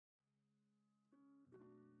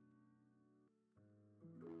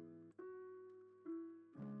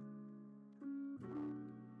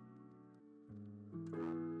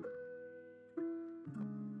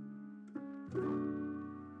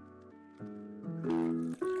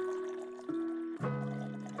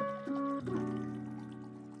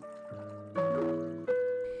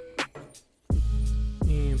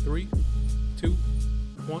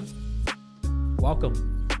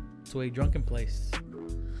Welcome to A Drunken Place,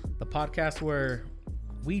 the podcast where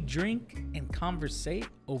we drink and conversate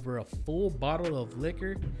over a full bottle of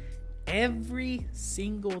liquor every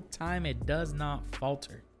single time it does not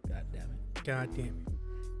falter. God damn it. God damn it.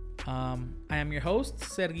 I am your host,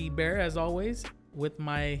 Sergi Bear, as always, with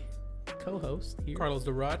my co-host here, Carlos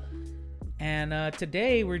the Rod. And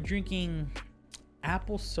today we're drinking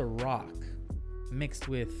apple Ciroc mixed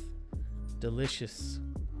with delicious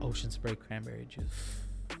Ocean Spray Cranberry juice.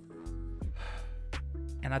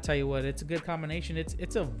 And I'll tell you what, it's a good combination.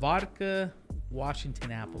 It's a vodka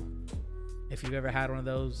Washington apple. If you've ever had one of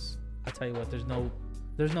those, I'll tell you what, there's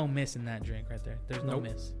no miss in that drink right there. There's no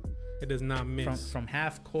miss. It does not miss. From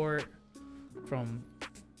half court, from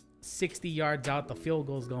 60 yards out, the field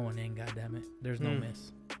goal's going in, God damn it. There's no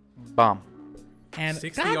miss. Bomb. And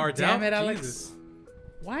 60 God yards damn out? it, Alex. Jesus.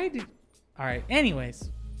 Why did... All right, anyways.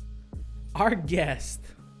 Our guest...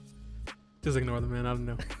 Just ignore the man. I don't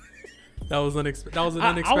know. That was an unexpected I was in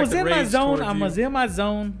my rage zone. towards I you. was in my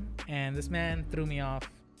zone, and this man threw me off.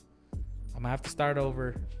 I'm gonna have to start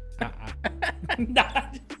over.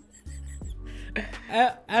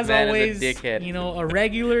 As Man always, is a dickhead. you know, a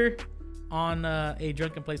regular on A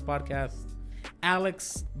Drunken Place podcast,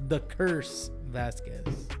 Alex the Curse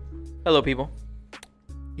Vasquez. Hello, people.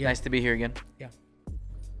 Yeah. Nice to be here again. Yeah.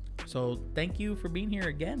 So thank you for being here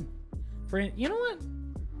again. You know what?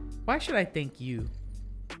 Why should I thank you?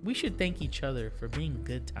 We should thank each other for being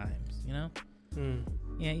good times, you know?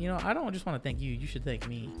 Yeah, you know, I don't just want to thank you. You should thank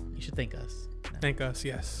me. You should thank us. No. Thank us,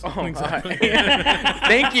 yes. Oh, exactly.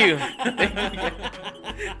 Thank you.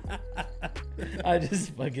 I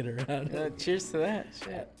just fucking around. Cheers to that.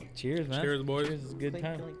 Shit. Cheers, man. Cheers, boys. Cheers is a good Clink,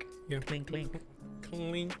 time. clink. Yeah. Clink, clink.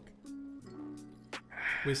 Clink.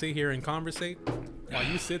 We sit here and conversate while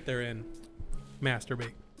you sit there and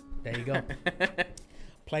masturbate There you go.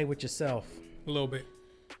 Play with yourself. a little bit.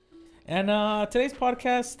 And today's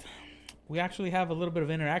podcast, we actually have a little bit of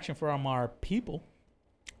interaction from our people.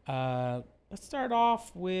 Let's start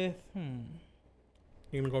off with, You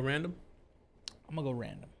gonna go random? I'm going to go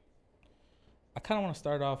random. I kind of want to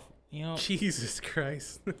start off, you know. Jesus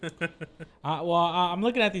Christ. I'm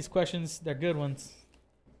looking at these questions. They're good ones.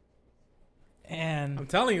 And I'm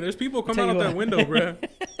telling you, there's people coming Tell out you that what. window, bro.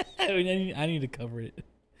 I need to cover it.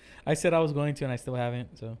 I said I was going to, and I still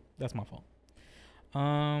haven't, so that's my fault.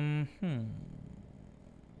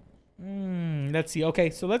 Let's see.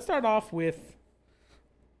 Okay, so let's start off with,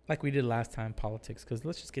 like we did last time, politics, because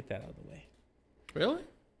let's just get that out of the way. Really?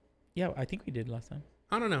 Yeah, I think we did last time.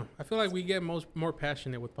 I don't know. I feel like we get more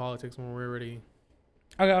passionate with politics when we're already...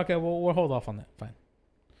 Okay, well, we'll hold off on that. Fine.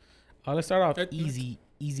 Let's start off That- easy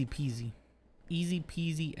peasy. Easy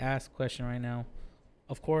peasy ass question right now.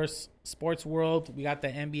 Of course, sports world, we got the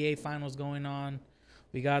NBA finals going on.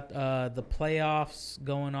 We got the playoffs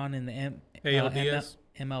going on in the ALDS.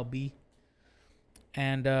 MLB.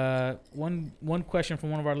 And one question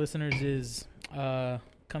from one of our listeners is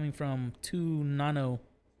coming from 290.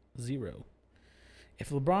 If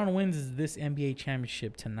LeBron wins this NBA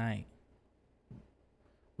championship tonight,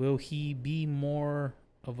 will he be more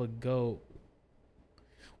of a GOAT?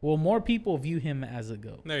 Will more people view him as a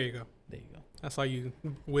GOAT? There you go. There you go. I saw you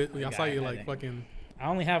like fucking... I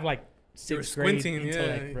only have like You were 6th grade squinting,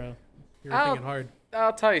 intellect, yeah. bro. You were thinking hard.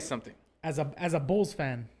 I'll tell you something. As a Bulls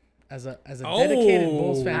fan, as a dedicated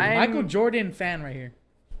Bulls fan, I'm- Michael Jordan fan right here.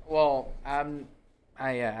 Well,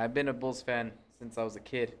 I've been a Bulls fan since I was a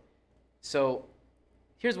kid. So,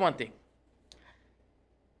 here's one thing.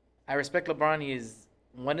 I respect LeBron. He is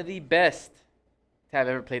one of the best to have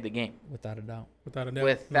ever played the game. Without a doubt. Without a doubt.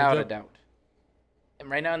 Without No a joke. doubt. And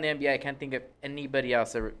right now in the NBA, I can't think of anybody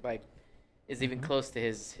else that is even close to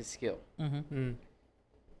his skill. Mm-hmm.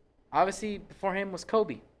 Obviously, before him was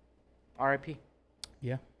Kobe, R.I.P.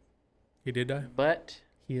 Yeah, He did die. But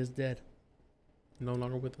he is dead. No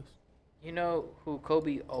longer with us. you know who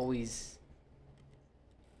Kobe always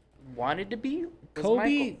wanted to be? Was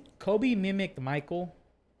Michael. Kobe mimicked Michael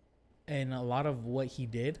in a lot of what he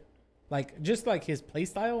did. Like, just like his play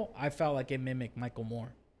style, I felt like it mimicked Michael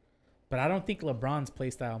more. But I don't think LeBron's play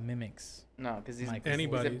style mimics. No, because he's a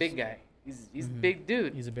Anybody's. big guy. He's a Mhm. big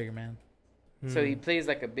dude. He's a bigger man. So he plays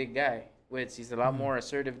like a big guy, which he's a lot Mhm. more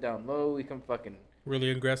assertive down low. He can fucking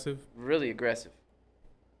Really aggressive. really aggressive.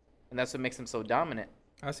 And that's what makes him so dominant.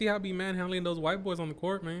 I see how be manhandling those white boys on the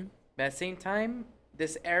court, man. But at the same time,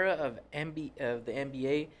 this era of the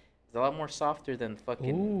NBA is a lot more softer than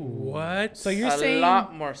fucking... What? So you're a saying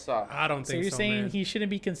lot more soft. I don't so think you're so, saying man. he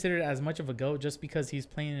shouldn't be considered as much of a GOAT just because he's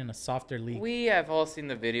playing in a softer league? We have all seen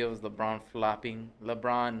the videos, LeBron flopping,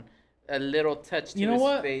 LeBron a little touch to You know his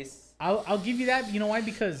what? face. I'll give you that. You know why?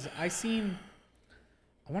 Because I seen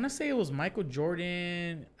I want to say it was Michael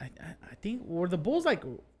Jordan. I think were the Bulls like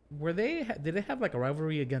did they have like a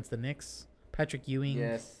rivalry against the Knicks? Patrick Ewing.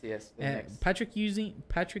 Yes. The Knicks.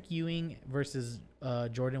 Patrick Ewing versus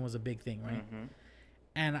Jordan was a big thing, right? Mm-hmm.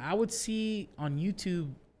 And I would see on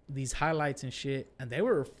YouTube these highlights and shit, and they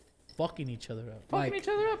were fucking each other up. Fucking each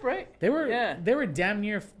other up, right? They were damn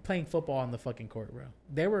near playing football on the fucking court, bro.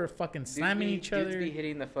 They were fucking slamming each other. Dudes be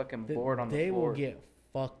hitting the fucking board on the floor. They will get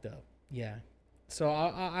fucked up. Yeah. So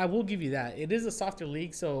I will give you that. It is a softer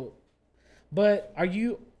league, so. But are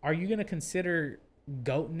you gonna consider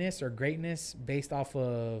goatness or greatness based off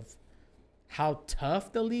of how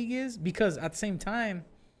tough the league is? Because at the same time,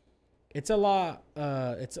 it's a lot.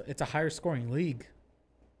 It's a higher scoring league.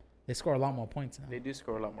 They score a lot more points now. They do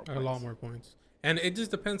score a lot more points. A lot more points. And it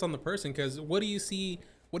just depends on the person, because what do you see?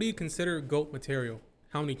 What do you consider GOAT material?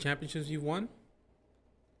 How many championships you've won?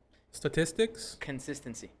 Statistics?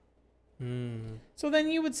 Consistency. So then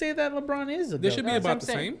you would say that LeBron is a GOAT. This should be about the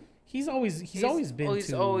same. He's always been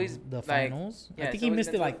to the finals. Yeah, I think he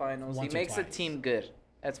missed it like finals. once He makes or a twice. team good.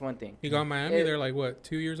 That's one thing. He got Miami there like what,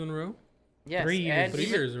 2 years in a row? Yes, 3 years. and 3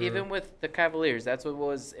 years in a row. even with the Cavaliers, that's what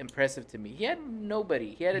was impressive to me. He had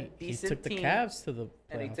nobody. He had a decent He took the team. Cavs to the playoffs.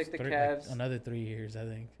 And he took the like Cavs. another 3 years, I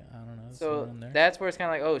think. I don't know. So that's where it's kind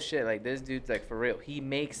of like, oh shit, like this dude's like for real. He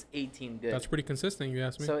makes a team good. That's pretty consistent, you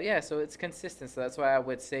ask me. So yeah, so it's consistent. So that's why I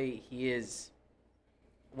would say he is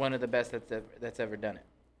one of the best that's ever done it.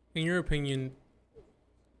 In your opinion,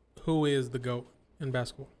 who is the GOAT in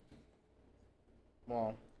basketball?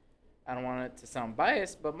 Well, I don't want it to sound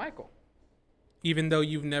biased, but Michael. Even though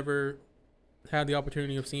you've never had the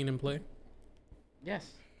opportunity of seeing him play?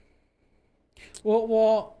 Yes.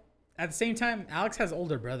 Well, at the same time, Alex has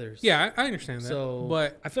older brothers. Yeah, I understand that. So,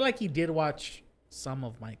 but I feel like he did watch some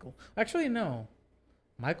of Michael. Actually, no.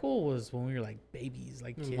 Michael was when we were like babies,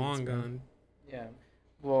 like kids. long bro. gone. Yeah.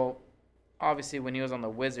 Well, obviously when he was on the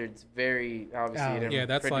Wizards, he didn't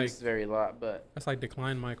that's produce like- very lot, but That's like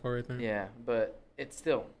decline Michael right there. yeah, but it's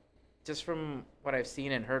still just from what I've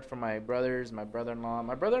seen and heard from my brothers, my brother-in-law.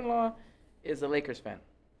 My brother-in-law is a Lakers fan.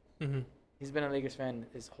 Mm-hmm. He's been a Lakers fan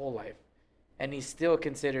his whole life, and he still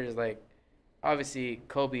considers like, obviously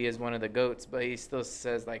Kobe is one of the GOATs, but he still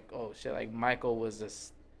says like, oh shit, like Michael was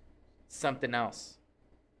just something else,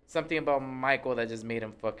 something about Michael that just made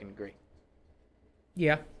him fucking great.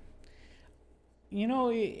 Yeah. You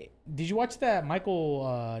know, did you watch that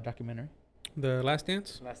Michael documentary? The Last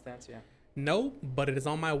Dance? Last Dance, yeah. No, but it is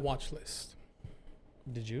on my watch list.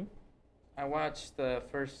 Did you? I watched the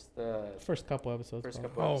first couple episodes. First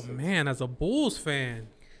probably. couple Oh episodes. man, as a Bulls fan,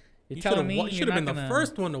 You're you telling me you should you're have not been the gonna-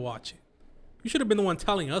 first one to watch it. You should have been the one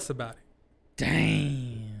telling us about it.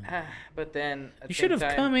 Damn. But then You should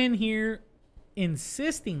have come in here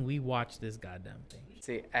insisting we watch this goddamn thing.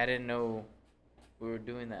 See, I didn't know we were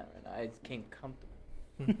doing that right now. I just came comfortable.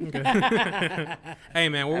 Hey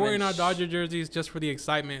man, we're I wearing mean, our Dodger jerseys just for the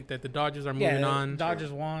excitement that the Dodgers are moving on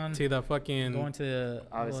Dodgers won. to the fucking Going to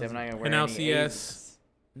Obviously, I'm not gonna wear An any LCS. A's.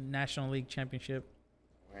 National League Championship.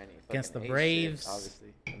 Wear any Against fucking the A's shit, Braves.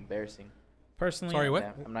 obviously, embarrassing. Personally, Sorry, what?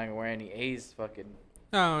 Yeah, I'm not gonna wear any A's fucking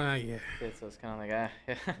Oh yeah. shit, so it's kind of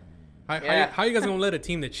like How you guys gonna let a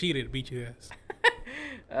team that cheated beat you guys?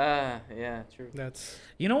 yeah, true. That's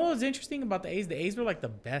You know what was interesting about the A's? The A's were like the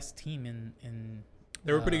best team in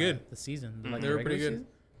They were pretty good. the season. Mhm. Like they the were pretty regular good.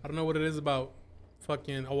 season. I don't know what it is about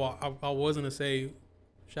fucking. Oh, I was gonna say,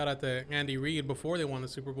 shout out to Andy Reid before they won the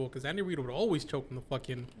Super Bowl, because Andy Reid would always choke in the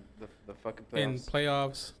fucking The fucking in playoffs.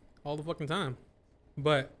 playoffs all the fucking time.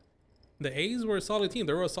 But the A's were a solid team.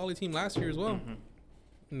 They were a solid team last year as well. Mhm.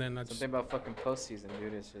 And then that's Something about fucking postseason,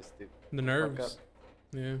 dude. It's just the fuck nerves. up.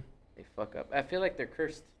 Yeah. They fuck up. I feel like they're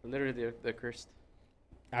cursed. Literally, they're cursed.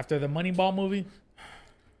 After the Moneyball movie,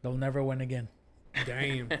 they'll never win again.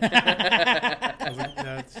 Damn. That's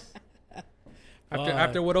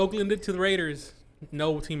after what Oakland did to the Raiders,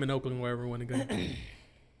 no team in Oakland will ever win again.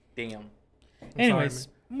 Damn. Anyways,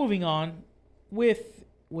 moving on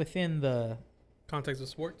within the Context of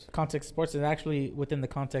sports. context of sports and actually within the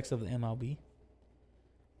context of the MLB.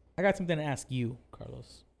 I got something to ask you,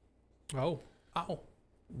 Carlos. Oh.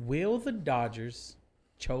 Will the Dodgers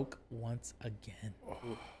choke once again?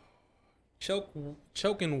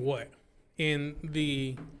 Choke in what? In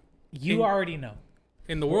the You already know.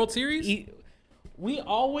 World Series? We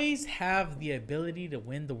always have the ability to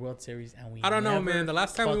win the World Series, and we. I don't know, never man. The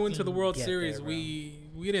last time we went to the fucking World get Series, there, bro.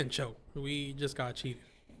 we didn't choke. We just got cheated.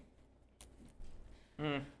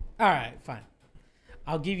 All right, fine.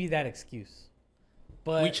 I'll give you that excuse.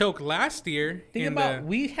 But We choked last year. think in about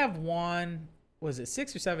we have won. Was it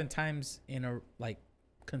 6 or 7 times in a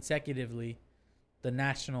consecutively, the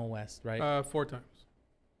National West, right? 4 times.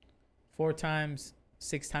 4 times,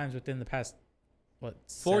 6 times within the past, what?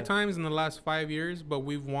 4 times in the last 5 years, but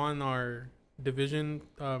we've won our division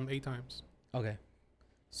 8 times. Okay.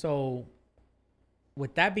 So,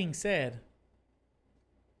 with that being said,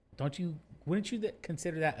 wouldn't you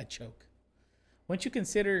consider that a choke? Wouldn't you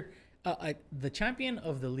consider the champion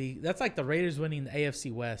of the league? That's like the Raiders winning the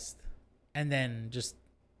AFC West, and then just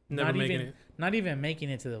not even making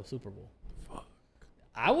it to the Super Bowl. Fuck.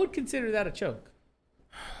 I would consider that a choke.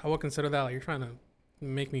 I would consider that like you're trying to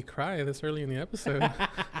make me cry this early in the episode.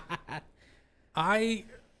 I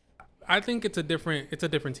think it's a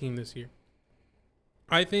different team this year.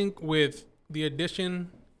 I think with the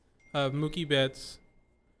addition of Mookie Betts,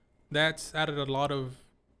 that's added a lot of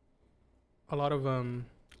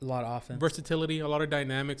offense, versatility, a lot of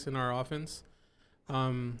dynamics in our offense.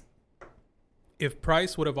 If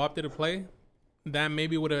Price would have opted to play, that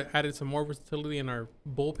maybe would have added some more versatility in our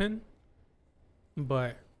bullpen.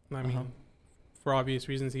 But I mean, for obvious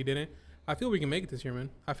reasons, he didn't. I feel we can make it this year, man.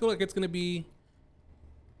 I feel like it's gonna be,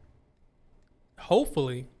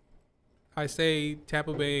 hopefully, I say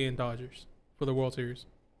Tampa Bay and Dodgers for the World Series.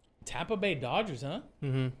 Tampa Bay Dodgers, huh?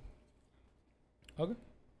 Mm-hmm. Okay.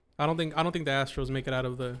 I don't think the Astros make it out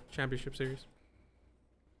of the championship series.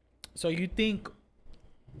 So you think?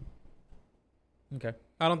 Okay.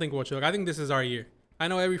 I don't think we'll choke. I think this is our year. I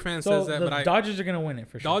know every fan says that, but Dodgers are gonna win it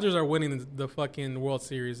for sure. Dodgers are winning the fucking World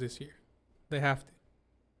Series this year. They have to.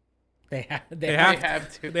 They have to. They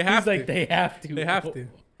have to. They have to. They have to.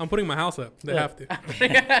 I'm putting my house up. They have to. God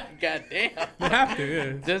damn. They have to,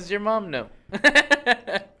 yeah. Does your mom know?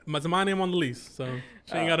 It's my name on the lease, so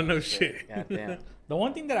she ain't got to know shit. God damn. The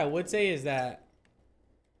one thing that I would say is that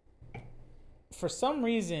for some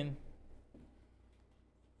reason,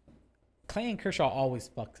 Clayton Kershaw always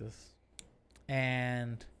fucks us.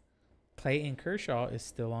 And Clayton Kershaw is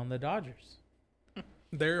still on the Dodgers.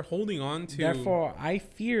 They're holding on to... Therefore, I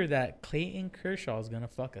fear that Clayton Kershaw is going to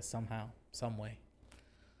fuck us somehow, some way.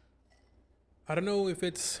 I don't know if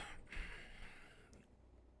it's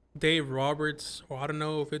Dave Roberts, or I don't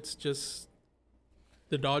know if it's just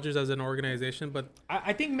the Dodgers as an organization, but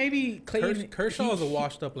I think maybe Clayton Kershaw is a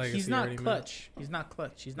washed-up legacy. He's not already, clutch. Man. He's not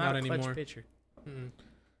clutch. He's not a clutch anymore. pitcher.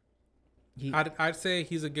 I'd say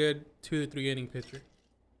he's a good 2 to 3 inning pitcher.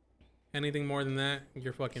 Anything more than that,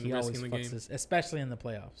 you're fucking risking the game. Especially in the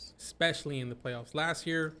playoffs. Especially in the playoffs. Last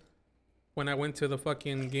year, when I went to the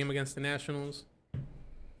fucking game against the Nationals,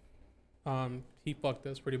 he fucked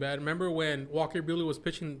us pretty bad. Remember when Walker Buehler was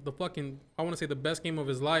pitching the fucking, I want to say the best game of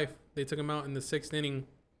his life? They took him out in the 6th inning,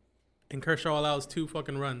 and Kershaw allows 2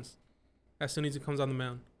 fucking runs as soon as he comes on the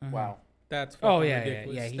mound. Mm-hmm. Wow. That's fucking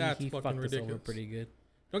ridiculous. Yeah. He fucked us over pretty good.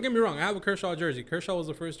 Don't get me wrong. I have a Kershaw jersey. Kershaw was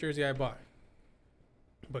the first jersey I bought.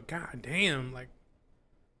 But goddamn, like,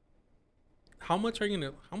 how much are you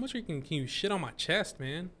can you shit on my chest,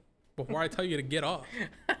 man? Before I tell you to get off.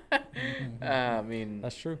 I mean,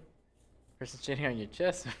 that's true. Person shitting on your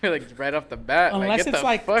chest, I feel like right off the bat, unless get it's the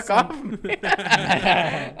like fuck off me.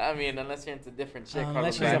 I mean, unless you're into different chick.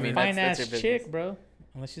 Unless she's a fine ass chick, bro.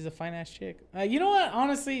 Unless she's a fine ass chick. You know what?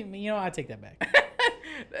 Honestly, I take that back.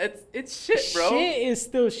 It's shit, bro. Shit is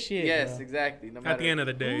still shit. Yes, bro. exactly. No at the end of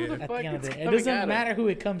the day, at the end of the day, it doesn't matter who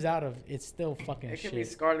it comes out of. It's still fucking shit. It could be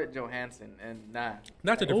Scarlett Johansson, and that's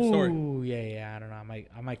a different story. Ooh, yeah. I don't know.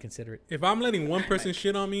 I might consider it. If I'm letting one person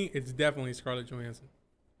shit on me, it's definitely Scarlett Johansson.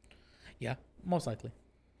 Yeah, most likely.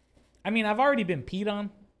 I mean, I've already been peed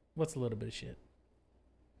on. What's a little bit of shit?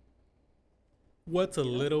 What's a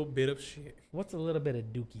little bit of shit? What's a little bit of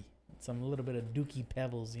dookie? Some little bit of dookie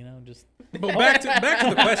pebbles, just. But back to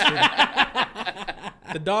the question.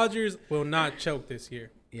 The Dodgers will not choke this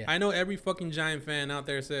year. Yeah. I know every fucking Giant fan out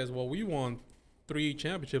there says, "Well, we won 3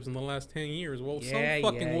 championships in the last 10 years." Well,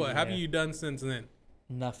 what have you done since then?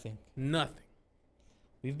 Nothing.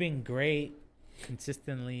 We've been great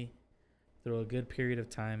consistently through a good period of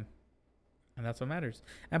time, and that's what matters.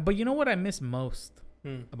 But you know what I miss most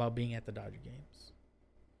about being at the Dodger games?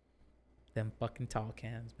 Them fucking tall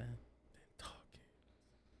cans, man.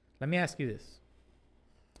 Let me ask you this.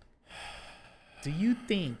 Do you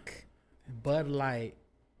think Bud Light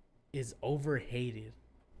is overhated,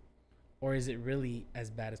 or is it really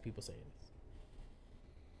as bad as people say it is?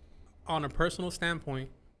 On a personal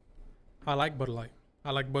standpoint, I like Bud Light.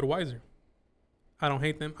 I like Budweiser. I don't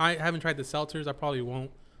hate them. I haven't tried the seltzers. I probably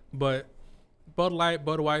won't. But Bud Light,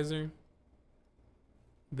 Budweiser,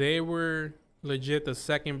 they were legit the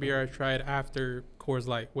second beer I tried after Coors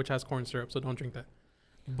Light, which has corn syrup, so don't drink that.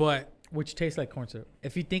 But which tastes like corn syrup.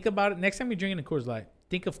 If you think about it, next time you're drinking a Coors Light,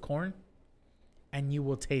 think of corn, and you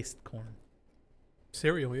will taste corn.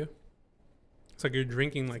 Cereal, yeah. It's like you're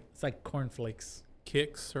drinking it's like cornflakes.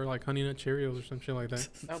 Kicks or like Honey Nut Cheerios or some shit like that.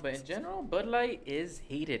 No, but in general, Bud Light is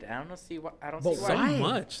hated. I don't see why. I don't But see So why.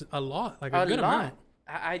 much, a lot, like a good lot. amount.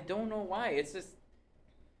 I don't know why. It's just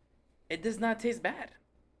it does not taste bad.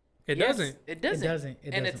 It Yes, doesn't. It doesn't. It doesn't. It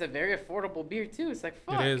and doesn't. it's a very affordable beer too. It's like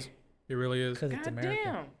fuck. It is. It really is. Because it's God America.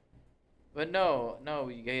 damn. But no,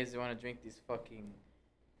 you guys want to drink these fucking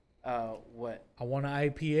what? I want an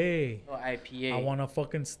IPA. Oh, IPA. I want a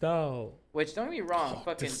fucking stout. Which don't get me wrong, Oh,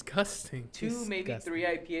 fucking disgusting. two, maybe Disgusting. 3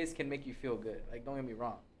 IPAs can make you feel good. Like, don't get me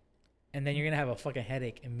wrong. And then you're gonna have a fucking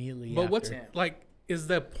headache immediately. But after. what's Yeah. like? Is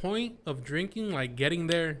the point of drinking like getting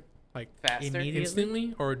there like Faster. Immediately?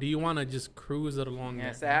 instantly, or do you want to just cruise it along?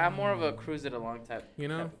 Yes, there? I'm more of a cruise it along type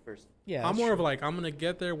of person. Yeah, I'm that's more true. of like I'm gonna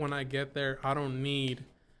get there when I get there. I don't need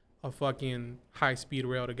a fucking high speed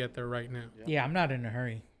rail to get there right now. Yeah, I'm not in a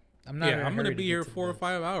hurry. I'm not. in a I'm gonna hurry to be get here to 4 or the-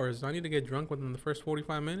 5 hours. I need to get drunk within the first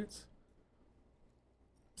 45 minutes.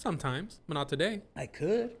 Sometimes, but not today. I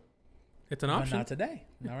could, It's an but option. not today.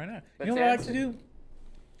 Not right now. But You know to what I like answer- to do?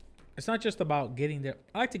 It's not just about getting there.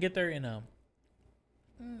 I like to get there in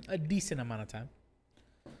a decent amount of time.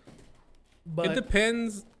 But It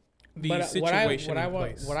depends the situation in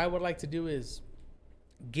place. what I would like to do is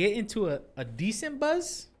get into a decent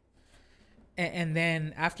buzz, and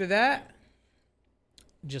then after that,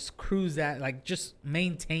 just cruise that, like just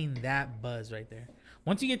maintain that buzz right there.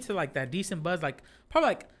 Once you get to like that decent buzz, like probably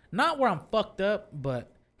like not where I'm fucked up,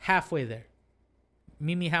 but halfway there.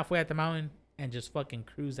 Meet me halfway at the mountain and just fucking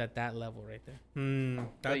cruise at that level right there.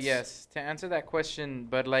 But That's, yes, to answer that question,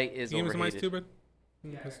 Bud Light is Can you give me some ice overhated.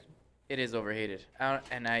 too, bud? That's It is overhated.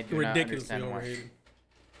 And I do not ridiculously understand why. overrated.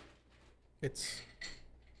 It's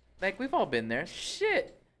Like, we've all been there.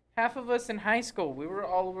 Shit. Half of us in high school, we were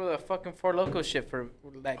all over the fucking Four Loko shit for,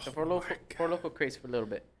 like, the Four Loko craze for a little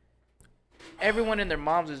bit. Everyone and their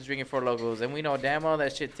moms was drinking Four Locos, and we know damn well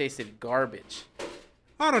that shit tasted garbage.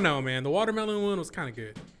 I don't know, man. The watermelon one was kind of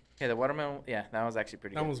good. Yeah, the watermelon, yeah, that was actually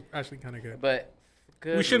pretty That good. was actually kind of good. But,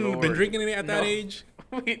 good We shouldn't have been Lord. drinking it at that No. age.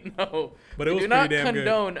 We know. But it We was do not pretty damn good.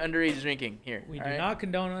 condone underage drinking here. We all do right? not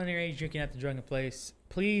condone underage drinking at the Drunken Place.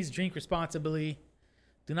 Please drink responsibly.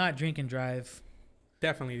 Do not drink and drive.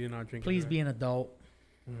 Definitely do not drink. Please it, be an adult.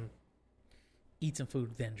 Mhm. Eat some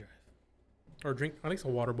food, then drive. or drink at least a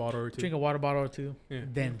water bottle or two. Drink a water bottle or two, Yeah.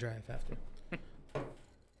 then drive after.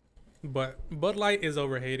 But Bud Light is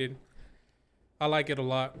overhated. I like it a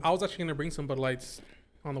lot. I was actually gonna bring some Bud Lights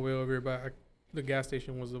on the way over here, but the gas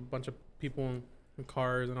station was a bunch of people in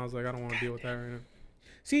cars, and I was like, I don't want to deal with that right now.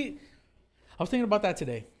 See, I was thinking about that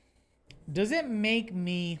today. Does it make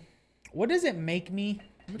me? What does it make me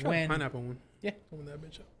I'm gonna try when? the pineapple one. Yeah. Open that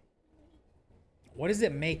bitch up. What does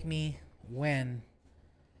it make me when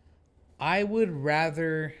I would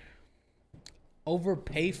rather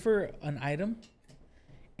overpay for an item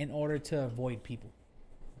in order to avoid people?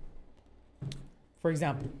 For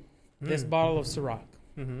example, this bottle of Ciroc.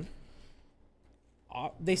 Mm-hmm.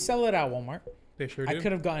 They sell it at Walmart. They sure I do.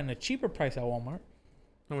 could have gotten a cheaper price at Walmart.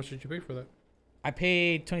 How much did you pay for that? I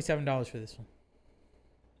paid $27 for this one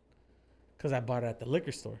because I bought it at the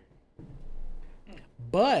liquor store.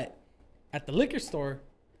 But at the liquor store,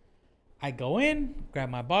 I go in, grab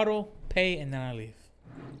my bottle, pay, and then I leave.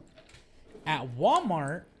 At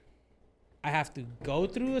Walmart, I have to go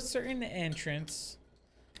through a certain entrance.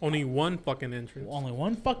 Only one fucking entrance. Only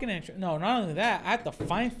one fucking entrance. No, not only that, I have to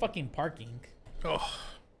find fucking parking. Oh,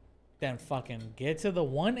 Then fucking get to the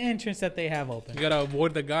one entrance that they have open. you gotta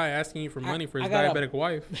avoid the guy asking you for money for his I gotta- diabetic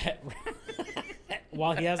wife.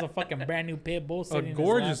 While he has a fucking brand new pit bull A sitting in his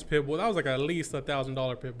gorgeous lap. pit bull. That was like at least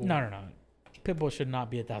 $1,000 pit bull. No. Pit bull should not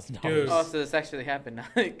be $1,000. Dude. Oh, so this actually happened.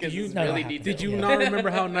 Because You- it's No, really it detailed. Did you Yeah. not remember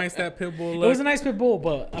how nice that pit bull It looked? was a nice pit bull,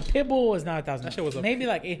 but a pit bull was not $1,000. That shit was a- maybe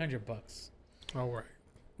like $800. All right.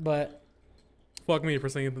 But Fuck me for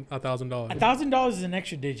saying $1,000. $1,000 is an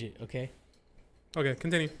extra digit. Okay. Okay,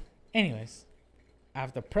 continue. Anyways, I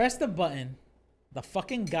have to press the button. The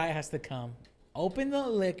fucking guy has to come, open the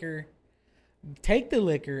liquor, take the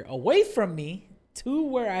liquor away from me to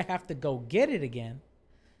where I have to go get it again.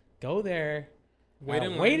 Go there. Wait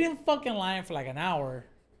in line. Wait in fucking line for like an hour.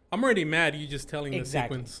 I'm already mad you just telling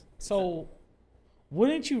Exactly. the sequence. So,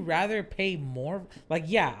 wouldn't you rather pay more? Like,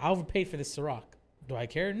 yeah, I would pay for the Ciroc. Do I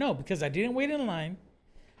care? No, because I didn't wait in line.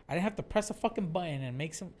 I didn't have to press a fucking button and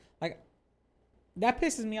make some. Like, that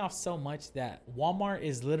pisses me off so much that Walmart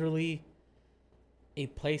is literally a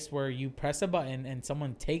place where you press a button and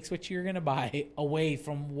someone takes what you're going to buy away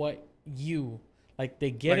from what you. Like,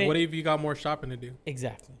 they get Like, it. what if you got more shopping to do?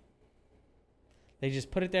 Exactly. They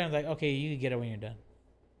just put it there and like, okay, you can get it when you're done.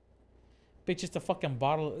 But just a fucking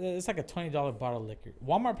bottle. It's like a $20 bottle of liquor.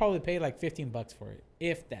 Walmart probably paid like $15 for it,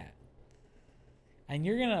 if that. And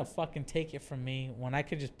you're gonna fucking take it from me when I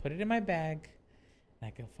could just put it in my bag and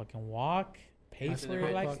I can fucking walk, pay for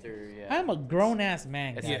it like I'm a grown ass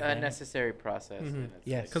man. It's an unnecessary process.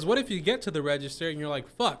 Yes. Because what if you get to the register and you're like,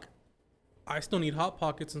 fuck, I still need Hot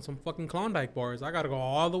Pockets and some fucking Klondike bars. I gotta go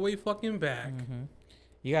all the way fucking back.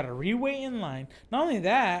 You gotta re-wait in line. Not only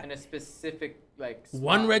that, and a specific like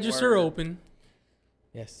one register open.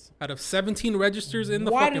 Yes. Out of 17 registers in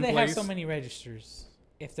the Why fucking place. Why do they have so many registers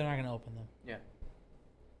if they're not gonna open them? Yeah.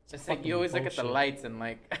 It's like you always look at the lights and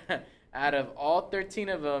like out of all 13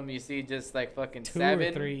 of them, you see just like fucking 7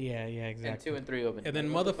 or 3. Yeah, exactly. And 2 and 3 open. And then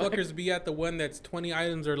motherfuckers be at the one that's 20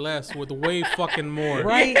 items or less with way fucking more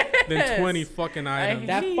than 20 fucking items.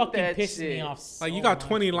 That fucking pisses me off. Like you got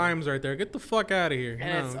 20 limes right there. Get the fuck out of here.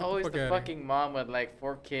 And it's always the fucking mom with like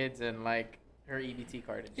 4 kids and like her EBT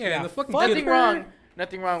card. Yeah, and the fucking nothing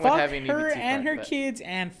wrong with having fuck EBT her card, and her kids,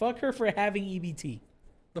 and fuck her for having EBT.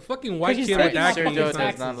 The fucking white kid with that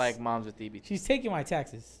does not like moms with EBT. She's taking my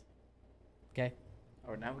taxes. Okay.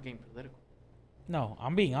 Or now we're getting political. No,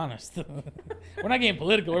 I'm being honest. We're not getting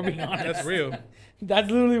political. We're being honest. That's real. That's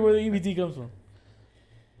literally where the EBT comes from.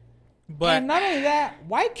 But and not only that,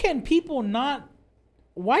 why can people not?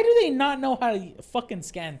 Why do they not know how to fucking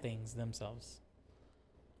scan things themselves?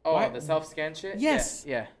 Oh, the self-scan shit? Yes.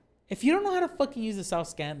 Yeah. If you don't know how to fucking use the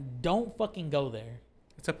self-scan, don't fucking go there.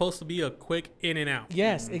 It's supposed to be a quick in and out.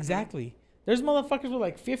 Yes, exactly. There's motherfuckers with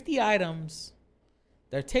like 50 items.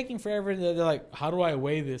 They're taking forever. They're like, how do I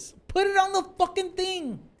weigh this? Put it on the fucking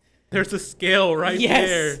thing. There's a scale right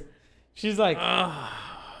there. She's like,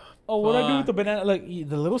 oh, what do I do with the banana? Like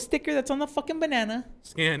the little sticker that's on the fucking banana.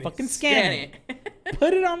 Scan it. Fucking scan it.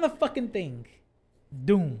 Put it on the fucking thing.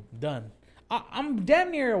 Doom. Done. I'm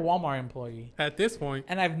damn near a Walmart employee. At this point.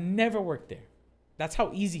 And I've never worked there. That's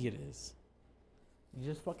how easy it is. You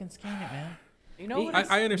just fucking scan it, man. You know what?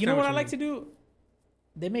 I understand. You know what I like to do?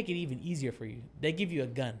 They make it even easier for you. They give you a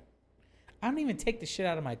gun. I don't even take the shit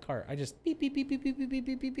out of my cart. I just beep, beep, beep, beep, beep, beep, beep,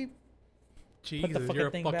 beep, beep, beep. Jesus, you're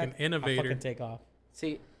a fucking innovator. I fucking take off.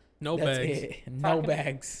 See, no bags. No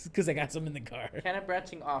bags, because I got some in the car. Kind of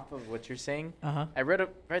branching off of what you're saying. I read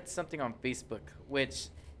something on Facebook, which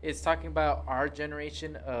is talking about our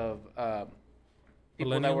generation of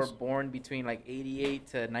people that were born between like 88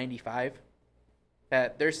 to 95.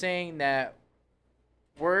 That they're saying that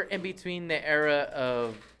we're in between the era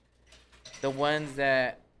of the ones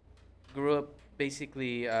that grew up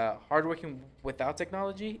basically hardworking without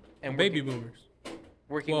technology and baby boomers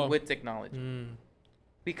working with technology.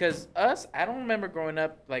 Because us, I don't remember growing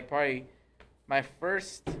up like probably my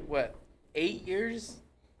first 9 years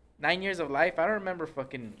of life. I don't remember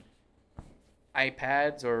fucking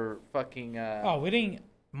iPads or fucking. We didn't.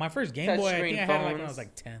 My first Game Boy, I think I had like when I was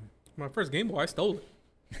like 10. My first Game Boy, I stole it.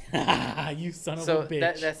 You son of a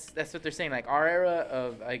bitch. That's what they're saying. Like our era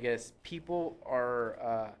of, I guess, people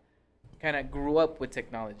are kind of grew up with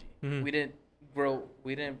technology. We didn't grow.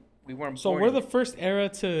 We weren't. So we're the first era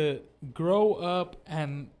to grow up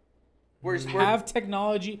and have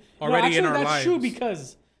technology already in our lives. That's true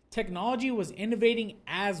because technology was innovating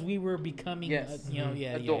as we were becoming. Adults.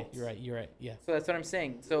 You're right. Yeah. So that's what I'm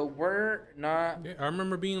saying. So we're not. Yeah, I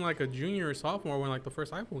remember being like a junior or sophomore when like the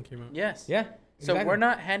first iPhone came out. Yes. Yeah. So we're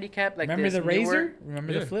not handicapped like remember this the Razor?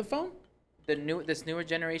 Remember the flip phone? This newer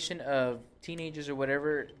generation of teenagers or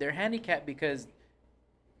whatever, they're handicapped because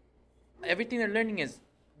everything they're learning is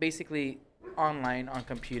basically online on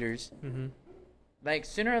computers. Like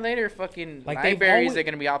sooner or later, fucking like libraries are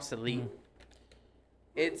gonna be obsolete.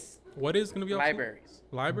 It's what is gonna be obsolete?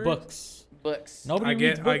 Libraries? Books. Nobody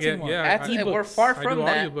reads books anymore. Yeah, we're far from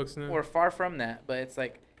that. Now. We're far from that, but it's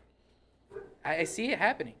like I see it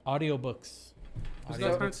happening. Audiobooks. Who's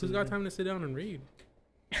got time to sit down and read?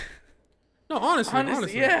 No,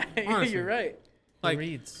 honestly, yeah, you're right. Like,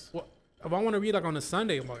 reads. If I want to read like on a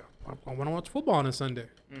Sunday, I'm like, I want to watch football on a Sunday.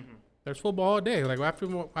 There's football all day. Like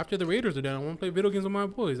after the Raiders are done, I want to play video games with my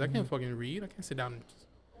boys. I can't fucking read. I can't sit down and just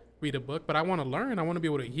read a book. But I want to learn. I want to be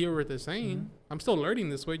able to hear what they're saying. I'm still learning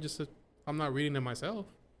this way. I'm not reading it myself.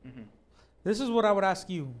 This is what I would ask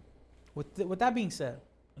you. With that being said,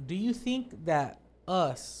 do you think that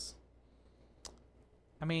us?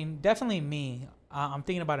 I mean, definitely me. I'm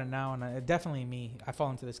thinking about it now, and definitely me. I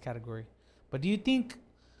fall into this category. But do you think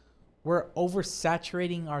we're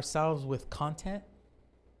oversaturating ourselves with content?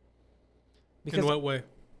 In what way?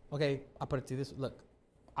 Okay, I'll put it to you this. Look,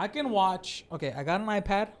 I can watch. Okay, I got an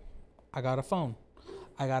iPad. I got a phone.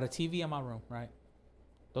 I got a TV in my room, right?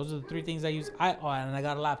 Those are the 3 things I use. And I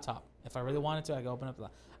got a laptop. If I really wanted to, I could open up the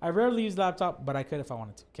laptop. I rarely use laptop, but I could if I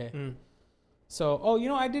wanted to, okay? So,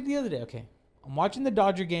 I did the other day, okay. I'm watching the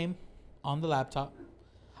Dodger game on the laptop.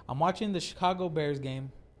 I'm watching the Chicago Bears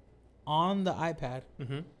game on the iPad.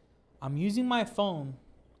 Mm-hmm. I'm using my phone.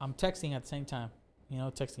 I'm texting at the same time. You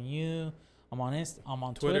know, texting you. I'm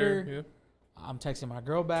on Twitter. Yeah. I'm texting my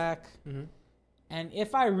girl back. Mm-hmm. And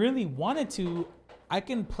if I really wanted to, I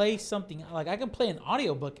can play something. Like, I can play an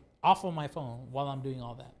audiobook off of my phone while I'm doing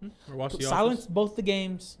all that. Or watch the Silence Office. both the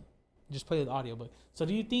games. Just play the audiobook. So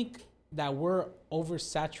do you think that we're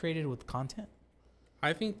oversaturated with content?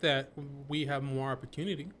 I think that we have more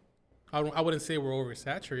opportunity. I wouldn't say we're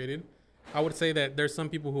oversaturated. I would say that there's some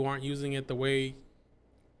people who aren't using it the way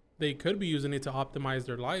they could be using it to optimize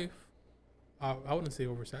their life. I wouldn't say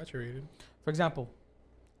oversaturated. For example,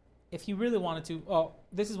 if you really wanted to,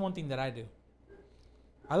 this is one thing that I do.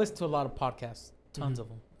 I listen to a lot of podcasts, tons of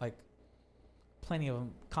them, like plenty of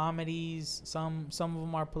them. Comedies, some of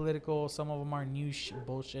them are political, some of them are news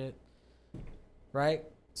bullshit, right?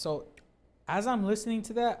 So as I'm listening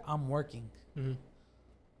to that, I'm working. Mm-hmm.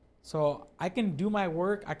 So I can do my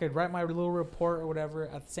work. I could write my little report or whatever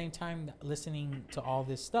at the same time listening to all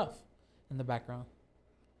this stuff in the background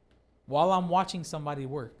while I'm watching somebody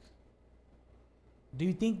work. Do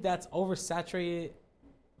you think that's oversaturated?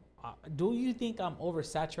 Do you think I'm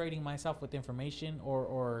oversaturating myself with information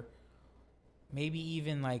or maybe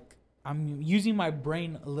even like I'm using my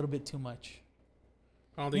brain a little bit too much?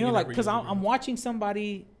 I don't think you know, like, because I'm I'm watching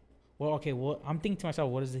somebody. Well, okay, I'm thinking to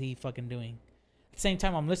myself, what is he fucking doing? At the same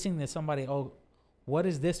time, I'm listening to somebody. Oh, what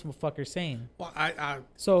is this fucker saying? Well,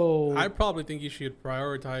 I probably think you should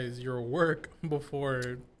prioritize your work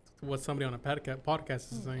before what somebody on a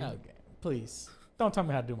podcast is saying. Okay, please don't tell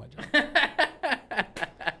me how to do my job.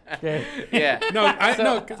 Okay. Yeah.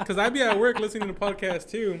 No, because I be at work listening to podcasts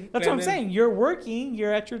too. That's what I'm saying. You're working.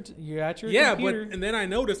 You're at your yeah, computer. and then I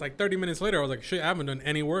noticed like 30 minutes later, I was like, shit, I haven't done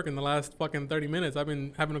any work in the last fucking 30 minutes. I've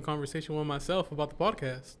been having a conversation with myself about the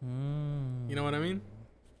podcast. You know what I mean?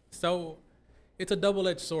 So it's a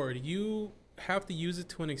double-edged sword. You have to use it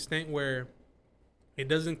to an extent where it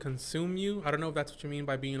doesn't consume you. I don't know if that's what you mean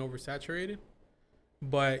by being oversaturated,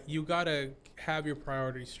 but you gotta have your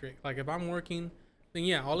priorities straight. Like if I'm working, then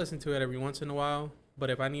yeah, I'll listen to it every once in a while. But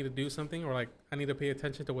if I need to do something or like I need to pay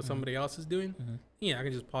attention to what somebody else is doing, yeah, I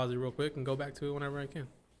can just pause it real quick and go back to it whenever I can.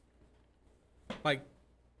 Like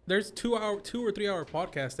there's 2 or 3 hour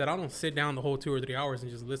podcasts that I don't sit down the whole 2 or 3 hours and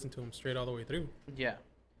just listen to them straight all the way through. Yeah.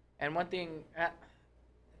 And one thing, I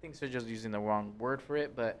think Sergio's using the wrong word for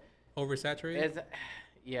it, but oversaturated.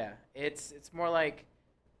 It's more like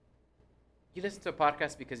you listen to a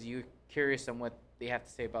podcast because you're curious on what they have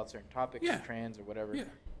to say about certain topics or trends or whatever. Yeah.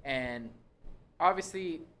 And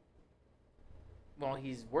obviously, well,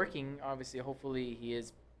 he's working. Obviously, hopefully, he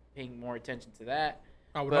is paying more attention to that.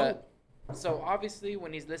 I would hope. So obviously,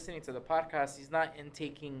 when he's listening to the podcast, he's not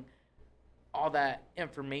intaking all that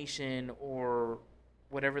information or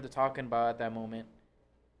whatever they're talking about at that moment.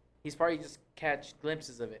 He's probably just catch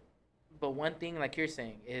glimpses of it. But one thing, like you're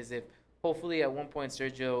saying, is if hopefully at one point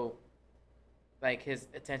Sergio, like his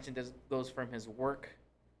attention goes from his work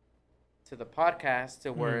to the podcast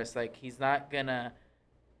to where it's like he's not gonna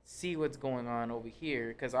see what's going on over here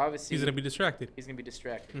because obviously he's gonna be distracted.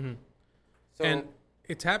 So and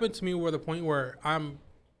it's happened to me where the point where I'm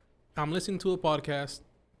listening to a podcast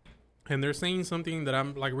and they're saying something that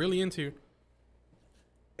I'm like really into,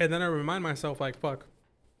 and then I remind myself like, fuck,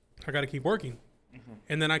 I gotta keep working.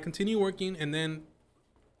 And then I continue working, and then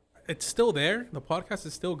it's still there. The podcast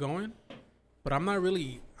is still going, but I'm not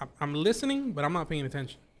really. I'm listening, but I'm not paying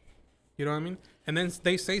attention. You know what I mean? And then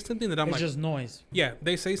they say something that I'm it's like, just noise. Yeah,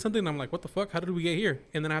 they say something, and I'm like, what the fuck? How did we get here?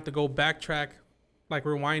 And then I have to go backtrack, like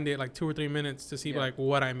rewind it like 2 or 3 minutes to see like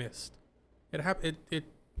what I missed.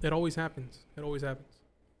 It always happens. It always happens.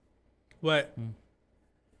 But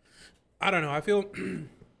I don't know. I feel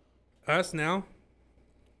us now,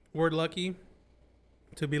 we're lucky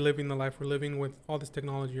to be living the life we're living with all this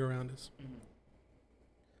technology around us.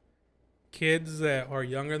 Kids that are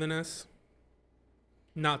younger than us,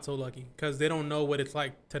 not so lucky because they don't know what it's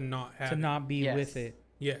like to not have not be with it.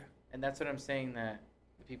 Yeah. And that's what I'm saying, that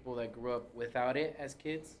the people that grew up without it as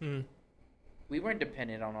kids, we weren't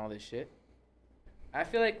dependent on all this shit. I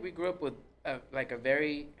feel like we grew up with a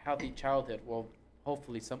very healthy childhood. Well,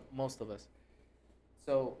 hopefully most of us.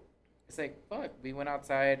 So it's like, fuck, we went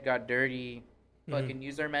outside, got dirty, fucking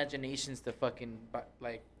used our imaginations to fucking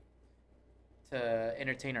to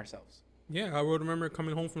entertain ourselves. Yeah, I would remember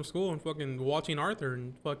coming home from school and fucking watching Arthur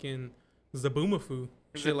and fucking Zaboomafoo.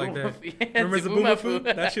 Shit like that. Yeah, remember Zaboomafoo?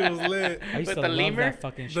 That shit was lit. I used With to the love lemur? that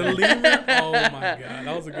fucking show. The lemur? Oh my god.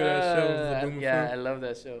 That was a good ass show. Zaboomafoo. Yeah, I love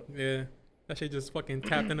that show. Yeah. That shit just fucking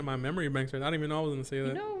tapped into my memory banks. I didn't even know I was going to say that.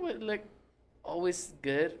 You know what, like, always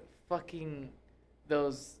good? Fucking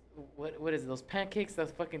those what is it? Those pancakes that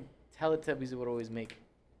fucking Teletubbies would always make.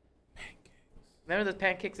 Pancakes. Remember those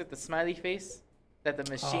pancakes with the smiley face that the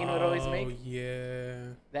machine would always make? Oh yeah.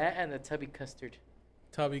 That and the tubby custard.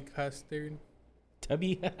 Tubby custard.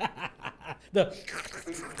 Tubby. The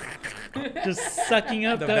just sucking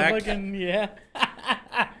up The the vac- fucking yeah.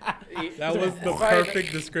 That was the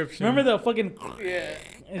perfect description. Remember the fucking Yeah.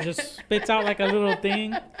 it just spits out like a little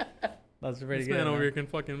thing. That's pretty This good. man over Man. here can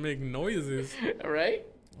fucking make noises. Right?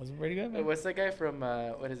 Was pretty good. Man. What's that guy from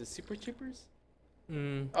what is it? Super Troopers?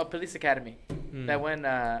 Mm. Oh, Police Academy. Mm. That when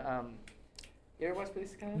you ever watch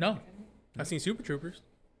Police Academy? No. I've seen Super Troopers.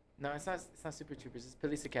 No, it's not. It's not Super Troopers. It's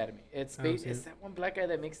Police Academy. It's I don't it's see it. that one black guy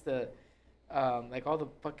that makes the like all the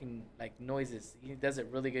fucking like noises. He does it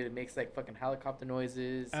really good. It makes like fucking helicopter noises.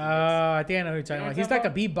 He makes- I think I know who you're talking know about. what He's I'm like a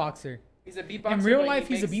talking beatboxer. he's a beatboxer. In real but life,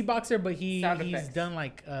 he he's a makes beatboxer, but sound he's effects. done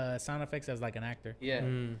like sound effects as like an actor. Yeah.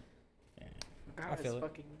 Mm. I I forgot his feel it.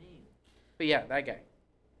 fucking name. But yeah, that guy.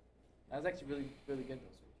 That was actually really, really good.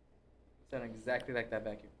 Sounded exactly like that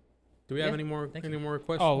vacuum. Do we have Yeah, any more thank you.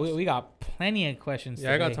 questions? Oh, we got plenty of questions.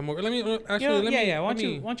 Yeah, I got today. some more. Let me actually. You know, let yeah, me, yeah. Why let don't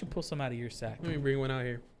me, you why don't you pull some out of your sack? Let me bring one out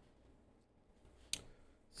here.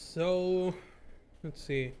 So, let's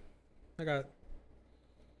see. I got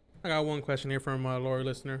one question here from a loyal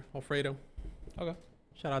listener, Alfredo. Okay.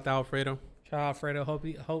 Shout out to Alfredo. Shout out, Alfredo.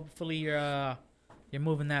 Hopefully you're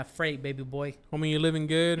moving that freight, baby boy. Homie, you're living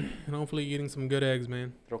good, and hopefully you're eating some good eggs,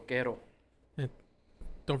 man. Troquero.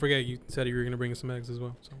 Don't forget, you said you were going to bring some eggs as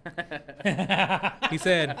well. So he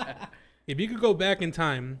said, if you could go back in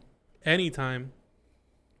time, anytime,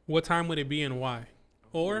 what time would it be and why?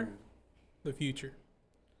 Or the future?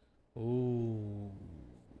 Ooh.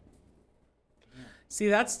 See,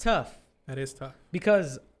 that's tough That is tough.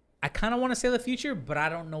 because I kind of want to say the future, but I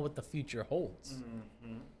don't know what the future holds.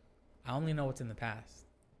 Mm-hmm. I only know what's in the past.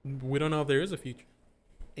 We don't know if there is a future.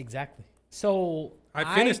 Exactly. So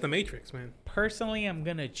I finished The Matrix, man. personally, I'm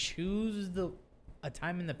gonna choose a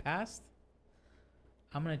time in the past.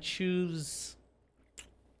 I'm gonna choose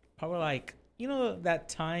probably like that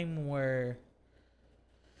time where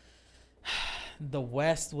the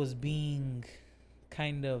West was being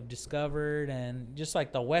kind of discovered and just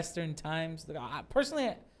like the Western times.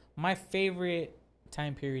 Personally, my favorite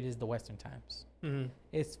time period is the Western times. Mm-hmm.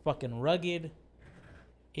 It's fucking rugged.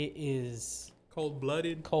 It is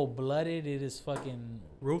Cold-blooded. cold-blooded. It is fucking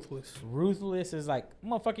Ruthless. ruthless. Is like,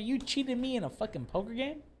 motherfucker, you cheated me in a fucking poker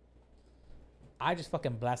game. I just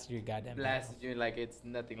fucking blasted your goddamn Blasted mouth. you like it's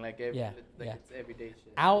nothing. Like Yeah, yeah. it's everyday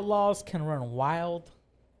shit. Outlaws can run wild,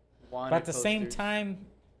 Wanted but at the same posters. time,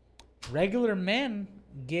 regular men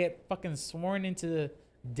get fucking sworn into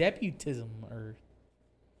deputism or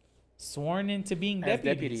sworn into being As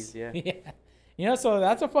deputies. deputies, yeah. Yeah. So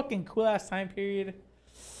that's a fucking cool ass time period.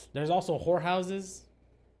 There's also whorehouses.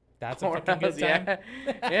 That's a fucking good time.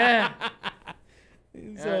 Yeah.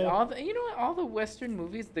 So all the, you know what? All the Western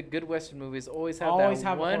movies, the good Western movies, always have always that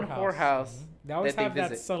have one a whorehouse. Mhm. They always that have they that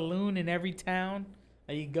visit. saloon in every town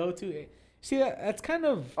that you go to. See, that's kind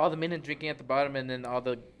of All the men are drinking at the bottom, and then all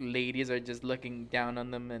the ladies are just looking down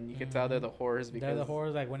on them, and you can tell they're the whores because they're the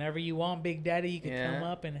whores. Like whenever you want Big Daddy, you can come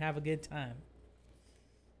Yeah. up and have a good time.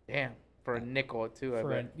 Damn, for a nickel too. I For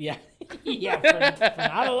bet. yeah, yeah, for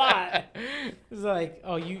not a lot. It's like,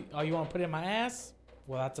 oh, you want to put it in my ass?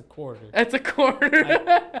 Well, that's a quarter. That's a quarter.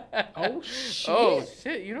 Oh shit! Oh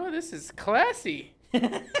shit! You know this is classy.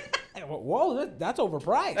 Whoa, that's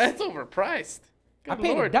overpriced. That's overpriced. I Good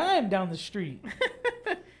paid lord. a dime down the street.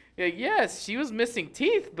 Yeah, yes, she was missing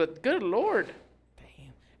teeth, but good lord.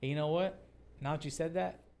 Damn. And you know what? Now that you said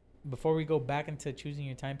that, before we go back into choosing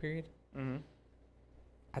your time period, Mm-hmm.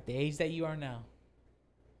 at the age that you are now,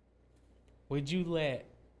 would you let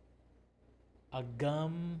a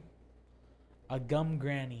gum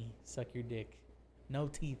granny suck your dick? No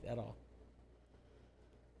teeth at all.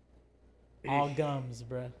 All gums,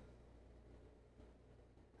 bruh.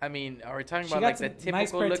 I mean, are we talking She about got like some the typical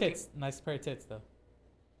nice pair of looking, tits. Nice pair of tits, though.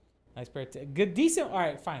 Nice pair of tits. Good, decent. All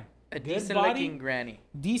right, fine. a Good decent body, looking granny?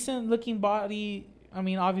 decent looking body. I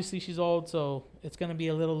mean, obviously she's old, so it's gonna be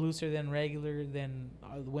a little looser than regular than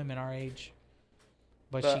women our age.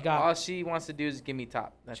 But she got. all she wants to do is give me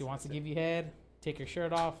top. She wants to give you head, take her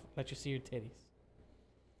shirt off, let you see her titties.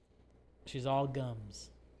 She's all gums.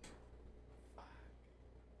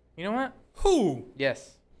 You know what? Who?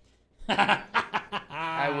 Yes,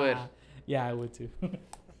 I would. Yeah, I would too.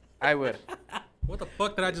 I would. What the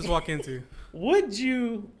fuck did I just walk into? Would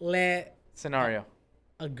you let Scenario.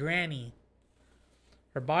 a granny?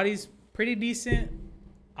 Her body's pretty decent.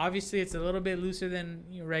 Obviously, it's a little bit looser than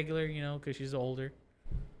regular, because she's older.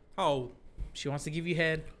 Oh, She wants to give you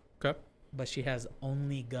head. okay. but she has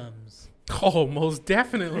only gums. Oh, most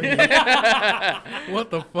definitely. What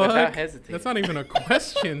the fuck? Without hesitating. That's not even a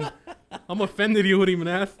question. I'm offended you would even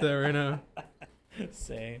ask that right now.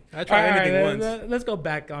 Same. I tried anything once. Let's go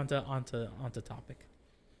back onto topic.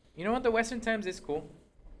 You know what? The Western Times is cool,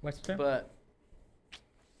 Western. but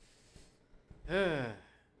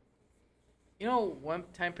you know, one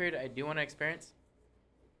time period I do want to experience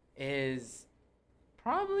is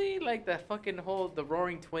probably like the fucking the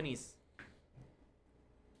Roaring '20s.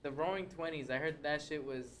 The Roaring '20s. I heard that shit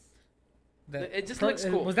was. It just looks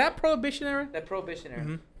cool. Was that Prohibition era? That Prohibition era.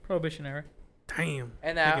 Mm-hmm. Prohibition era. Damn.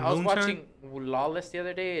 And Making I was moonshine? watching Lawless the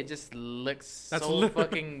other day. It just looks That's so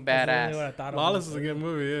fucking That's badass. literally what I thought of. Lawless is a good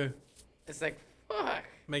movie, yeah. It's like fuck.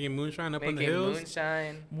 Making moonshine up on the Making hills.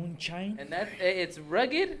 moonshine. Moonshine. And that it's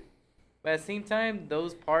rugged, but at the same time,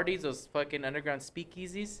 those parties, those fucking underground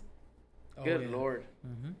speakeasies. Oh, Good yeah. lord.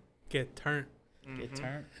 Mm-hmm. Get turned. Get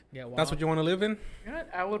turned. Get wild. That's what you want to live in? You know what?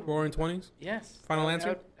 I would. Roaring 20s? Yes. Final I would-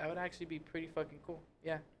 answer? I would actually be pretty fucking cool.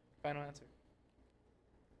 Yeah. Final answer.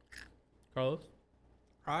 Carlos.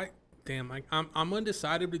 Damn, I'm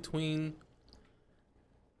undecided between.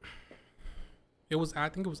 I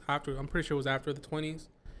think it was after. I'm pretty sure it was after the 20s,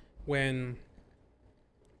 when,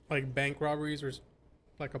 like, bank robberies were,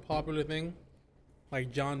 like, a popular thing,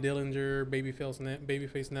 like John Dillinger,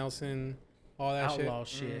 Babyface Nelson, all that Outlaw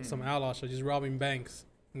shit. shit. Some outlaw shit, just robbing banks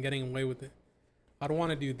and getting away with it. I don't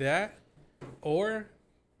want to do that, or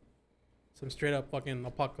some straight up fucking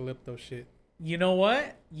apocalypto shit. You know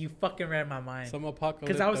what? You fucking read my mind. Some apocalypto.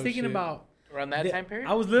 Because I was thinking shit. about. Around that time period.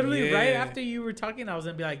 I was literally right Yeah. after you were talking. I was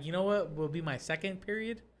gonna be like, you know what will be my second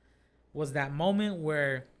period? Was that moment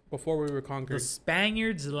where Before we were the conquered.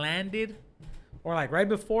 Spaniards landed, or like right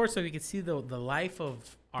before, so you could see the life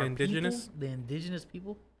of our indigenous? people, the indigenous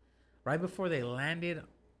people, right before they landed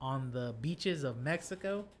on the beaches of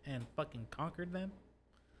Mexico and fucking conquered them.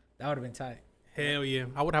 That would have been tight. Hell yeah.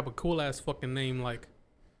 I would have a cool ass fucking name like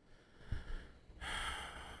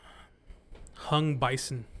Hung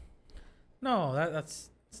Bison. No, that's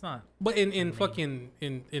it's not. But in fucking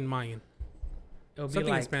in Mayan. It'll be Something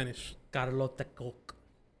in like Spanish. Carlotecoc.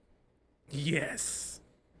 Yes.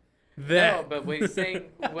 No, That. but when he's saying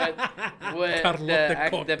what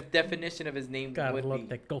Carlotecoc. the definition of his name would be.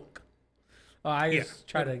 Carlotecoc. Oh, I just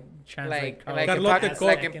try to translate. Like Carlotecoc.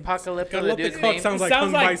 like Apocalypto, the dude's Carlotecoc name. sounds like Sounds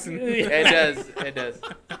Hung like- Bison. It does. It does.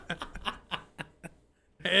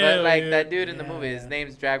 Hell But like yeah. that dude in the movie, his Yeah.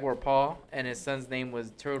 name's Jaguar Paul, and his son's name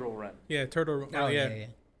was Turtle Run. Yeah, Turtle. Oh, yeah. So it's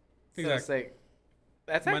Exactly. like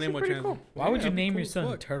that's My actually name would pretty translate. cool. Why would Yeah, you name cool your as son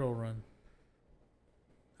fuck. Turtle Run?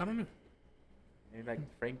 I don't know. Maybe like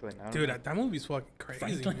Franklin. I don't Dude, know. that movie's fucking crazy.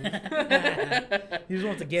 Franklin. man. He just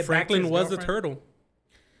wants to get Franklin back to was his the girlfriend. turtle.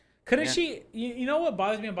 Couldn't Yeah. she? You know what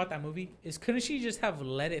bothers me about that movie is couldn't she just have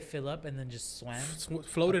let it fill up and then just swam?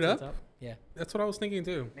 Floated to the up. top? Yeah. That's what I was thinking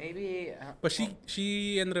too. Maybe. But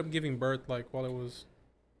she ended up giving birth like while it was.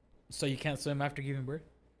 So you can't swim after giving birth?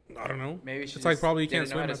 I don't know. Maybe she It's like just probably you didn't can't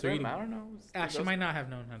know how swim to after eating. I don't know. Ah, she might not have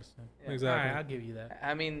known how to swim. Yeah. Exactly. All right, I'll give you that.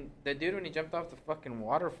 I mean, the dude when he jumped off the fucking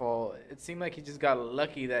waterfall, it seemed like he just got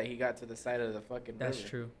lucky that he got to the side of the fucking That's river.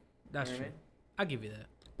 true. That's You know true. what I'll give you that.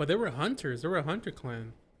 But they were hunters. They were a hunter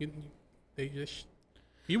clan. They just.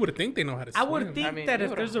 You would think they know how to I swim. would think I mean, that you if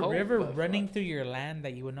would there's a hope, river but running fuck. through your land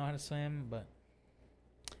that you would know how to swim, but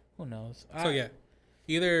who knows? So yeah,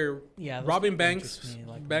 either yeah. those robbing people banks interest me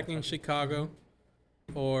like back in motherfuckers. Chicago,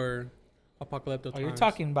 or Apocalypto Oh, you're times.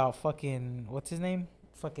 talking about fucking what's his name?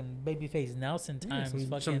 Fucking Babyface Nelson Yeah, times. some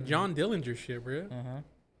fucking John Dillinger shit, bro.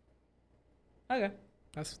 Okay.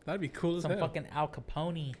 That'd be cool as Some hell. fucking Al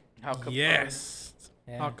Capone. Al Capone. Yes,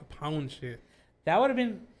 Yeah. Al Capone shit. That would have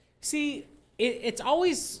been. See, it's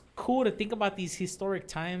always cool to think about these historic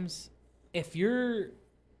times. If you're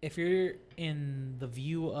in the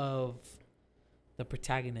view of the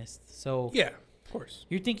protagonist, so Yeah, of course.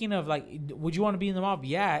 you're thinking of like, would you want to be in the mob?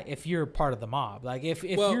 Yeah, if you're part of the mob. Like if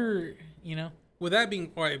Well- you're, you know, With that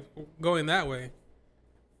being, all right, going that way,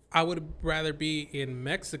 I would rather be in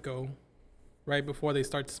Mexico right before they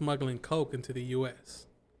start smuggling coke into the U.S.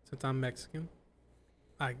 Since I'm Mexican,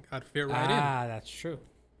 I'd fit right in. that's true.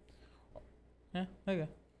 Yeah. Okay.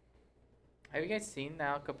 Have you guys seen the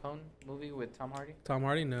Al Capone movie with Tom Hardy? Tom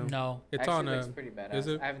Hardy, no. No, It's Actually on. looks pretty badass. is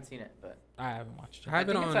it? I haven't seen it, but I haven't watched it. I have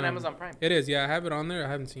it think on. it's on Amazon Prime. It is, yeah. I have it on there. I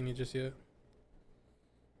haven't seen it just yet.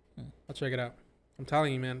 I'll check it out. I'm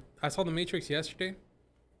telling you, man. I saw The Matrix yesterday,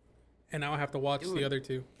 and now I have to watch Dude. the other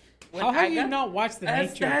two. When How I have you got- not watched the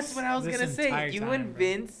Matrix? That's what I was this gonna say. entire You time, and bro?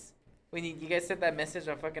 Vince, when you guys sent that message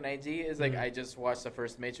on fucking IG, is like Mhm. I just watched the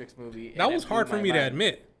first Matrix movie. That and it was blew hard for my me to mind.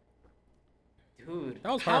 admit. Dude.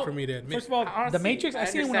 That was hard for me to admit. First of all, Honestly, The Matrix, I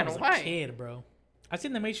seen it when I was understand why. a kid, bro. I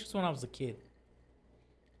seen The Matrix when I was a kid.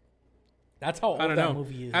 That's how old I don't that know.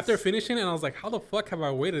 movie is. After finishing it, I was like, how the fuck have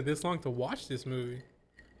I waited this long to watch this movie?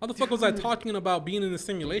 How the fuck was I talking about being in a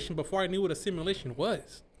simulation before I knew what a simulation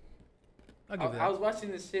was? I'll give you I that. was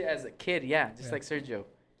watching this shit as a kid, just Yeah. like Sergio.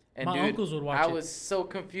 And My dude, uncles would watch I it. was so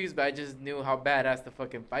confused, but I just knew how badass the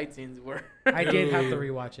fucking fight scenes were. I did have to Dude.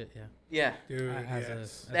 rewatch it, yeah. Yeah. Dude, As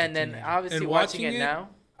yes. a And then teenager. obviously And watching watching it it, now.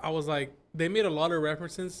 I was like, they made a lot of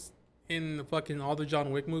references in the fucking all the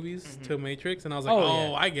John Wick movies to Matrix, and I was like, Oh,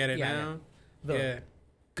 yeah. I get it Yeah, now. The Yeah.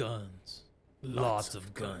 guns. Lots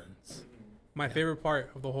of guns. My favorite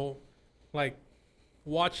part of the whole, like,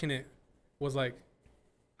 watching it was like,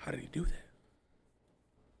 how did he do that?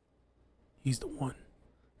 He's the one.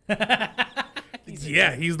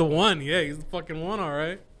 He's the one. Yeah, he's the fucking one, all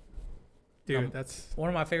right. Dude, that's... One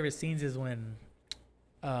of my favorite scenes is when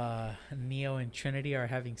Neo and Trinity are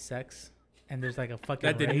having sex, and there's like a fucking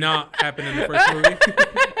That did rape. not happen in the first movie.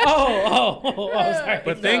 Sorry.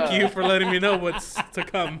 But thank you for letting me know what's to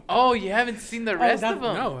come. Oh, you haven't seen the rest that- of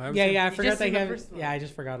them? No, I haven't Yeah, seen- yeah, I You forgot just they seen the have. first one. Yeah, I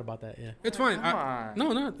just forgot about that. Yeah. It's fine. Come on.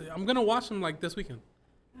 No, I'm gonna watch them like this weekend.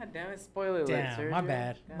 God damn it, spoiler alert, Damn, my Sergio.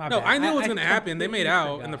 bad. God. My No, bad. I knew it was I gonna happen. They made completely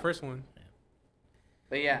out in the forgot. first one.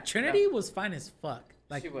 But yeah. Trinity no, was fine as fuck.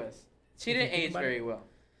 Like, she was. She if you didn't think age about it. very well.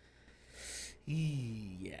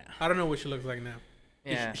 yeah. I don't know what she looks like now.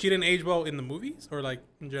 Yeah. She didn't age well in the movies or like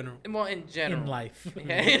in general. Well, in general. In life.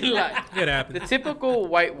 Yeah, in life. It The happens. typical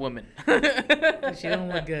white woman. She don't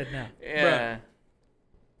look good now. Yeah.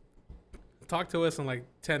 Talk to us in like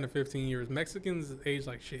 10 to 15 years. Mexicans age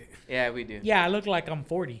like shit. Yeah, we do. Yeah, I look like I'm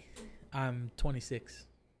 40. I'm 26.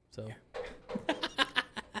 So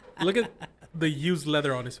Look at the used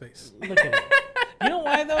leather on his face. look at it. You know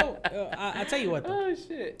why though? I'll tell you what though. Oh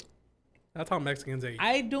shit. That's how Mexicans age.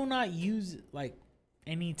 I do not use like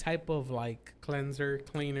any type of like. Cleanser,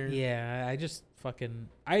 cleaner. Yeah, I just fucking.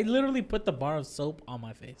 I literally put the bar of soap on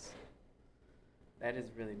my face. That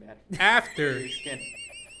is really bad for After your skin.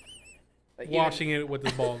 Like, washing it with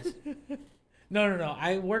his balls. No.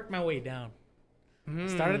 I work my way down.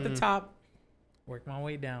 Start at the Mm. top, work my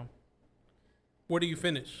way down Where do you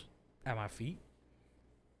finish? at my feet.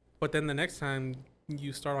 But then the next time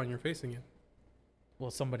you start on your face again. Well,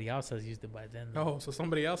 somebody else has used it by then. Oh, so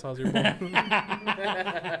somebody else has your balls.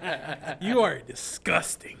 You are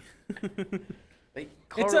disgusting. Like,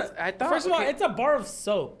 It's Clorox- a, I thought, first of all, okay, it's a bar of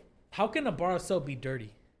soap. How can a bar of soap be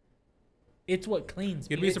dirty? It's what cleans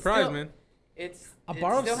You'd me. be It's surprised, still- man. it's A it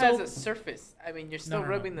bar of still has soap- a surface. I mean, you're still No, no,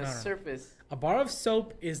 rubbing the no. surface. A bar of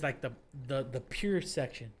soap is like the pure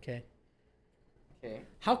section. Okay. Okay.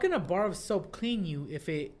 How can a bar of soap clean you if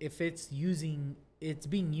it's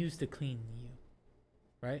being used to clean you,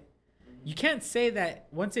 right? You can't say that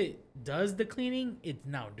once it does the cleaning, it's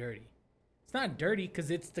now dirty. It's not dirty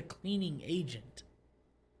because it's the cleaning agent.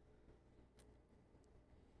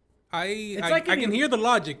 I like I an can er- hear the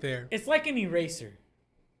logic there. It's like an eraser.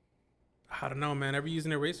 I don't know, man. Ever use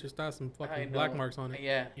an eraser, still has some I fucking black know. marks on it.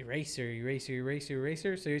 Yeah. Eraser.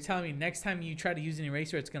 So you're telling me next time you try to use an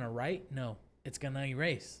eraser, it's gonna write? No, it's gonna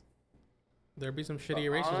erase. There be some But shitty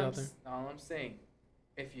erasers out there. All I'm saying,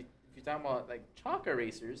 if you're talking about like chalk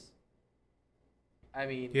erasers, I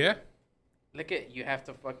mean, Yeah. look at you have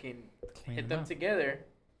to fucking Clean hit them them out. together,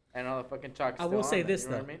 and all the fucking chalk. I will say this,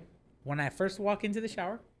 you know though. What I mean? When I first walk into the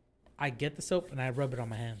shower, I get the soap and I rub it on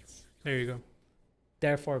my hands. There you go.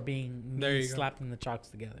 Therefore, being There me you go. slapping the chalks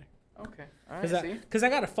together. Okay. All right. See. Because I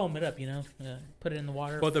gotta foam it up, you know. Put it in the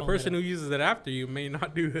water. But the foam it person who up. uses it after you may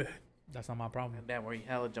not do that. That's not my problem. Damn, we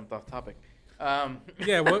hella jumped off topic.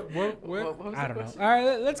 Yeah. What? What was I the don't know. question? All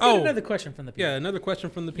right, let's get Oh. another question from the people. Yeah. Another question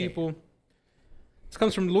from the Yeah. people. This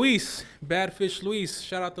comes from Luis, Badfish Luis.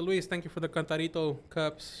 Shout out to Luis. Thank you for the Cantarito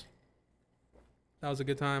cups. That was a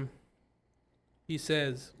good time. He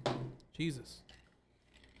says, Jesus.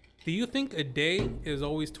 Do you think a day is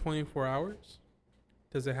always 24 hours?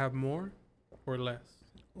 Does it have more or less?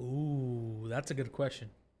 Ooh, that's a good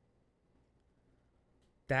question.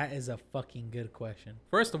 That is a fucking good question.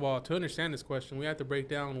 First of all, to understand this question, we have to break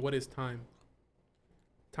down what is time.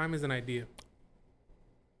 Time is an idea.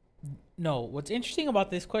 No, what's interesting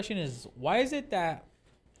about this question is why is it that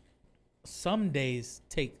some days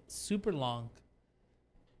take super long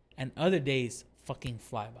and other days fucking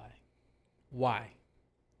fly by? Why?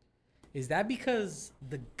 Is that because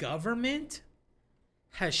the government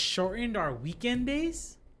has shortened our weekend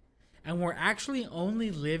days and we're actually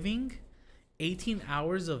only living 18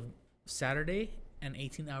 hours of Saturday and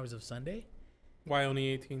 18 hours of Sunday? Why only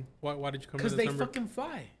 18? Why did you come to Because this they number? fucking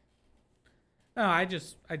fly. No, I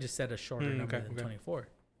just said a shorter number okay, than okay. 24.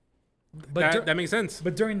 But that makes sense.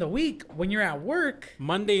 But during the week, when you're at work,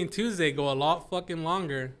 Monday and Tuesday go a lot fucking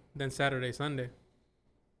longer than Saturday, Sunday.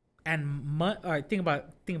 and all right, think about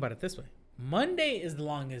it this way: Monday is the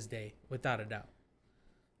longest day, without a doubt.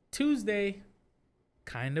 Tuesday,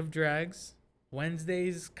 kind of drags.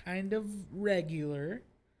 Wednesday's kind of regular.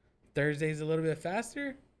 Thursday's a little bit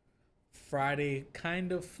faster. Friday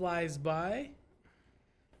kind of flies by.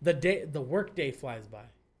 The work day flies by.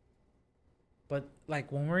 But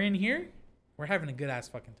like when we're in here, we're having a good ass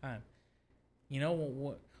fucking time. You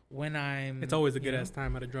know when I'm. It's always a good ass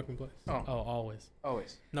time at A Drunken Place. Oh,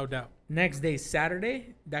 always. No doubt. Next day,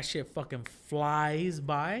 Saturday, that shit fucking flies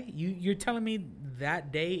by. You're telling me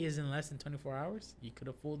that day is in less than 24 hours? You could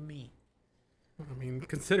have fooled me. I mean,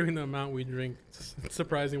 considering the amount we drink, it's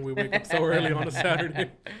surprising we wake up so early on a Saturday.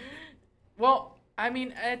 Well, I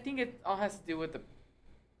mean, I think it all has to do with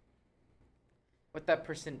what that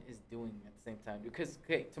person is doing at the same time. Because,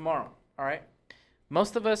 okay, tomorrow, all right?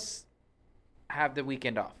 Most of us have the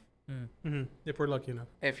weekend off. Mm-hmm. If we're lucky enough.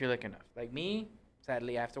 If you're lucky enough. Like me,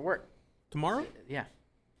 sadly, I have to work. Tomorrow? Yeah.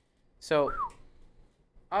 So,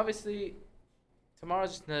 obviously,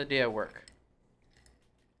 tomorrow's just another day at work.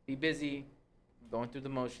 Be busy, going through the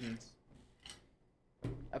motions.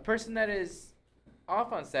 A person that is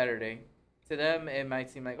off on Saturday, to them, it might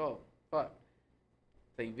seem like, oh, fuck.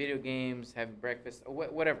 Playing video games, having breakfast, or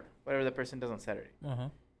whatever the person does on Saturday. Uh-huh.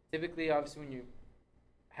 Typically, obviously, when you're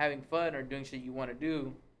having fun or doing shit you want to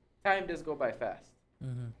do, time does go by fast.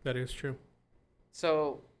 Mm-hmm. That is true.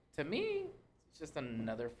 So, to me, it's just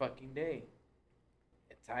another fucking day.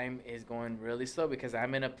 Time is going really slow because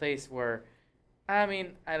I'm in a place where, I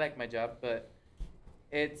mean, I like my job, but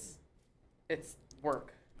it's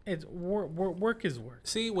work. It's work is work.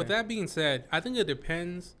 See, with that being said, I think it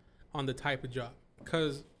depends on the type of job.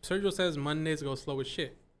 Because Sergio says Mondays go slow as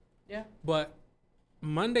shit. Yeah. But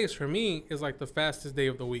Mondays for me is like the fastest day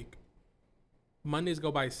of the week. Mondays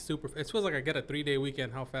go by super. It feels like I get a 3-day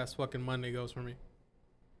weekend. How fast fucking Monday goes for me.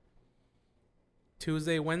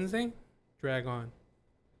 Tuesday, Wednesday, drag on.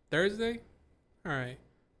 Thursday, all right.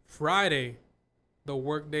 Friday, the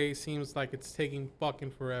work day seems like it's taking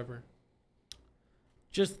fucking forever.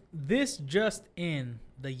 Just in,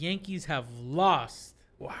 the Yankees have lost.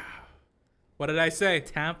 Wow. What did I say?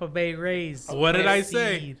 Tampa Bay Rays. What did I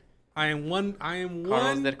say? Seed. I am one.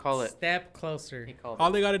 Carlos did call it. Step closer. He called All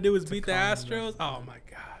it. they got to do is beat the calm Astros. Oh my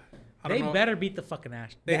god. I They don't know. better beat the fucking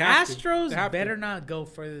Astros. They The have to. Astros They have to. better not go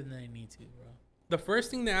further than they need to, bro. The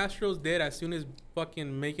first thing the Astros did as soon as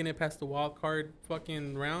fucking making it past the wild card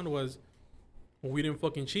fucking round was, well, we didn't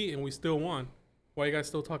fucking cheat and we still won. Why you guys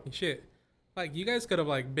still talking shit? Like, you guys could have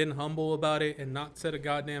like been humble about it and not said a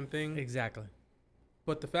goddamn thing. Exactly.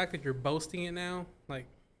 But the fact that you're boasting it now, like,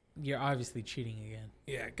 You're obviously cheating again.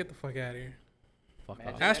 yeah, get the fuck out of here. Fuck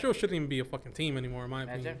Imagine off. that. Astros shouldn't even be a fucking team anymore, in my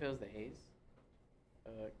Imagine opinion. if it was the A's.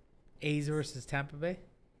 A's versus Tampa Bay.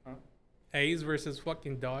 A's versus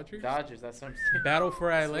fucking Dodgers. Dodgers, that's what I'm saying. Battle for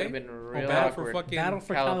This LA. would've been real Battle awkward. for fucking Battle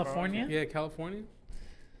for California. California. Yeah, California.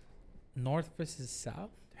 North versus South.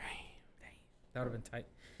 Dang. That would have been tight.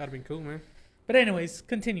 That'd been cool, man. But anyways,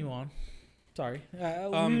 continue on. Sorry. We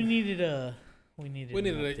needed an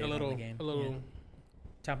update a on the little, game. a little. Yeah.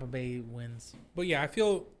 Tampa Bay wins. But yeah, I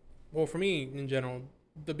feel, well, for me in general,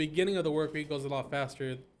 the beginning of the work week goes a lot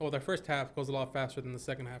faster. Or the first half goes a lot faster than the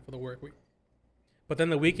second half of the work week. But then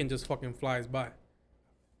the weekend just fucking flies by.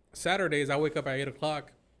 Saturdays, I wake up at 8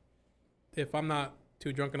 o'clock. If I'm not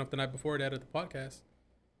too drunk enough the night before to edit the podcast,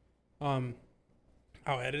 I'll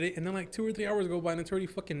edit it. And then like 2 or 3 hours go by and it's already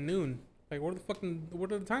fucking noon. Like, where did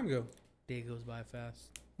the time go? Day goes by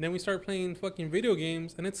fast. And then we start playing fucking video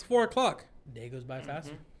games and it's 4 o'clock. Day goes by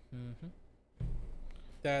faster. Mm-hmm.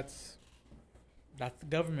 That's the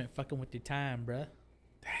government fucking with your time, bruh.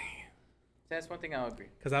 That's one thing I'll agree.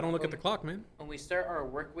 because I don't look at the clock, man. When we start our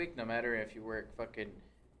work week, no matter if you work fucking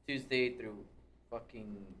Tuesday through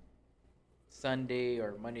fucking Sunday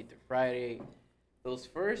or Monday through Friday, those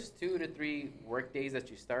first 2 to 3 work days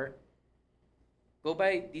that you start go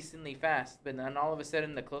by decently fast. But then all of a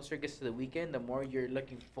sudden, the closer it gets to the weekend, the more you're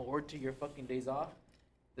looking forward to your fucking days off,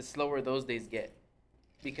 the slower those days get.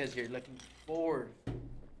 Because you're looking forward.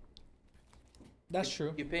 That's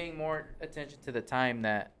true. You're paying more attention to the time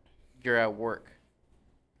that you're at work.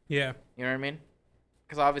 Yeah. You know what I mean?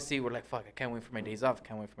 Because obviously we're like, fuck, I can't wait for my days off. I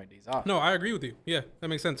can't wait for my days off. No, I agree with you. Yeah, that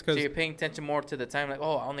makes sense. So Because you're paying attention more to the time, like,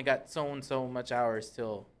 oh, I only got so and so much hours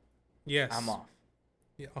till yes, I'm off.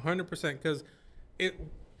 Yeah, 100%. Because it.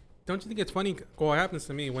 Don't you think it's funny? What happens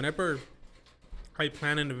to me whenever I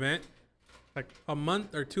plan an event, like a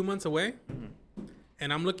month or 2 months away,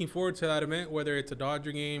 And I'm looking forward to that event, whether it's a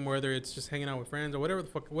Dodger game, whether it's just hanging out with friends or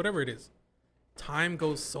whatever it is. Time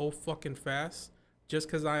goes so fucking fast just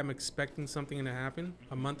because I am expecting something to happen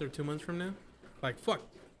a month or 2 months from now. Like, fuck.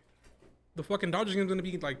 The fucking Dodgers game's going to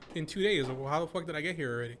be like in 2 days. Well, how the fuck did I get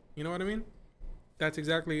here already? You know what I mean? That's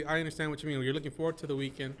exactly, I understand what you mean. When you're looking forward to the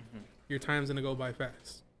weekend, your time's going to go by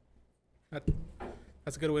fast.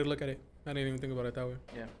 That's a good way to look at it. I didn't even think about it that way.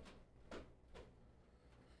 Yeah.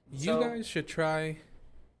 You guys should try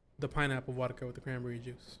the pineapple vodka with the cranberry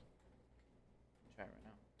juice. Try it right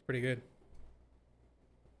now. It's pretty good.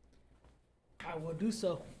 I will do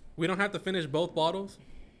so. We don't have to finish both bottles.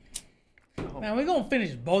 Man, we're going to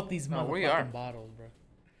finish both these No, we are. motherfucking bottles, bro.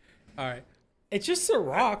 All right. It's just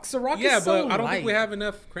Ciroc. Ciroc Yeah, is so but I don't think we light. have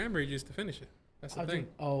enough cranberry juice to finish it. That's the thing.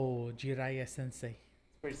 Oh, Jiraiya Sensei.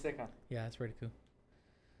 It's pretty sick, huh? Yeah, that's pretty cool.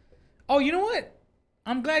 Oh, you know what?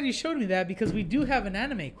 I'm glad you showed me that because we do have an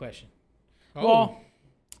anime question. Oh. Well,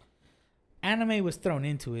 anime was thrown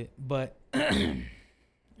into it, but let me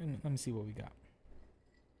see what we got.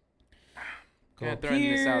 Go Yeah, up throwing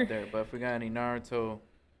this here. out there, but if we got any Naruto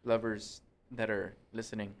lovers that are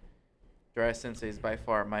listening, Jiraiya Sensei is by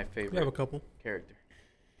far my favorite We have a couple. character.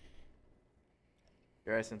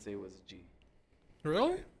 Jiraiya Sensei was a G.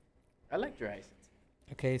 Really? I like Jiraiya Sensei.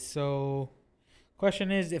 Okay, so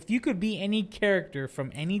question is, if you could be any character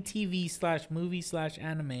from any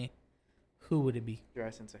TV/movie/anime, who would it be?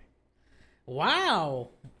 Jiraiya Sensei. Wow,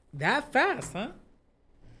 that fast, huh?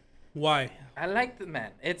 Why? I like the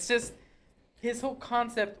man. It's just his whole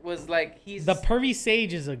concept was like he's The pervy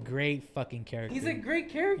sage is a great fucking character. he's a great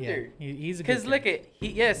yeah, character. he's a good Because look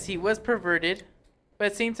character. at he was perverted, but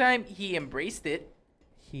at the same time he embraced it,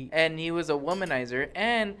 He and he was a womanizer,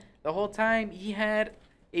 and the whole time he had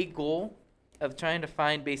a goal of trying to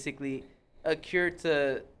find basically a cure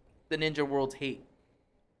to the ninja world's hate.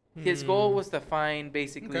 His goal was to find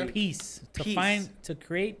basically Okay. peace Peace. to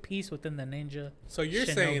create peace within the ninja. So you're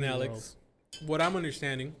Shinobi saying, world. Alex, what I'm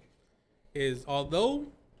understanding is although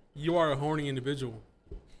you are a horny individual,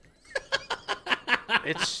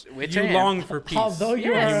 which you I am. long for peace. Although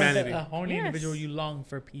you Yes. are humanity. a horny Yes. individual, you long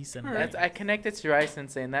for peace and That's, I connected to Jiraiya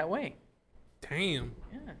Sensei in that way. Damn.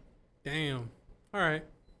 Yeah. Damn. All right.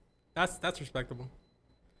 That's respectable.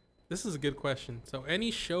 This is a good question. So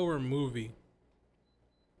any show or movie.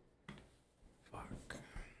 Fuck.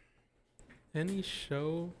 Any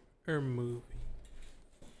show or movie.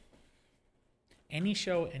 any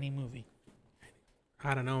show, any movie.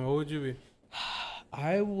 I don't know. What would you be?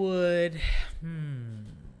 I would.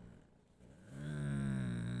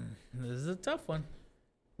 This is a tough one.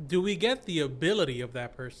 Do we get the ability of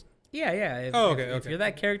that person? Yeah, yeah. If, Oh, if you're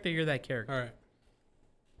that character, you're that character. All right.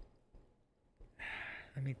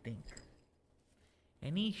 Let me think.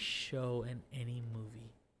 Any show and any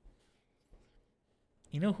movie.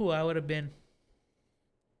 You know who I would have been?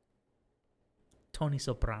 Tony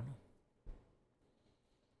Soprano.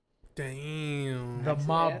 Damn. The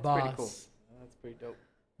mob that's boss. pretty cool. That's pretty dope.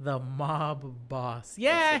 The mob boss.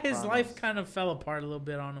 Yeah, his Sopranos. life kind of fell apart a little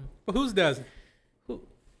bit on him. But whose doesn't?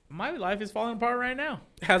 My life is falling apart right now.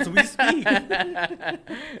 As we speak.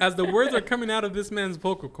 As the words are coming out of this man's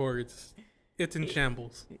vocal cords, it's in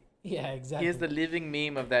shambles. Yeah, exactly. He is the living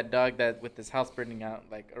meme of that dog that with his house burning out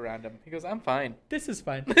like around him. He goes, "I'm fine. This is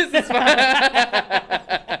fine. This is fine."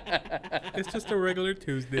 It's just a regular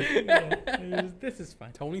Tuesday. This is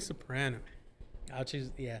fine. Tony Soprano. I'll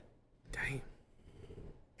choose. Yeah, Dang.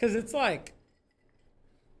 because it's like,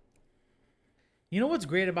 you know what's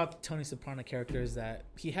great about the Tony Soprano character is that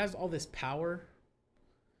he has all this power,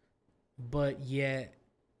 but yet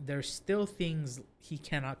there's still things he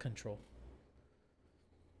cannot control.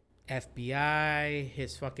 FBI,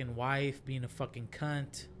 his fucking wife being a fucking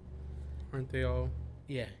cunt. Aren't they all?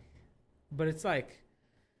 Yeah. But it's like,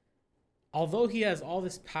 although he has all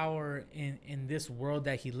this power in this world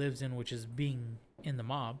that he lives in, which is being in the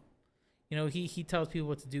mob, you know, he tells people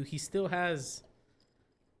what to do. He still has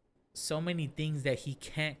so many things that he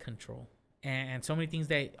can't control. And so many things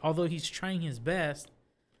that, although he's trying his best,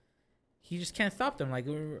 he just can't stop them. Like,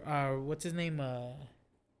 what's his name?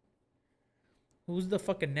 Who's the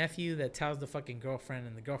fucking nephew that tells the fucking girlfriend,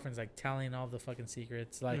 and the girlfriend's like telling all the fucking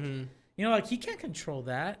secrets? Like, you know, like he can't control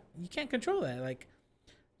that. You can't control that. Like,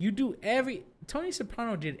 Tony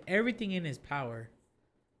Soprano did everything in his power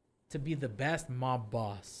to be the best mob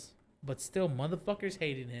boss, but still motherfuckers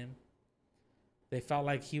hated him. They felt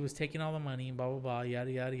like he was taking all the money, blah, blah, blah,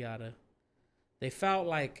 yada, yada, yada. They felt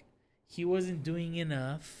like he wasn't doing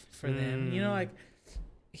enough for them. You know, like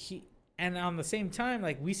and on the same time,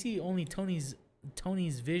 like we see only Tony's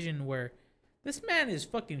vision where this man is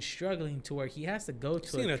fucking struggling to where he has to go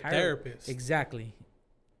to a therapist. Exactly.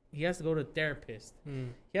 he has to go to a therapist.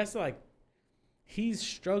 He has to like, he's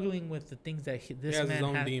struggling with the things that this has man his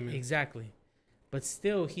own has. demons. Exactly. But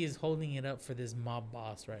still, he is holding it up for this mob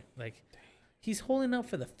boss, right? Like, he's holding up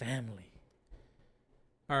for the family.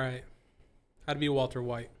 All right. I'd be Walter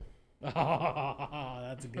White. Oh,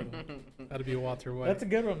 that's a good one. That'd be Walter White. That's a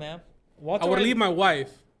good one, man. Walter I would White- leave my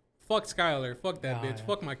wife. Fuck Skylar. Fuck that Ah, bitch. yeah.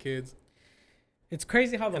 Fuck my kids. It's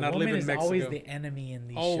crazy how the And I'd live woman in is always Mexico. the enemy in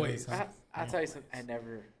these Always. shows. Huh? I'll tell you something. I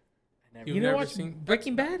never You've You know never what? seen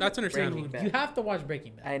Breaking Bad? That's understandable. Breaking Bad. You have to watch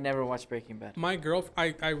Breaking Bad. I never watched Breaking Bad. My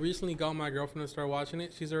I recently got my girlfriend to start watching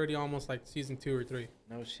it. She's already almost like season 2 or 3.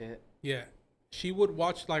 No shit. Yeah. She would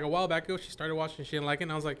watch like a while back ago. She started watching. She didn't like it.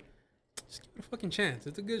 And I was like, just give it a fucking chance.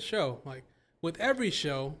 It's a good show. Like with every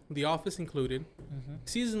show, The Office included,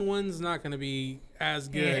 season 1's not going to be as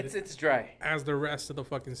good It's dry. as the rest of the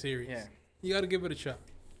fucking series. Yeah. You got to give it a shot.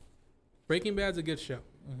 Breaking Bad's a good show.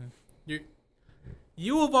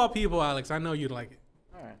 You of all people, Alex, I know you'd like it.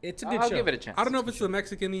 All right. It's a good I'll show. give it a chance. I don't know if it's the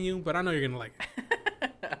Mexican in you, but I know you're going to like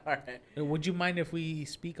it. All right. Would you mind if we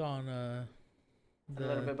speak on A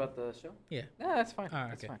little bit about the show. Yeah. No, that's fine. All right,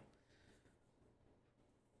 That's okay. fine.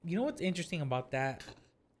 You know what's interesting about that?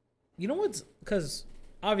 You know what's because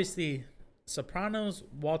obviously Sopranos,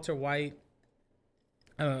 Walter White,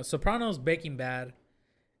 Sopranos, Breaking Bad,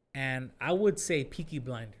 and I would say Peaky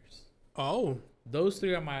Blinders. Oh. Those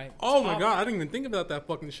three are my Oh my top- God. I didn't even think about that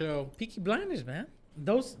fucking show. Peaky Blinders, man.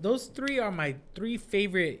 Those three are my 3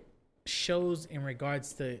 favorite shows in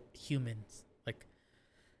regards to humans. Like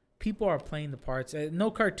people are playing the parts. No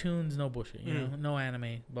cartoons, no bullshit. You know, no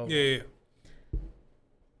anime. But Yeah.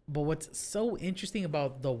 But what's so interesting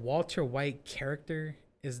about the Walter White character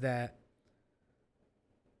is that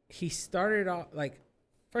he started off like,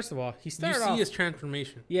 first of all, he You started see off. his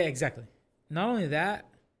transformation. Yeah, exactly. Not only that,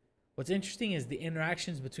 what's interesting is the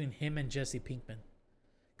interactions between him and Jesse Pinkman.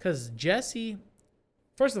 Because Jesse,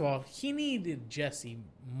 first of all, he needed Jesse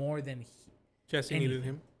more than Jesse anything. needed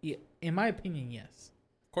him. Yeah, in my opinion, yes.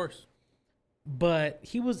 Of course. But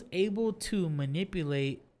he was able to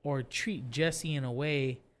manipulate or treat Jesse in a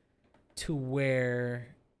way to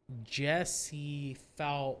where Jesse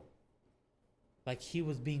felt like he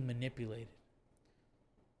was being manipulated.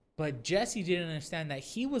 But Jesse didn't understand that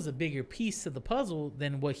he was a bigger piece to the puzzle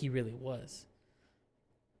than what he really was.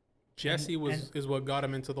 Jesse is what got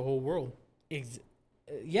him into the whole world.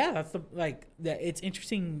 Yeah, that's that. It's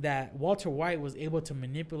interesting that Walter White was able to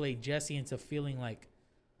manipulate Jesse into feeling like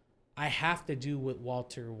I have to do what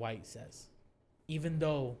Walter White says, even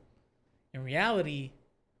though in reality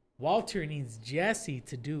Walter needs Jesse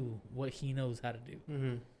to do what he knows how to do.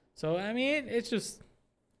 Mm-hmm. So I mean, it's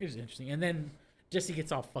interesting. And then Jesse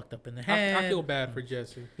gets all fucked up in the head. I feel bad for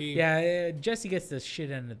Jesse. Jesse gets the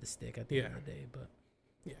shit end of the stick at the end of the day, but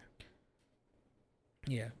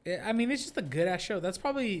yeah. I mean, it's just a good ass show. That's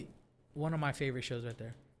probably one of my favorite shows right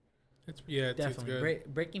there. It's Definitely.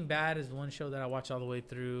 good. Breaking Bad is one show that I watch all the way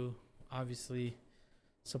through. Obviously,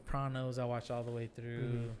 Sopranos I watched all the way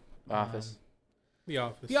through. Office. The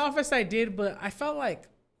Office. The Office I did, but I felt like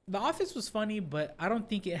The Office was funny, but I don't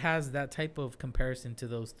think it has that type of comparison to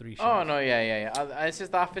those 3 shows. Oh no, yeah. It's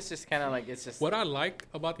just The Office. Just kind of like it's just. What I like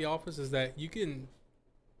about The Office is that you can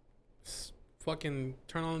fucking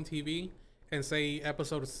turn on TV and say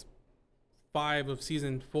episode 5 of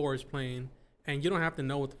season 4 is playing, and you don't have to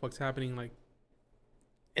know what the fuck's happening. Like,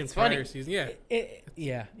 It's in prior funny. Season.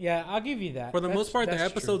 Yeah, I'll give you that. For the most part, the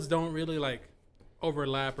that's episodes don't really like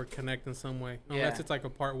overlap or connect in some way, unless Yeah. it's like a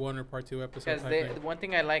part 1 or part 2 episode. Because Type thing. one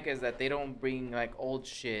thing I like is that they don't bring like old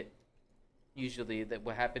shit. Usually, that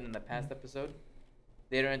what happened in the past episode,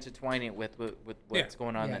 they don't intertwine it with what's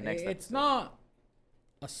going on in the next. It's episode. not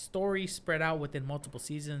a story spread out within multiple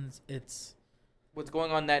seasons. It's What's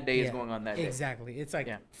going on that day is Yeah, going on that day. exactly. It's like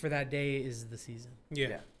for that day is the season.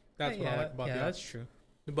 Yeah, that's what I like about yeah, The that's Office. true.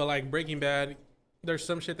 But like Breaking Bad, there's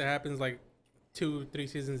some shit that happens like 2-3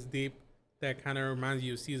 seasons deep that kind of reminds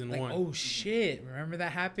you of season Like, 1. oh shit! Remember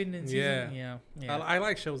that happened in season? Yeah. I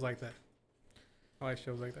like shows like that.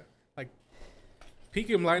 Like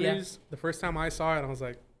Peaky Blinders, the first time I saw it, I was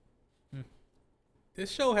like,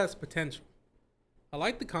 this show has potential. I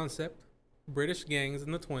like the concept. British gangs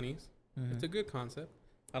in the 20s. It's a good concept.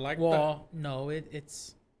 I like Well, no,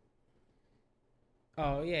 it's.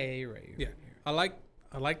 Oh yeah, you're right. You're right.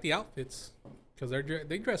 I like the outfits because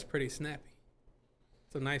they dress pretty snappy.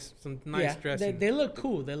 It's some nice dressing. They look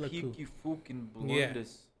cool. They look cool. Peaky fucking Yeah.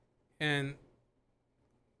 blinders. And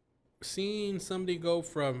seeing somebody go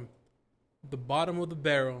from the bottom of the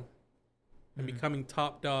barrel and becoming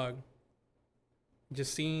top dog,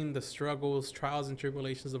 just seeing the struggles, trials, and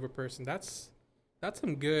tribulations of a person, that's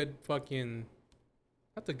some good fucking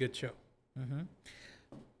That's a good show. Mm-hmm.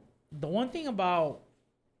 The one thing about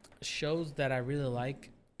shows that I really like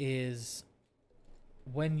is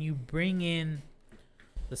when you bring in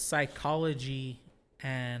the psychology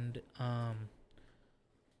and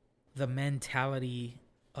the mentality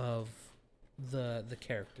of the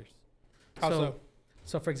characters. How so?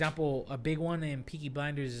 So for example, a big one in Peaky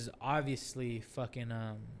Blinders is obviously fucking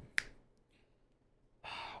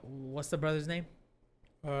what's the brother's name?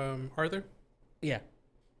 Arthur? Yeah.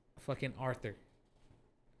 Fucking Arthur.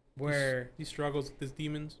 Where he struggles with his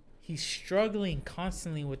demons. He's struggling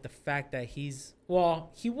constantly with the fact that he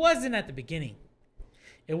wasn't at the beginning.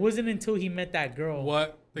 It wasn't until he met that girl.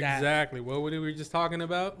 What exactly? What were we just talking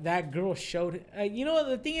about? That girl showed. You know,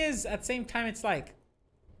 the thing is, at the same time, it's like,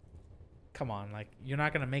 come on, like you're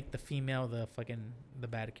not gonna make the female the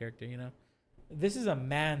bad character. You know, this is a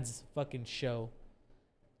man's fucking show.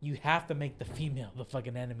 You have to make the female the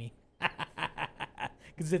fucking enemy,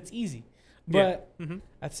 because it's easy. But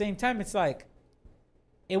at the same time, it's like,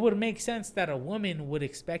 it would make sense that a woman would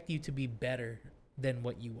expect you to be better than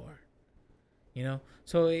what you are. You know?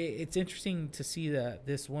 So it's interesting to see that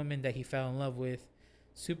this woman that he fell in love with,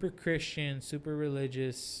 super Christian, super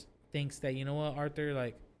religious, thinks that, you know what, Arthur,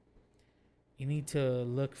 like, you need to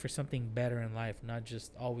look for something better in life, not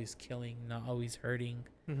just always killing, not always hurting.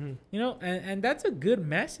 You know? And that's a good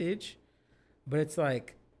message. But it's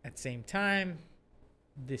like, at the same time,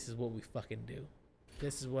 this is what we fucking do.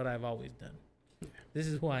 This is what I've always done. This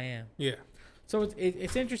is who I am. Yeah. So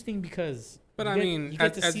it's interesting because, but you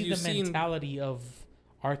get to see the mentality of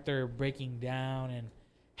Arthur breaking down and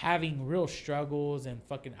having real struggles and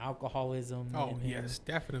fucking alcoholism. Oh yes,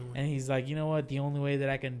 definitely. And he's like, you know what? The only way that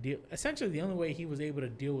I can deal, essentially, the only way he was able to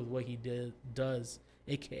deal with what he does,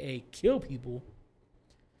 aka kill people,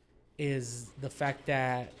 is the fact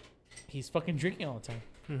that he's fucking drinking all the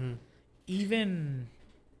time. Even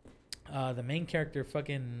the main character,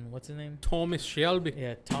 fucking, what's his name? Thomas Shelby.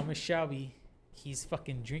 Yeah, Thomas Shelby. He's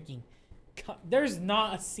fucking drinking. There's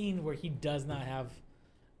not a scene where he does not have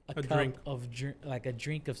a cup drink of like a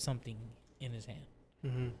drink of something in his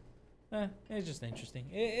hand. It's just interesting.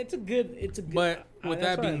 It's a good. But with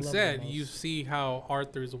that being said, you see how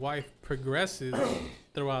Arthur's wife progresses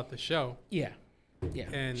throughout the show. Yeah,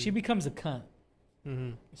 and she becomes a cunt,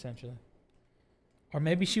 essentially. Or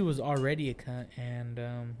maybe she was already a cunt, and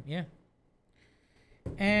yeah.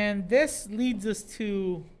 And this leads us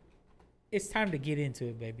to, it's time to get into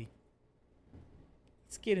it, baby.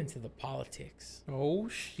 Let's get into the politics. Oh,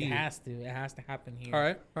 shit. It has to. It has to happen here. All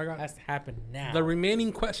right. It has to happen now. The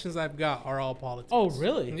remaining questions I've got are all politics. Oh,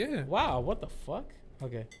 really? Yeah. Wow, what the fuck?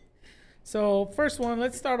 Okay. So, first one,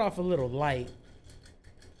 let's start off a little light.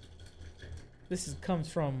 This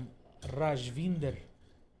comes from Rajvinder.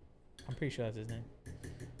 I'm pretty sure that's his name.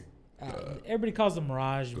 Everybody calls him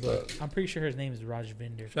Raj, but I'm pretty sure his name is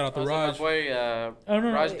Rajvinder. Shout out to Raj.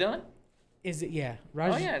 Raj Dillon? Is it? Yeah.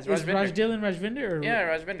 Raj, it's Raj Rajvinder. Raj Dillon Rajvinder? Or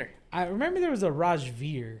yeah, Rajvinder. I remember there was a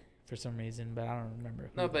Rajveer for some reason, but I don't remember.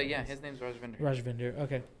 No, but yeah, his name's Rajvinder. Rajvinder,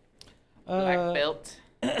 okay. Black belt.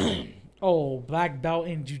 Oh, black belt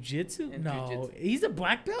in jiu-jitsu? No. He's a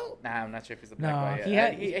black belt? Nah, I'm not sure if he's a black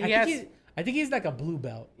belt. I think he's like a blue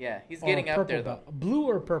belt. Yeah, he's getting up there, though. Blue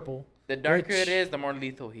or purple. The darker it is, the more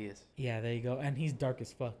lethal he is. Yeah, there you go. And he's dark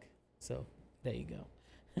as fuck. So, there you go.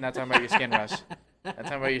 Not talking about your skin, Rush. Not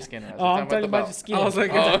talking about your skin, Rush. Oh, I'm talking about your skin. I was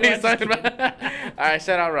like, he's talking about... All right,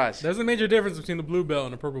 shout out, Rush. There's a major difference between the blue belt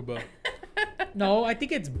and the purple belt. No, I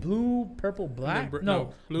think it's blue, purple, black.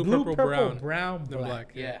 No, blue, purple, brown, then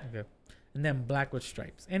black. Yeah. Okay. And then black with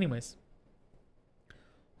stripes. Anyways,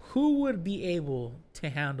 who would be able to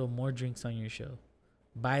handle more drinks on your show?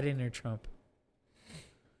 Biden or Trump?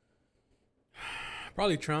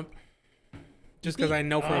 Probably Trump. Just because I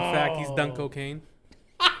know for a fact he's done cocaine.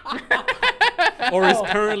 Or is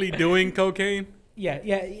currently doing cocaine. Yeah.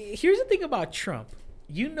 Here's the thing about Trump.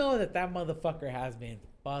 You know that motherfucker has been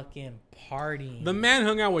fucking partying. The man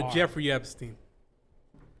hung out with Jeffrey Epstein.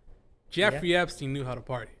 Jeffrey Epstein knew how to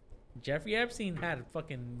party. Jeffrey Epstein had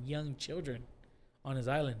fucking young children on his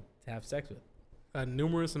island to have sex with. A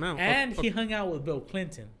numerous amount. And he hung out with Bill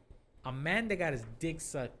Clinton. A man that got his dick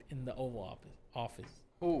sucked in the Oval Office.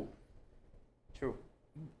 Ooh. True.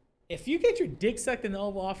 If you get your dick sucked in the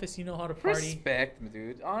Oval Office, you know how to party. Respect,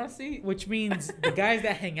 dude. Honestly. Which means the guys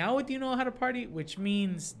that hang out with you know how to party, which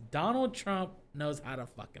means Donald Trump knows how to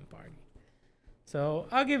fucking party. So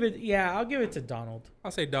I'll give it to Donald.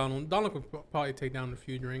 I'll say Donald. Donald could probably take down a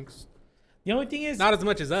few drinks. The only thing is... Not as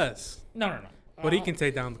much as us. No. But he can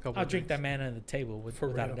take down a couple I'll drink that man under the table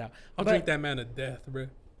without a doubt. I'll drink that man to death, bro.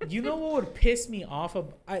 You know what would piss me off?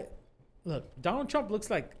 Look, Donald Trump looks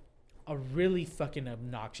like a really fucking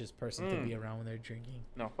obnoxious person to be around when they're drinking.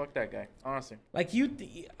 No, fuck that guy. Honestly. Like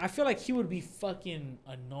I feel like he would be fucking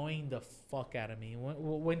annoying the fuck out of me.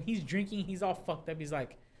 When he's drinking, he's all fucked up. He's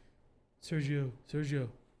like, Sergio,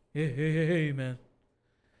 hey, man.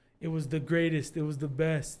 It was the greatest. It was the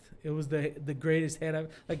best. It was the greatest head I've...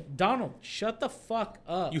 Like, Donald, shut the fuck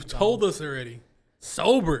up. You told us already.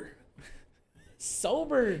 Sober,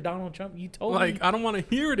 Donald Trump. You told me. Like, I don't want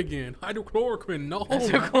to hear it again. Hydrochloroquine. No.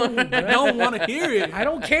 Hydrochloroquine, I don't want to hear it. I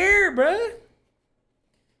don't care, bruh.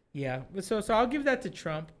 Yeah. But so I'll give that to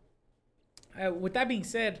Trump. With that being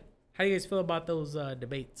said, how do you guys feel about those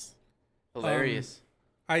debates? Hilarious.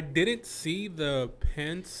 I didn't see the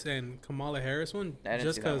Pence and Kamala Harris one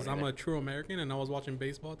just because I'm a true American and I was watching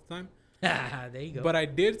baseball at the time. There you go. But I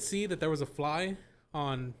did see that there was a fly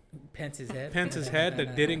on Pence's head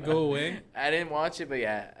that didn't go away. I didn't watch it, but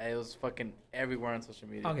yeah, it was fucking everywhere on social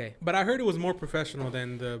media. Okay. But I heard it was more professional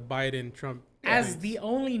than the Biden-Trump As debates. the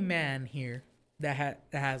only man here that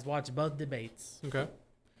has watched both debates, Okay.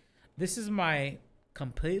 this is my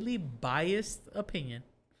completely biased opinion.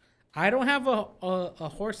 I don't have a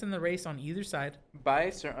horse in the race on either side.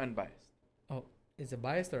 Biased or unbiased? Oh, is it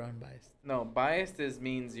biased or unbiased? No, biased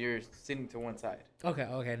means you're sitting to one side. Okay,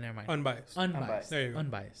 never mind. Unbiased. Unbiased. There you go.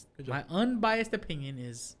 Unbiased. Good job. My unbiased opinion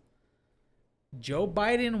is Joe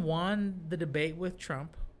Biden won the debate with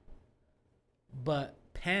Trump, but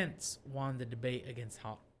Pence won the debate against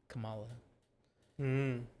Kamala.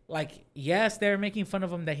 Like, yes, they're making fun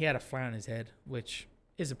of him that he had a fly on his head, which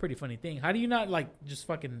is a pretty funny thing. How do you not, like, just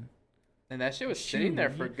fucking... And that shit was sitting there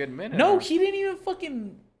for a good minute. No, he didn't even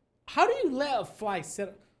fucking... How do you let a fly sit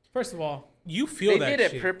up? First of all... You feel that shit. They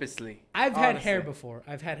did it purposely. I've had hair before.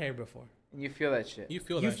 And you feel that shit. You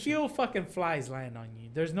feel You feel fucking flies land on you.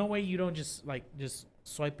 There's no way you don't just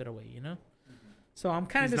swipe it away, you know? So I'm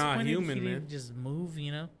kind of disappointed he didn't just move,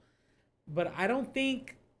 you know? But I don't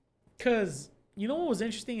think... Because, you know what was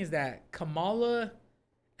interesting is that Kamala...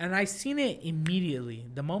 And I seen it immediately.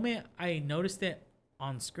 The moment I noticed it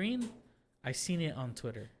on screen, I seen it on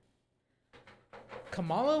Twitter.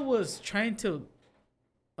 Kamala was trying to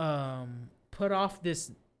put off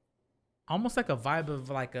this almost like a vibe of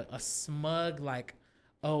like a smug, like,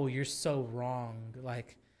 oh, you're so wrong.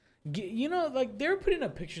 Like, you know, like they were putting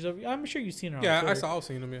up pictures of, I'm sure you've seen it on Twitter. I've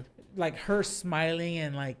seen them, yeah. Like her smiling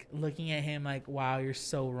and like looking at him like, wow, you're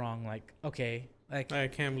so wrong. Like, okay. Like, I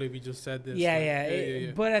can't believe you just said this.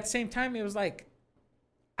 Yeah. But at the same time, it was like,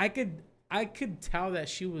 I could tell that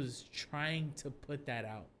she was trying to put that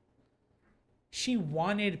out. She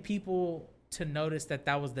wanted people to notice that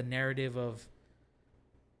was the narrative of,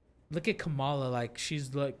 look at Kamala, like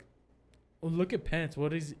she's like, oh, look at Pence.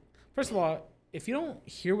 What is? First of all, if you don't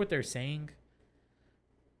hear what they're saying,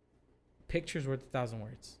 picture's worth 1,000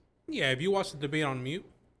 words. Yeah, if you watch the debate on mute.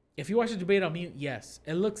 If you watch the debate on mute, yes.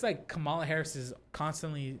 It looks like Kamala Harris is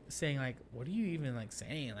constantly saying, like, what are you even, like,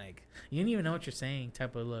 saying? Like, you don't even know what you're saying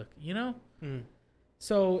type of look, you know?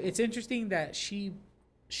 So it's interesting that she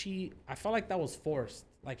I felt like that was forced.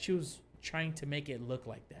 Like, she was trying to make it look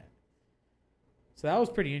like that. So that was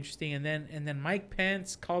pretty interesting. And then Mike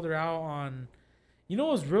Pence called her out on, you know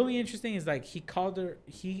what was really interesting is, like, he called her,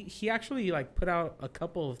 he actually, like, put out a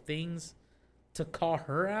couple of things to call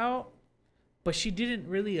her out. But she didn't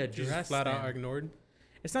really address them. She just flat out ignored?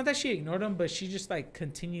 It's not that she ignored them, but she just, like,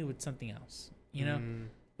 continued with something else. You know?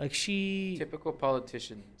 Like, she... Typical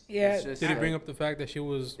politicians. Yeah. Did he bring up the fact that she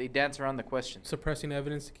was... They dance around the question. Suppressing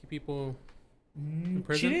evidence to keep people in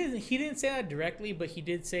prison? He didn't say that directly, but he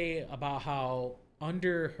did say about how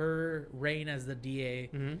under her reign as the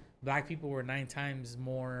DA, black people were 9 times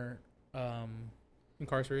more...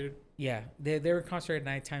 incarcerated? Yeah. They were incarcerated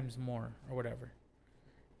 9 times more or whatever.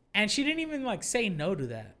 And she didn't even, like, say no to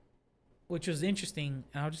that, which was interesting.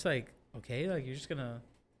 And I was just like, okay, like, you're just gonna...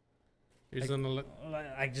 You're just gonna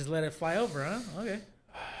just let it fly over, huh? Okay.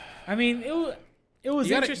 I mean, it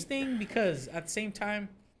was interesting because at the same time,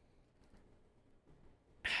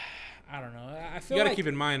 I don't know. I feel you gotta keep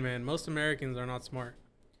in mind, man, most Americans are not smart.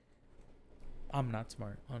 I'm not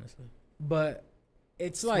smart, honestly. But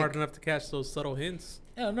it's smart enough to catch those subtle hints.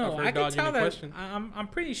 No, I can tell that. I'm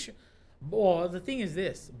pretty sure... Well, the thing is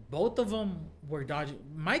this. Both of them were dodging.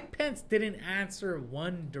 Mike Pence didn't answer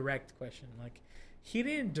one direct question. Like, he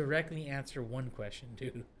didn't directly answer one question,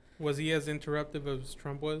 dude. Was he as interruptive as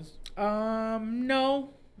Trump was?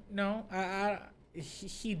 No.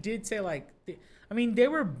 He did say, like... I mean, they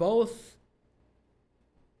were both...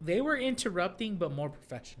 They were interrupting, but more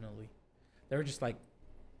professionally. They were just like...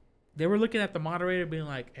 They were looking at the moderator being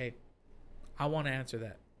like, hey, I want to answer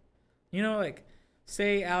that. You know, like...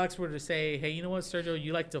 Say Alex were to say, hey, you know what, Sergio,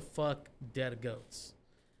 you like to fuck dead goats.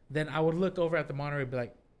 then I would look over at the monitor and be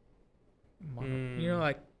like, you know,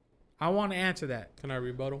 like, I want to answer that. Can I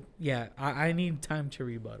rebuttal? Yeah, I need time to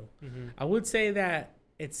rebuttal. Mm-hmm. I would say that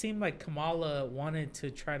it seemed like Kamala wanted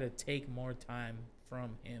to try to take more time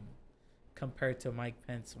from him compared to Mike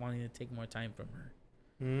Pence wanting to take more time from her.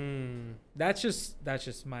 That's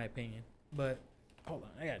just my opinion. But hold on,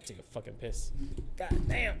 I gotta take a fucking piss. God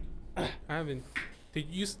damn. I haven't. Did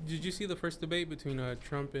you see the first debate between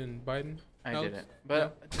Trump and Biden? I didn't.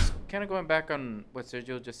 But just kind of going back on what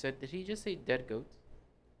Sergio just said, did he just say dead goats?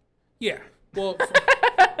 Yeah. Well,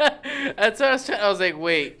 that's what I was like,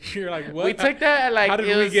 wait. You're like, what? We took that like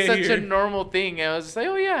it was such here? a normal thing. And I was just like,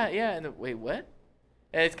 oh yeah. And then, wait, what?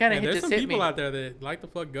 And it's kind of there's hit some me. people out there that like to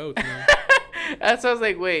fuck goats, man. That's why I was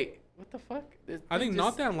like, wait, what the fuck? I think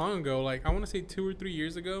not that long ago, like I want to say 2 or 3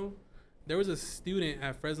 years ago, there was a student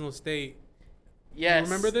at Fresno State. Yes. You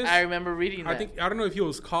remember this? I remember reading that. I don't know if he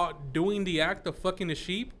was caught doing the act of fucking a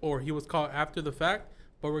sheep or he was caught after the fact,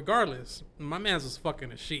 but regardless, my man's was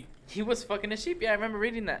fucking a sheep. He was fucking a sheep. Yeah, I remember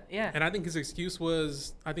reading that. Yeah. And I think his excuse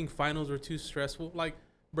was, I think finals were too stressful. Like,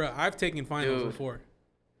 bruh, I've taken finals before.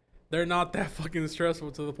 They're not that fucking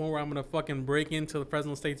stressful to the point where I'm gonna fucking break into the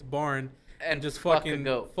Fresno State's barn and just fucking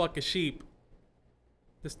fuck a sheep.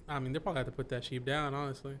 I mean, they probably had to put that sheep down,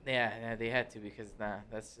 honestly. Yeah, they had to because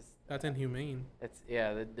that's inhumane.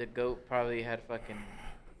 The goat probably had fucking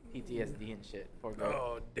PTSD and shit. Poor goat.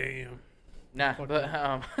 Oh damn. Nah, but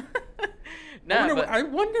I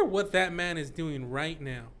wonder what that man is doing right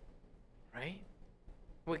now. Right?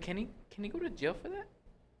 Wait, can he go to jail for that?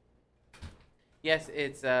 Yes,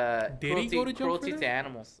 it's Did he go to jail cruelty for that? to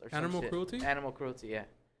animals or Animal some shit. cruelty? Animal cruelty, yeah.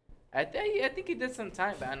 I think he did some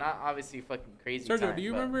time, but not obviously fucking crazy. Sergio, do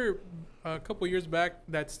you remember a couple years back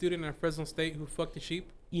that student at Fresno State who fucked a sheep?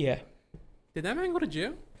 Yeah. Did that man go to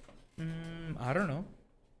jail? I don't know.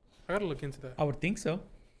 I gotta look into that. I would think so.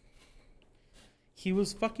 He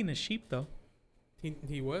was fucking a sheep, though.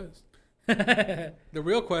 He was. The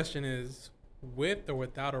real question is, with or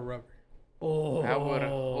without a rubber? Oh, I would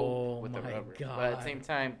hope with a my rubber. God. But at the same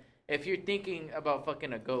time, if you're thinking about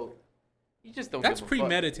fucking a goat, you just don't. That's give a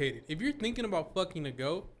premeditated. If you're thinking about fucking a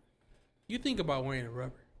goat, you think about wearing a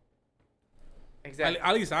rubber. Exactly.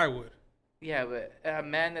 At least I would. Yeah, but a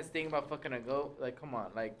man that's thinking about fucking a goat, like, come on,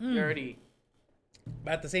 like you're already.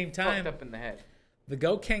 But at the same time, fucked up in the head. The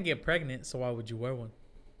goat can't get pregnant, so why would you wear one?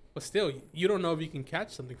 But still, you don't know if you can catch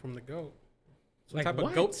something from the goat. Some like type what?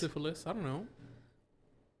 of goat syphilis. I don't know.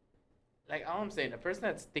 Like all I'm saying, a person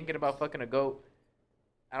that's thinking about fucking a goat,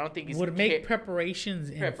 I don't think he's would make preparations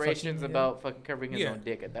about fucking covering his own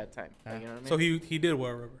dick at that time. Like, you know what I mean? So he did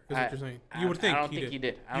wear rubber. Is what you're saying? You would think. I don't think he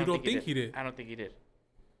did. You don't think he did? I don't think he did.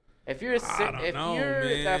 If you're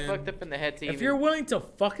that fucked up in the head, if you're willing to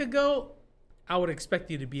fuck a goat, I would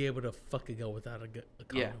expect you to be able to fuck a goat without a condom.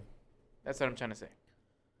 Yeah, that's what I'm trying to say.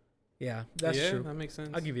 Yeah, that's true. That makes sense.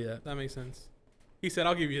 I'll give you that. That makes sense. He said,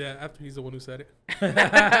 "I'll give you that." After he's the one who said it.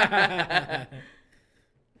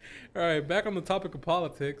 All right, back on the topic of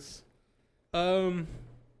politics. We're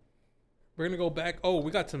gonna go back. Oh,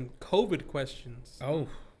 we got some COVID questions. Oh,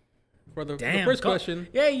 for the first question.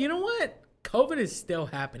 Yeah, you know what? COVID is still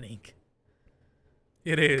happening.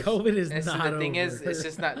 It is. COVID is not over. The thing is, it's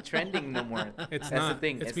just not trending no more. That's the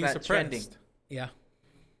thing. It's being not suppressed. trending. Yeah.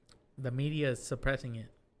 The media is suppressing it.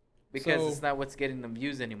 Because it's not what's getting the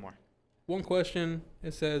views anymore. One question,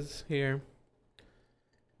 it says here,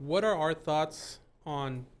 what are our thoughts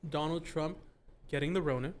on Donald Trump getting the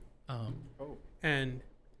Rona? And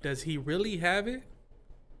does he really have it?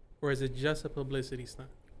 Or is it just a publicity stunt?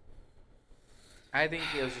 I think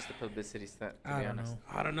it was just a publicity stunt, to be honest.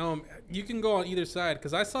 I don't know. You can go on either side.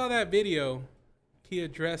 Because I saw that video. He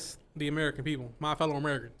addressed the American people, my fellow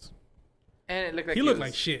Americans. And it looked like he looked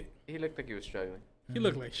like shit. He looked like he was struggling. He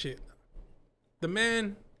looked like shit. The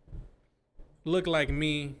man looked like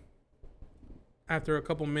me after a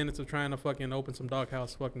couple minutes of trying to fucking open some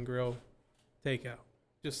Doghouse fucking grill takeout.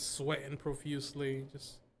 Just sweating profusely.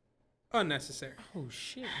 Just unnecessary. Oh,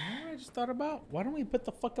 shit. You know what I just thought about? Why don't we put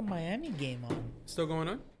the fucking Miami game on? Still going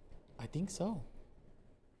on? I think so.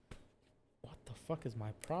 What the fuck is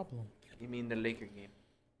my problem? You mean the Laker game?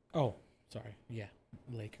 Oh, sorry. Yeah,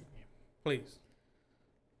 Laker game. Please.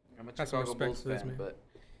 I'm a Chicago Bulls fan, but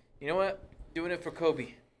you know what? Doing it for Kobe.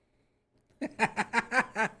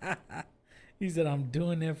 He said, I'm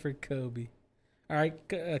doing it for Kobe. All right,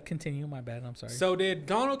 continue. My bad. I'm sorry. So did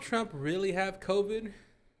Donald Trump really have COVID?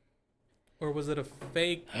 Or was it a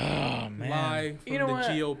fake lie from the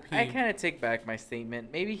GOP? I kind of take back my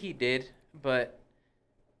statement. Maybe he did, but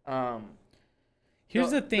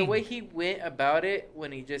Here's the thing. The way he went about it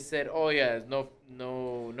when he just said, "Oh yeah, there's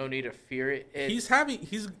no need to fear it." He's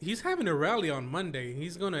having a rally on Monday.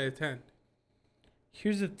 He's gonna attend.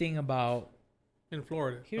 Here's the thing about in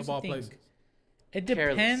Florida, of all places. It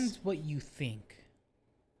depends what you think.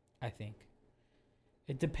 I think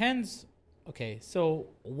it depends. Okay, so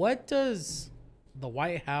what does the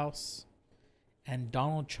White House and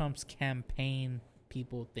Donald Trump's campaign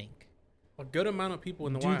people think? A good amount of people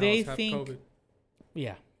in the White House have COVID.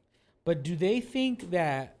 Yeah. But do they think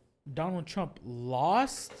that Donald Trump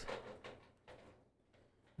lost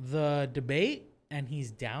the debate and he's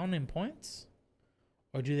down in points?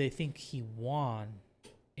 Or do they think he won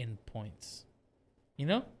in points? You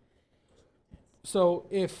know? So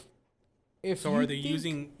if So are they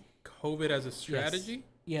using COVID as a strategy?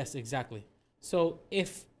 Yes, exactly. So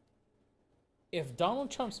if Donald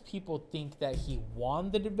Trump's people think that he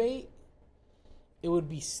won the debate, it would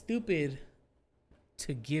be stupid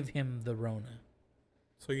to give him the Rona.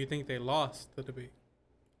 So you think they lost the debate?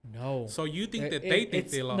 No. So you think they think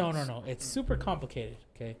they lost? No. It's super complicated.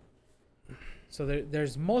 Okay. So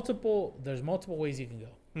there's multiple ways you can go.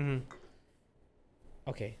 Mm-hmm.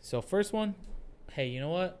 Okay. So first one, hey, you know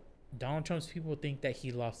what? Donald Trump's people think that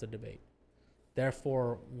he lost the debate.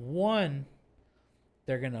 Therefore, one,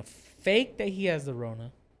 they're gonna fake that he has the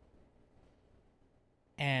Rona,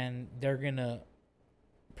 and they're gonna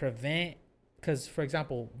prevent. Because, for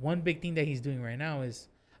example, one big thing that he's doing right now is,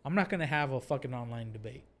 I'm not going to have a fucking online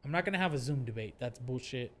debate. I'm not going to have a Zoom debate. That's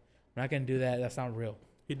bullshit. I'm not going to do that. That's not real.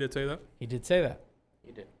 He did say that? He did say that.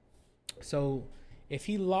 He did. So, if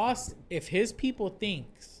his people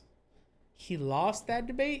thinks he lost that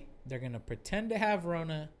debate, they're going to pretend to have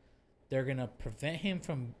Rona. They're going to prevent him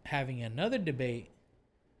from having another debate,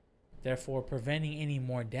 therefore preventing any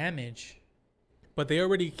more damage. But they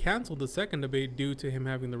already canceled the second debate due to him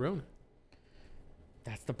having the Rona.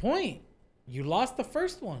 That's the point. You lost the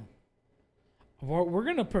first one. We're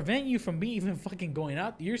going to prevent you from even fucking going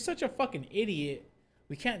out. You're such a fucking idiot.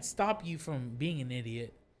 We can't stop you from being an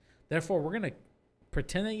idiot. Therefore, we're going to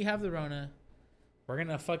pretend that you have the Rona. We're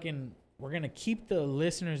going to keep the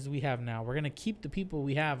listeners we have now. We're going to keep the people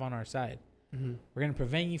we have on our side. Mm-hmm. We're going to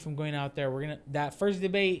prevent you from going out there. That first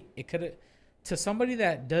debate, it could have, to somebody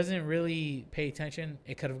that doesn't really pay attention,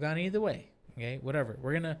 it could have gone either way. Okay, whatever.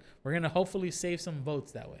 We're gonna hopefully save some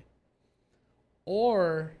votes that way.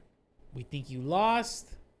 Or we think you lost.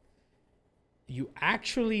 You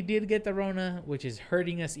actually did get the Rona, which is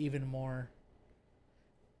hurting us even more.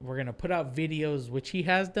 We're gonna put out videos, which he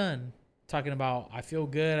has done, talking about I feel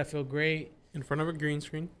good, I feel great. In front of a green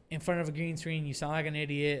screen. In front of a green screen, you sound like an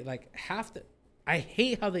idiot. Like I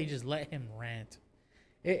hate how they just let him rant.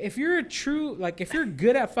 If you're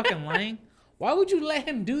good at fucking lying. Why would you let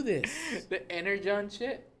him do this? The Energon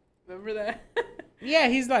shit. Remember that? Yeah,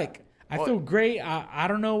 he's like, I feel great. I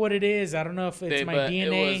don't know what it is. I don't know if it's my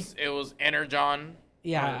DNA. It was Energon.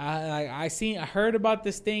 Yeah, I heard about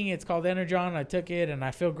this thing. It's called Energon. I took it and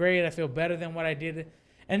I feel great. I feel better than what I did.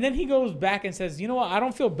 And then he goes back and says, you know what? I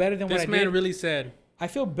don't feel better than what I did. This man really said. I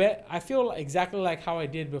feel exactly like how I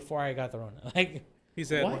did before I got the Rona. Like, he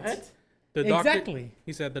said, what? Exactly.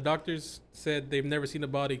 He said the doctors said they've never seen a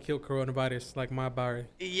body kill coronavirus like my body.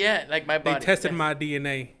 Yeah, like my body. They tested my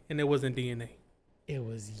DNA and it wasn't DNA. It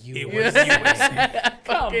was you. It was USA.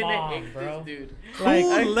 Come on, bro. Dude.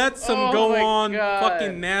 Who lets him go on God.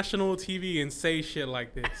 fucking national TV and say shit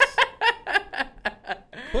like this?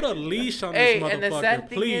 Put a leash on this motherfucker, and the sad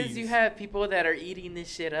thing please. is, you have people that are eating this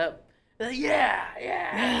shit up. Like,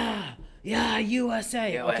 yeah,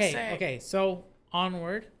 USA. Okay. So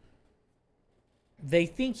onward. They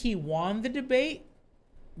think he won the debate,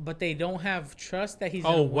 but they don't have trust that he's.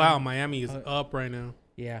 Oh wow, Miami is up right now.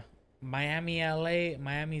 Yeah, Miami, LA.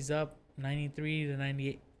 Miami's up 93 to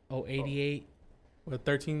 98. 88. What,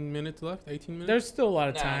 13 minutes left? 18 minutes? There's still a lot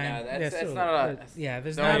of time. No, that's not a lot. Yeah,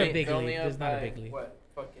 there's not a big lead. There's not a big lead. What,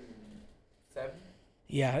 fucking 7?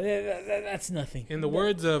 Yeah, that's nothing. In the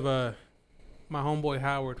words of my homeboy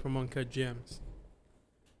Howard from Uncut Gems,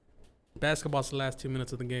 basketball's the last 2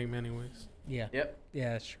 minutes of the game anyways. Yeah. Yep.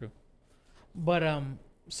 Yeah, that's true. But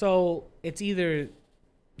so it's either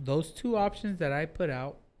those two options that I put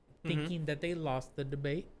out, thinking that they lost the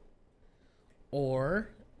debate, or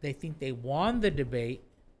they think they won the debate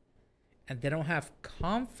and they don't have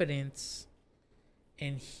confidence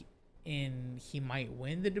in he might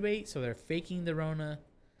win the debate, so they're faking the Rona.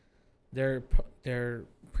 They're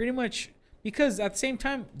pretty much, because at the same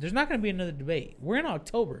time there's not going to be another debate. We're in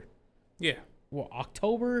October. Yeah. Well,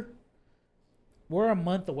 October. We're a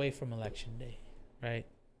month away from Election Day, right?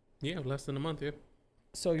 Yeah, less than a month, yeah.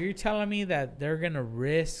 So you're telling me that they're going to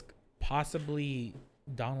risk possibly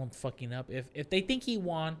Donald fucking up. If they think he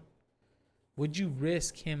won, would you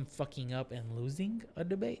risk him fucking up and losing a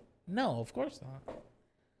debate? No, of course not.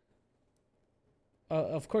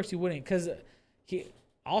 Of course you wouldn't, because he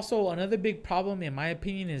also another big problem in my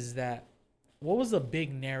opinion is that what was the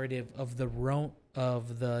big narrative of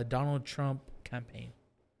the Donald Trump campaign?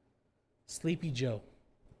 Sleepy Joe.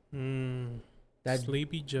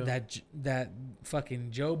 Sleepy Joe. That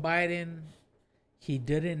fucking Joe Biden, he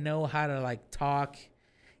didn't know how to like talk.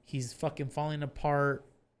 He's fucking falling apart.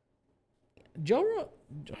 Joe Rogan.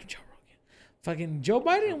 Fucking Joe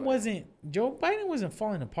Biden wasn't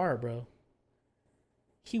falling apart, bro.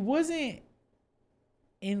 He wasn't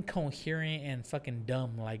incoherent and fucking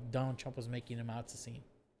dumb like Donald Trump was making him out to seem.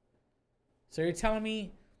 So you're telling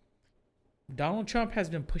me Donald Trump has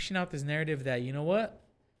been pushing out this narrative that, you know what?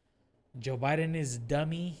 Joe Biden is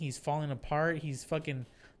dummy. He's falling apart. He's fucking...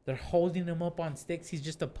 They're holding him up on sticks. He's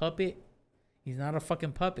just a puppet. He's not a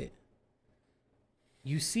fucking puppet.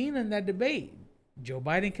 You seen in that debate, Joe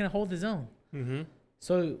Biden can hold his own. Mm-hmm.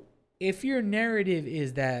 So if your narrative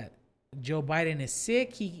is that Joe Biden is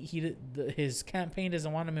sick, his campaign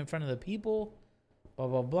doesn't want him in front of the people, blah,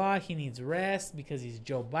 blah, blah. He needs rest because he's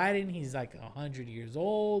Joe Biden. He's like 100 years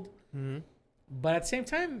old. Mm-hmm. But at the same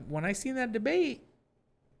time, when I seen that debate,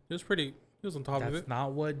 he was on top of it.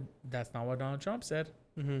 That's not what Donald Trump said.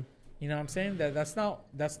 Mm-hmm. You know what I'm saying? That's not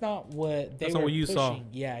what they That's were not what you pushing. saw.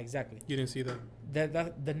 Yeah, exactly. You didn't see that.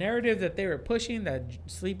 That the narrative that they were pushing, that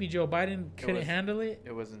Sleepy Joe Biden couldn't handle it.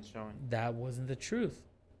 It wasn't showing. That wasn't the truth.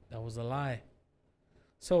 That was a lie.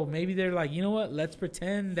 So maybe they're like, you know what? Let's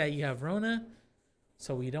pretend that you have Rona,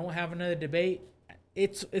 so we don't have another debate.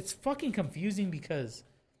 It's fucking confusing because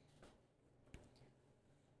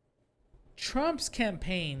Trump's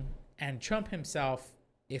campaign and Trump himself,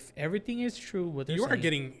 if everything is true, what they're you saying, are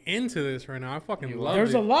getting into this right now. I fucking love there's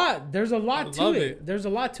it. There's a lot to it. There's a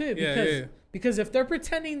lot to it because if they're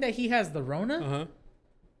pretending that he has the Rona,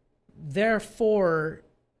 therefore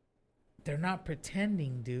they're not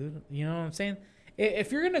pretending, dude. You know what I'm saying?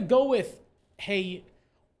 If you're gonna go with, hey,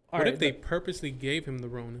 what if they purposely gave him the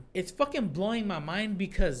Rona? It's fucking blowing my mind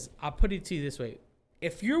because I'll put it to you this way: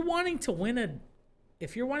 if you're wanting to win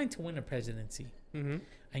a presidency, and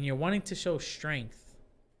you're wanting to show strength,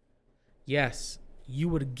 yes, you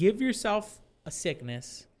would give yourself a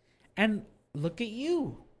sickness, and look at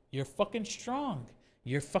you. You're fucking strong.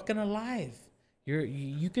 You're fucking alive.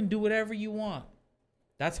 You can do whatever you want.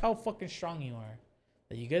 That's how fucking strong you are.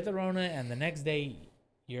 That you get the Rona and the next day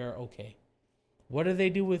you're okay. What do they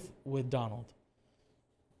do with Donald?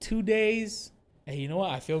 2 days. Hey, you know what?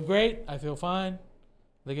 I feel great. I feel fine.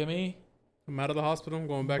 Look at me. I'm out of the hospital. I'm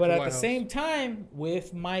going back to the White White House. But at the same time,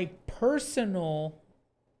 with my personal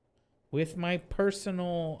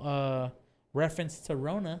reference to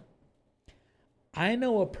Rona, I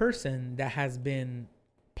know a person that has been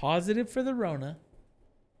positive for the Rona,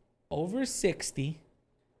 over 60,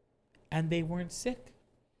 and they weren't sick.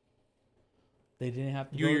 They didn't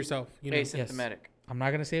have to You yourself. You know. Asymptomatic. Yes. I'm not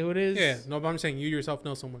going to say who it is. Yeah, no, but I'm saying you yourself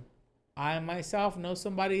know someone. I myself know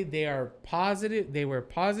somebody. They are positive. They were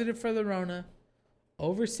positive for the Rona,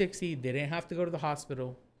 over 60. They didn't have to go to the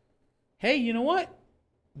hospital. Hey, you know what?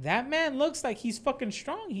 That man looks like he's fucking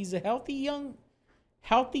strong. He's a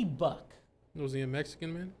healthy buck. Was he a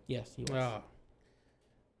Mexican man? Yes, he was. Oh.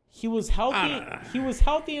 He was healthy. He was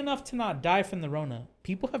healthy enough to not die from the Rona.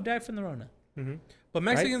 People have died from the Rona. Mm-hmm. But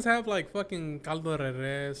Mexicans have like fucking caldo de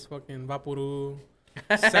res, fucking vaporú,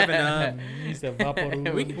 7-Up.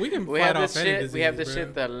 We have this shit. We have this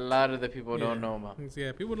shit that a lot of the people don't know about.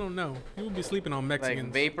 Yeah, people don't know. People be sleeping on Mexicans.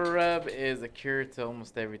 Like vapor rub is a cure to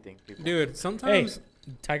almost everything. People. Dude, sometimes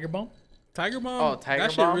Tiger Balm. That Balm?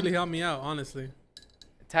 shit really helped me out, honestly.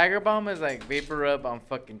 Tiger Balm is like vapor rub on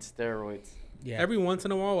fucking steroids. Yeah. Every once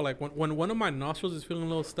in a while, like when one of my nostrils is feeling a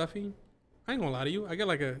little stuffy, I ain't gonna lie to you. I get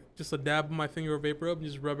like just a dab of my finger of vapor rub and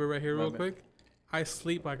just rub it right here real quick. I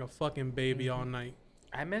sleep like a fucking baby all night.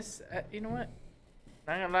 I miss, you know what?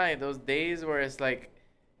 Not gonna lie, those days where it's like,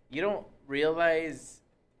 you don't realize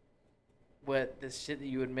what the shit that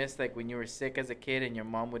you would miss, like when you were sick as a kid and your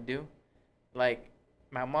mom would do. Like,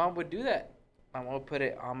 my mom would do that. My mom would put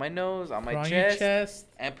it on my nose, on my chest,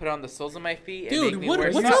 and put it on the soles of my feet. Dude, and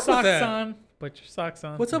what's up with that? Put your socks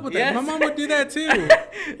on. What's up with that? My mom would do that too.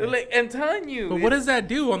 Like, I'm telling you. But what does that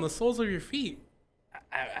do on the soles of your feet?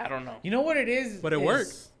 I don't know. You know what it is? But it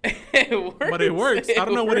works. It works. But it works. I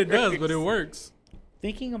don't know what it does, but it works.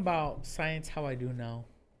 Thinking about science how I do now,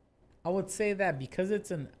 I would say that because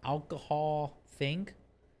it's an alcohol thing,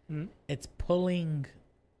 it's pulling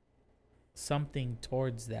something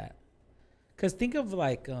towards that. Because think of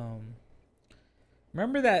like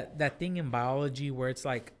Remember that thing in biology where it's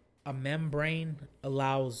like a membrane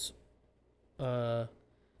allows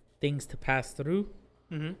things to pass through,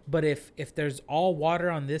 but if there's all water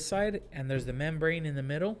on this side and there's the membrane in the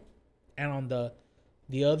middle, and on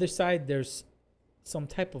the other side there's some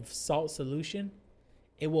type of salt solution,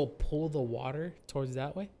 it will pull the water towards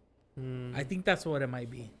that way. I think that's what it might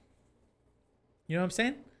be. You know what I'm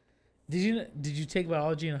saying? Did you take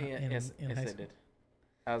biology in high school? I did.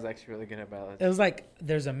 I was actually really good at biology. It was like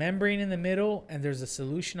there's a membrane in the middle and there's a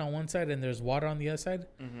solution on one side and there's water on the other side.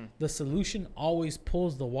 The solution always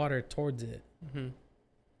pulls the water towards it.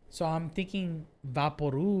 So I'm thinking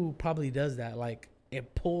Vaporu probably does that. Like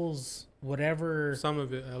it pulls whatever. Some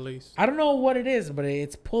of it, at least. I don't know what it is, but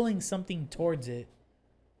it's pulling something towards it,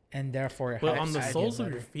 and therefore it But helps on the it get soles of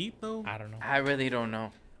better. your feet, though? I don't know. I really don't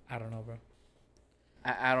know. I don't know, bro.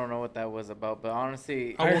 I don't know what that was about, but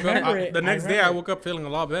honestly, I woke remember up, it. the next day, remember I it. woke up feeling a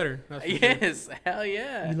lot better. That's for sure. yes, hell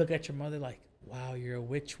yeah. You look at your mother like, wow, you're a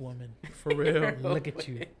witch woman. For real. Look at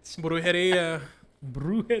you. Brujeria.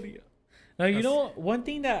 Brujeria. Now, you know, one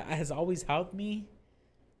thing that has always helped me,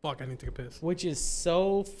 Fuck, I need to take a piss. which is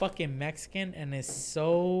so fucking Mexican and is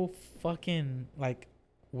so fucking like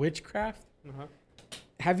witchcraft.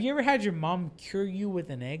 Have you ever had your mom cure you with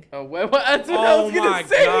an egg? Oh, well, that's what I was Oh my gonna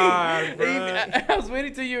say. God, bruh. I was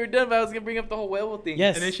waiting till you were done, but I was gonna bring up the whole werewolf thing.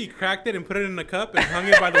 Yes. And then she cracked it and put it in a cup and hung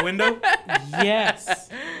it by the window. Yes.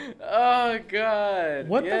 Oh God.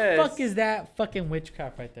 What yes. the fuck is that fucking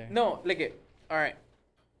witchcraft right there? No, look it. All right.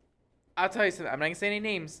 I'll tell you something. I'm not gonna say any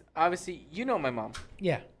names. Obviously, you know my mom.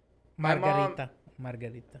 Yeah. My Margarita.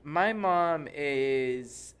 Margarita. My mom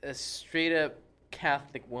is a straight up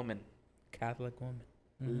Catholic woman. Catholic woman.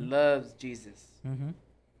 Loves Jesus. Mm-hmm.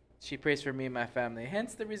 She prays for me and my family.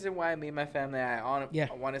 Hence the reason why me and my family, I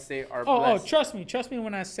want to say, are Oh, blessed. trust me. Trust me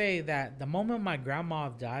when I say that the moment my grandma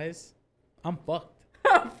dies, I'm fucked.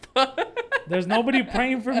 There's nobody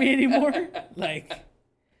praying for me anymore. Like,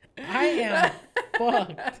 I am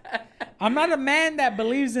fucked. I'm not a man that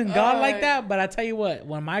believes in God like that, but I tell you what,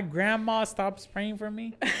 when my grandma stops praying for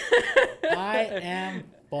me, I am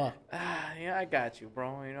fucked. Yeah, I got you,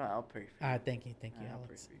 bro. You know, I'll pray for you. Thank you, I'll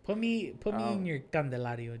Alex. pray for you. Put me in your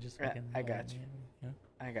candelario, just fucking. I got you. Yeah.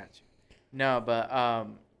 I got you. No, but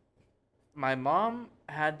my mom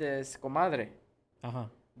had this comadre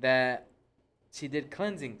that she did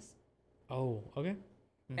cleansings. Oh, okay.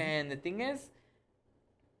 And the thing is,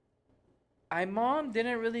 my mom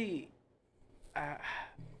didn't really. I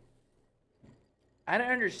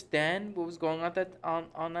didn't understand what was going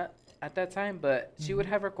on at that time, but she would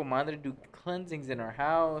have her comadre do cleansings in our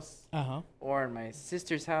house, or in my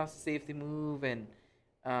sister's house, safely move, and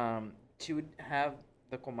she would have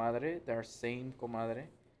the comadre, our same comadre,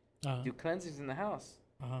 do cleansings in the house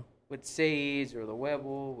with sage or the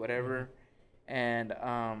huevo, whatever, and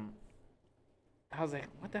I was like,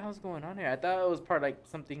 what the hell's going on here? I thought it was part of like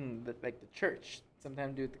something that like the church,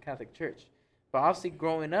 sometimes do with the Catholic Church. But obviously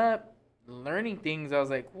growing up, learning things, I was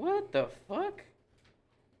like, what the fuck?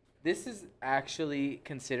 This is actually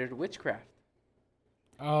considered witchcraft.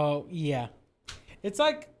 Oh, yeah. It's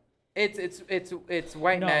like it's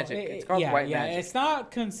white magic. It's called white magic. It's not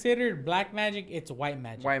considered black magic, it's white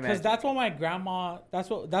magic. White magic. Because that's what my grandma that's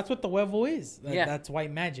what the huevo is. That's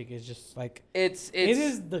white magic. It's just like it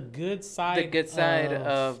is the good side. The good side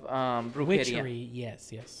of brujeria. Witchery,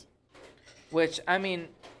 yes. Which, I mean,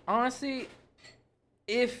 honestly,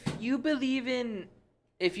 if you do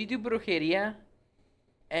brujeria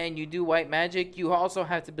and you do white magic, you also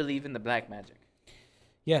have to believe in the black magic.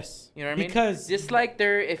 Yes. You know what I mean? Because just like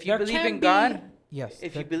if you believe in God, yes.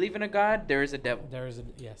 If you believe in a God, there is a devil.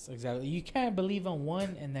 Yes, exactly. You can't believe in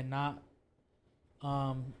one and then not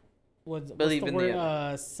believe in the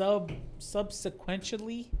other.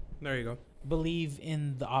 Subsequently. There you go. Believe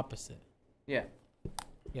in the opposite. Yeah.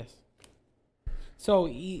 Yes. So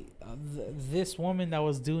this woman that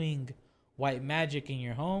was doing white magic in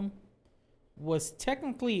your home was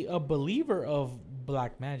technically a believer of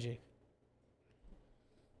black magic.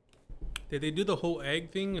 Did they do the whole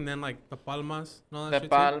egg thing and then like the palmas and all that The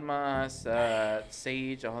shit? palmas,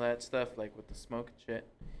 sage, all that stuff, like with the smoke and shit.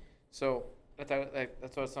 So that's what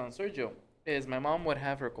I was telling Sergio. Is my mom would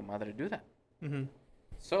have her comadre do that. Mm-hmm.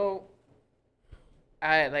 So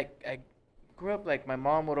I grew up like my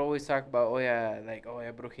mom would always talk about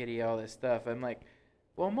brujeria, all this stuff. I'm like,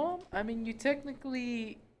 well, Mom, I mean, you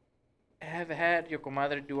technically have had your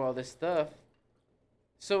comadre do all this stuff.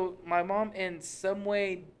 So my mom in some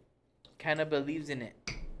way kind of believes in it.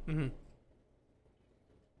 Mm-hmm.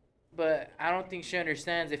 But I don't think she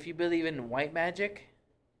understands if you believe in white magic,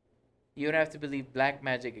 you would have to believe black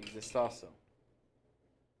magic exists also.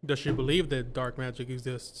 Does she believe that dark magic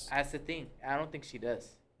exists? That's the thing. I don't think she does.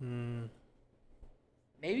 Mm.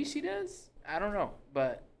 Maybe she does. I don't know.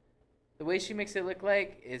 But the way she makes it look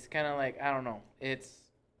like is kind of like, I don't know. It's.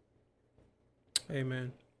 Hey,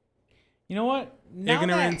 man. You know what?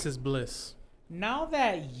 Ignorance is bliss. Now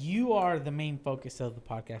that you are the main focus of the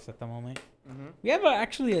podcast at the moment, Mm-hmm. we have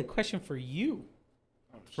actually a question for you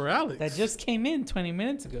For Alex. that just came in 20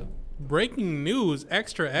 minutes ago. Breaking news.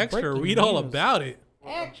 Extra. Breaking Read all news. about it.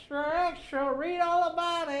 Extra, read all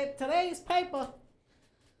about it. Today's paper.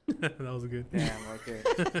 That was good. Damn, okay.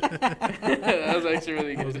 That was actually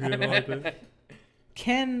really That was good. good. I liked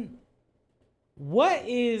it. What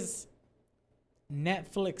is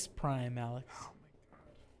Netflix Prime, Alex?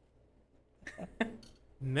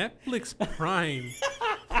 Netflix Prime.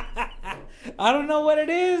 I don't know what it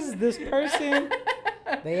is. This person,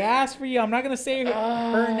 they asked for you. I'm not going to say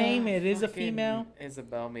her name. It is a Fucking female.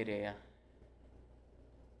 Isabel Mireya.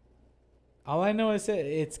 All I know is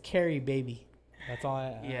it's Carrie Baby. That's all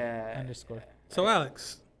I Yeah. underscore. So,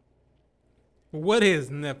 Alex, what is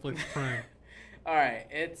Netflix Prime? All right,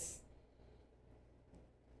 it's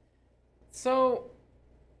so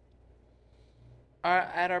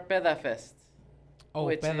at our Peda Fest. Oh,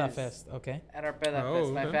 Which Peda is- Fest. Okay. At our Peda Oh,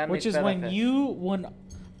 Fest, my okay. family's Which is Peda when Fest.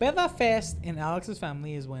 Peda Fest in Alex's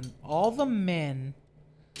family is when all the men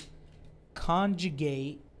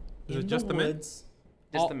conjugate Is in it just the the men? woods.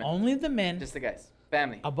 Just the men. Only the men Just the guys,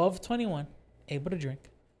 family. above 21, able to drink.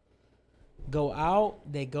 Go out.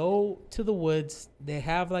 They go to the woods. They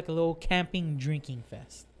have like a little camping drinking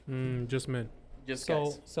fest. Just men. Just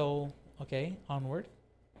guys. So okay, onward.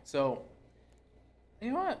 So,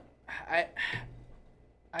 you know what?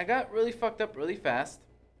 I got really fucked up really fast,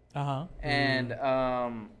 Uh-huh. and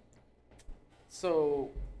so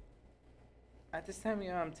at this time,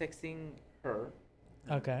 I'm texting her,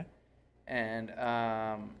 Okay. and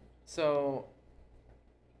so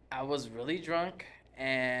I was really drunk,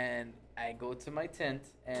 and I go to my tent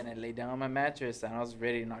and I lay down on my mattress, and I was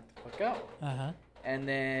ready to knock the fuck out. Uh-huh. And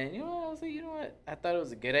then I was like, you know what? I thought it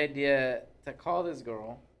was a good idea to call this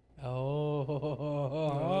girl. Oh,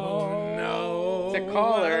 no. To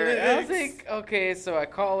call her. I was Alex. like, okay, so I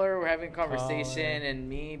call her, we're having a conversation, and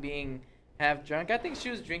me being half drunk. I think she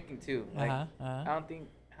was drinking too. Like, I don't think.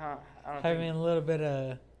 Having a little bit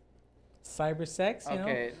of cyber sex, you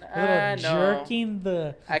Okay. know? A little No. jerking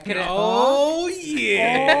the. I couldn't. Oh,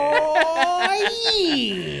 yeah. Oh,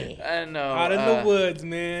 yeah. I know. Out in the woods,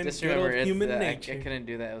 man. Just Good remember, old human I nature. couldn't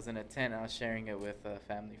do that. It was in a tent. I was sharing it with a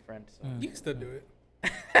family friend. So. Mm. You can still do it.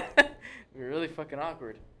 We were really fucking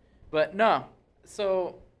awkward. But no.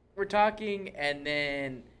 So we're talking, and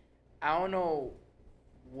then I don't know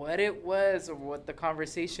what it was or what the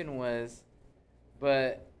conversation was,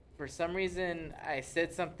 but for some reason I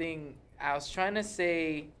said something. I was trying to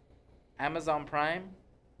say Amazon Prime,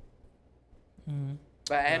 Mhm.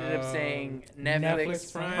 but I ended up saying Netflix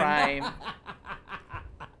Netflix Prime. Prime.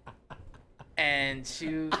 And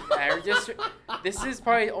this is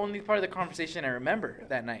probably the only part of the conversation I remember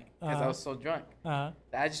that night because I was so drunk. Uh-huh.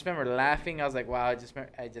 I just remember laughing. I was like, wow, I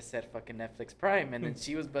just said fucking Netflix Prime. And then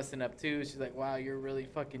she was busting up too. She's like, wow, you're really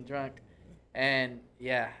fucking drunk. And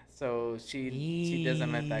yeah, so she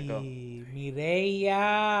doesn't let that go.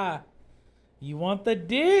 Mireya, you want the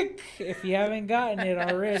dick if you haven't gotten it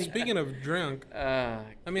already. Speaking of drunk,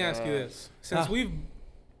 let me ask you this. Since we've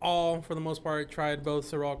all, for the most part, tried both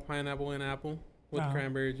Ciroc pineapple and apple with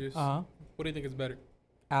cranberry juice, what do you think is better?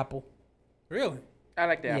 Apple. Really? I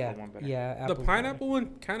like the apple one better. Yeah, The apple's pineapple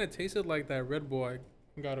one kind of tasted like that Red Bull I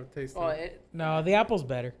got to taste. Oh, better. No, the apple's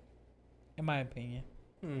better, in my opinion.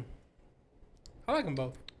 I like them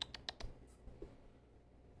both.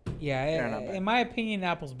 Yeah, in my opinion,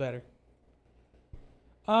 apple's better.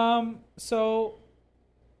 So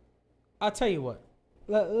I'll tell you what.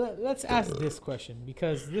 Let's ask this question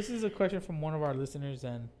because this is a question from one of our listeners,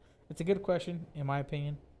 and it's a good question in my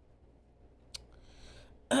opinion.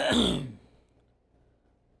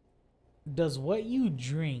 Does what you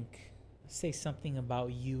drink say something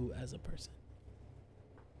about you as a person?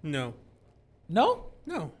 No. No?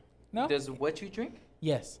 No. No? Does what you drink?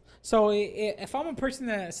 Yes. So if I'm a person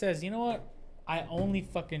that says, you know what, I only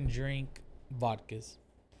fucking drink vodkas.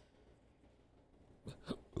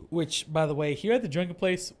 Which, by the way, here at the Drunken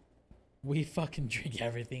Place, we fucking drink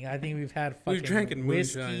everything. I think we've had fucking drinking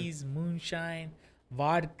whiskeys, moonshine,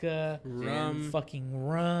 vodka, Rum. fucking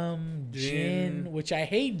rum, Gin. gin, which I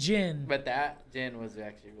hate gin. But that gin was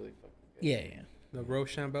actually really fucking good. Yeah. The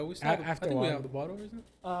Rochambeau. We still A- have, I after think a we while. have the bottle, isn't it?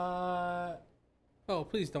 I Oh,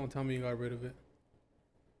 please don't tell me you got rid of it.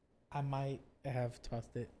 might have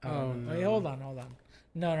tossed it. Oh, no. Wait, no. hold on.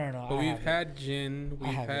 No. But we've had gin.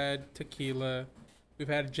 We've had tequila. We've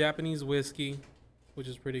had Japanese whiskey, which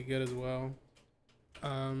is pretty good as well.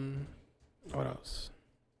 What else?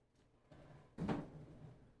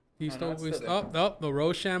 You still the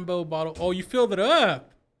Rochambeau bottle. Oh, you filled it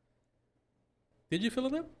up. Did you fill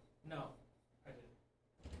it up? No, I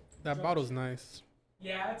didn't. That bottle's nice.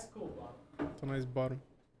 Yeah, it's a cool bottle. It's a nice bottle.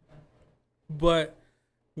 But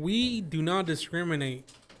we do not discriminate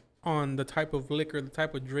on the type of liquor, the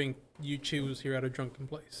type of drink you choose here at A Drunken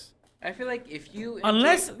Place. I feel like if you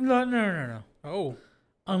No. Oh.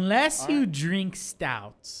 Unless you drink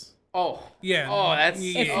stouts. Oh. Yeah. Oh, that's...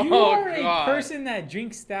 If Yeah. you are a person that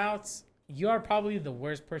drinks stouts, you are probably the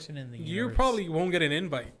worst person in the universe. You probably won't get an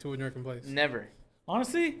invite to A Drunken Place. Never.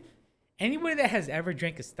 Honestly, anybody that has ever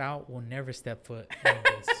drank a stout will never step foot in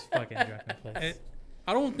this fucking Drunken Place.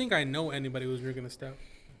 I don't think I know anybody who's drinking a stout.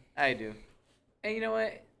 I do. And you know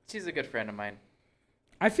what? She's a good friend of mine.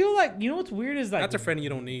 I feel like, you know what's weird is like... That's a friend you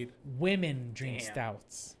don't need. Women drink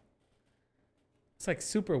stouts. It's like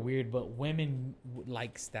super weird, but women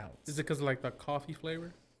like stouts. Is it because of like the coffee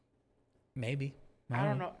flavor? Maybe. I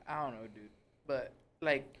don't know, dude. But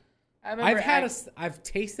like, I remember I've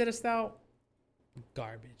tasted a stout.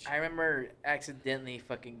 Garbage. I remember accidentally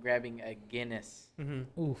fucking grabbing a Guinness.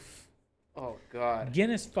 Mm-hmm. Oof. Oh god.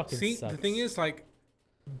 Guinness fucking See, sucks. the thing is, like,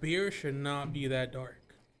 beer should not be that dark.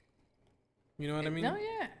 You know what I mean? No,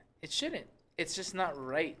 yeah, it shouldn't. It's just not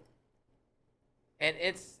right. And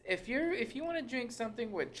it's if you want to drink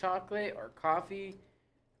something with chocolate or coffee,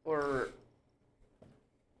 or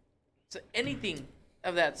anything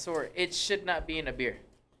of that sort, it should not be in a beer.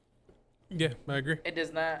 Yeah, I agree. It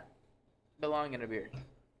does not belong in a beer.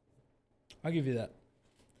 I'll give you that.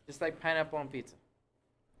 Just like pineapple on pizza.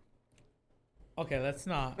 Okay, let's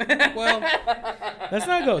not. Well, Let's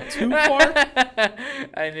not go too far.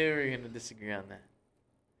 I knew we were gonna disagree on that.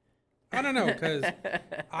 I don't know, because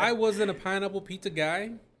I wasn't a pineapple pizza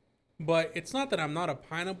guy, but it's not that I'm not a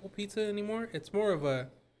pineapple pizza anymore. It's more of a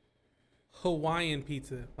Hawaiian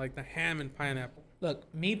pizza, like the ham and pineapple.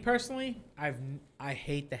 Look, me personally, I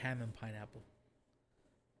hate the ham and pineapple.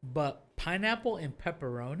 But pineapple and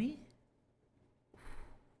pepperoni,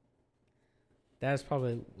 that is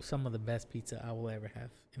probably some of the best pizza I will ever have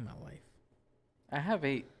in my life. I have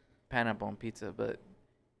ate pineapple on pizza, but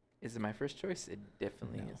is it my first choice? It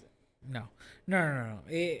definitely isn't. No.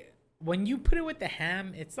 When you put it with the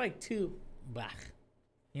ham, it's like too blah,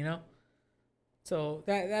 you know? So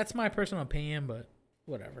that's my personal opinion, but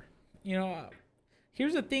whatever. You know,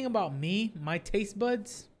 here's the thing about me, my taste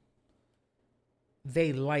buds,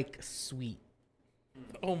 they like sweet.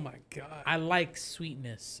 Oh my god! I like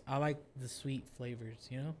sweetness. I like the sweet flavors,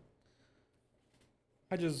 you know?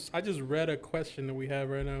 I just read a question that we have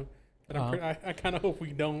right now. That I kind of hope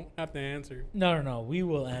we don't have to answer. No. We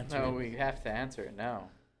will answer. No, we have to answer it now.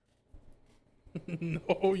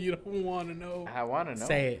 No, you don't want to know. I want to know.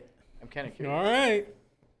 Say it. I'm kind of curious. All right.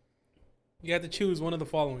 You have to choose one of the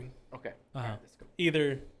following. Okay. Uh-huh. All right, let's go.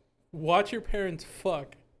 Either watch your parents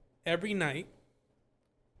fuck every night,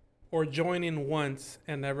 or join in once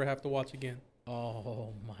and never have to watch again. Oh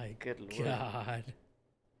my Good Lord. god.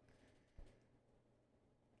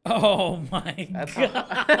 Oh my That's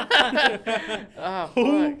god. Oh,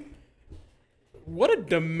 Who? fuck. What a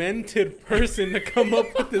demented person to come up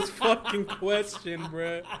with this fucking question,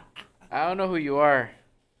 bruh. I don't know who you are,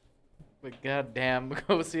 but goddamn,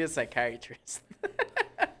 go see a psychiatrist.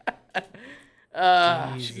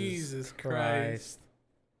 Jesus Christ.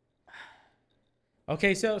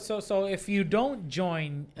 Okay, so if you don't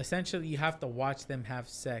join, essentially you have to watch them have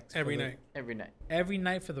sex Every night. Every night. Every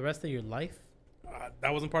night for the rest of your life?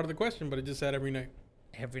 That wasn't part of the question, but it just said every night.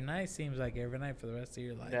 Every night seems like every night for the rest of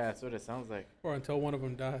your life. Yeah, that's what it sounds like. Or until one of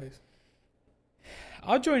them dies.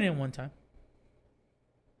 I'll join in one time.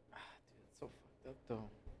 Dude, it's so fucked up though.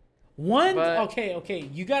 Okay.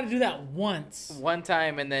 You got to do that once, One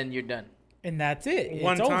time and then you're done. and that's it.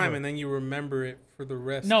 One It's time, over. and then you remember it for the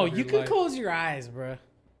rest No, of your you could life. close your eyes, bro.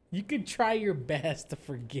 You could try your best to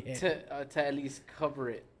forget. To at least cover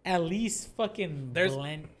it. At least fucking There's-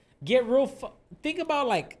 blend. Get real. Think about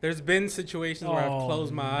like. There's been situations where I've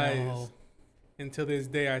closed my no. eyes. Until this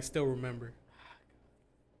day, I still remember.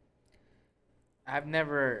 I've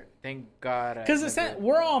never, thank God. Because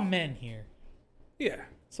we're all men here. Yeah.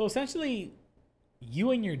 So essentially,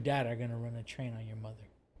 you and your dad are gonna run a train on your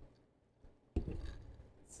mother.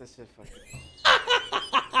 Such a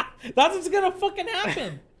fucking. That's what's gonna fucking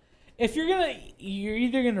happen. If you're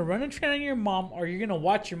either gonna run a train on your mom or you're gonna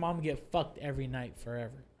watch your mom get fucked every night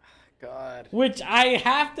forever. God. Which I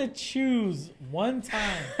have to choose one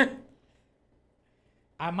time.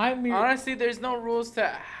 I might be. Honestly, there's no rules to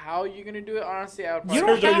how you're gonna do it. Honestly, I would You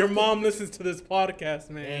probably. don't have Your to- mom listens to this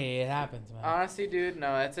podcast, man. Hey, it happens, man. Honestly, dude,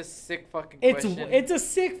 no, that's a sick fucking It's question. it's a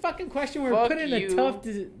sick fucking question. We're Fuck put in a you, tough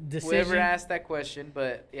decision. Whoever asked that question,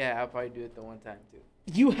 but yeah, I'll probably do it the one time too.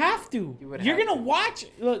 You have to. You would You're have gonna to. watch.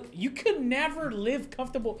 Look, you could never live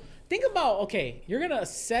comfortable. Think about, okay, you're gonna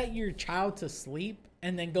set your child to sleep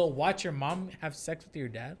and then go watch your mom have sex with your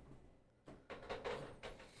dad.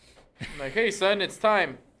 I'm like, hey son, it's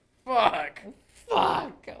time. Fuck.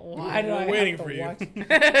 Fuck. Why do We're I waiting have to for you.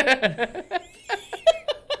 watch?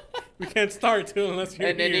 We can't start till unless you're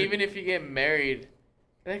And then here. even if you get married,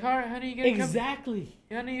 like, all right, honey, you gonna come? Exactly.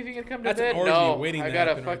 Honey, if you gonna come to That's an bed? orgy No, waiting I to gotta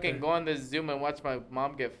happen right fucking there. go on this Zoom and watch my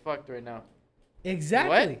mom get fucked right now.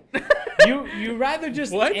 Exactly. What? You rather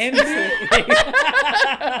just What? end it.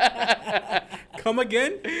 Come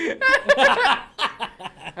again?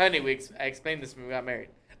 Honey, I explained this when we got married.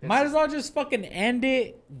 Might as well just fucking end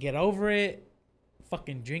it, get over it,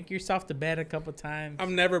 fucking drink yourself to bed a couple times.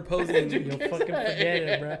 I'm never posing. You'll fucking forget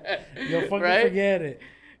it, bro. You'll fucking Right? forget it.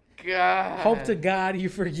 God. Hope to God you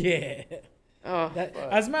forget. Oh, That,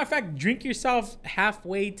 fuck. as a matter of fact, drink yourself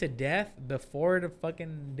halfway to death before the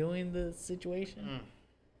fucking doing the situation.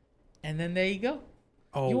 And then there you go.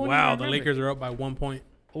 Oh, You won't wow. even The remember. Lakers are up by 1 point.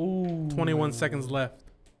 Ooh. 21 seconds left.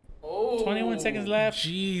 Oh. 21 seconds left.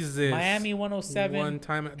 Jesus. Miami 107. One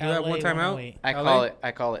time. Do LA that one time out? 108. I LA? call it.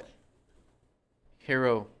 I call it.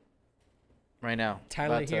 Hero. Right now.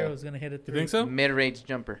 Tyler About to- Hero's going to hit a You three. think so? Mid-range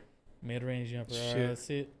jumper. Mid-range jumper. Shit. That's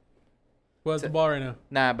it. What's the ball right now?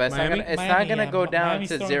 Nah, but it's Miami? not gonna. It's Miami, not gonna yeah. go down Miami's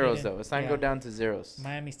to throwing it zeros in. though. It's not Yeah. gonna go down to zeros.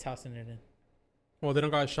 Miami's tossing it in. Well, they don't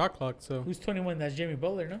got a shot clock, so. Who's 21? That's Jimmy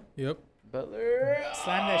Butler, no? Yep. Butler.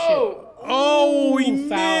 Slam that shit. Oh, he Ooh,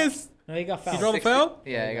 foul. missed. No, he got He fouled. drove a 60 foul?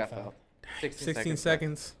 Yeah, I he got got fouled. 16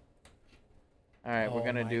 seconds. All right, we're Oh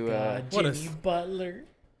gonna my do. God, What a Jimmy s- Butler.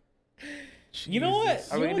 You know what?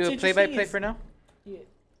 Jesus. Are You we know gonna do a what's play-by-play interesting for now?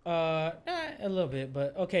 A little bit,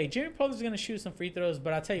 but okay. Jimmy Butler's gonna shoot some free throws,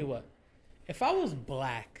 but I'll tell you what. If I was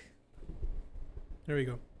black, There we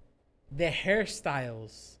go. the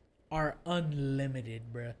hairstyles are unlimited,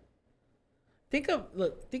 bruh. Think of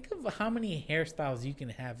how many hairstyles you can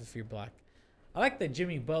have if you're black. I like the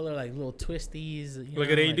Jimmy Butler, like little twisties. Look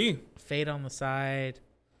at AD. like fade on the side.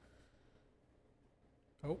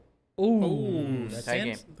 Oh. Ooh, Ooh, that's tie in.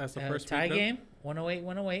 game. That's the first tie free throw. game.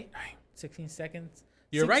 108. 16 seconds.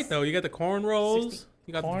 You're right, though. You got the cornrows.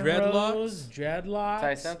 You got the dreadlocks. Dreadlocks.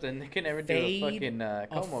 Try something. They can never do Fade, a fucking a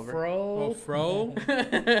comb over. fro. Oh, fro.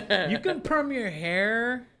 You can perm your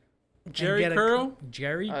hair. and Jerry get a curl.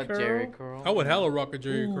 Jerry curl. Jerry curl. I would hella rock a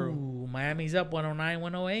Jerry Ooh, curl. Miami's up 109,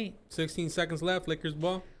 108. 16 seconds left. Lakers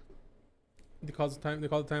ball. They call the time. They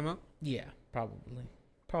call the timeout. Yeah,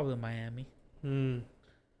 probably Miami.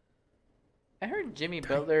 I heard Jimmy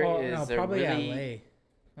Butler Oh, is no, a probably really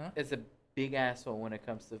LA. is a big asshole when it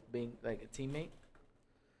comes to being like a teammate.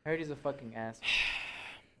 I heard he's a fucking asshole.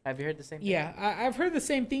 Have you heard the same thing? Yeah, I've heard the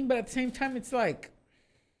same thing, but at the same time, it's like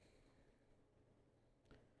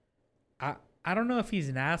I don't know if he's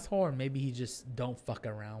an asshole or maybe he just don't fuck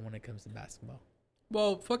around when it comes to basketball.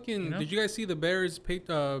 Well, fucking. You know? Did you guys see the Bears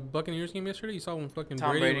Buccaneers game yesterday? You saw when fucking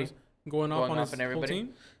Tom Brady Brady was going off on his on whole everybody?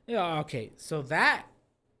 team. Yeah, okay, so that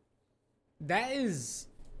is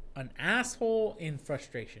an asshole in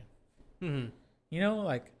frustration. Mm-hmm. You know,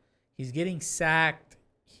 like he's getting sacked.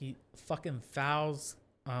 He fucking fouls.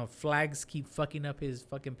 Flags keep fucking up his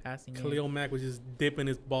fucking passing game. Khalil Mack was just dipping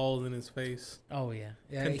his balls in his face. Oh yeah,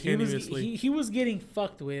 yeah. Continuously. He was getting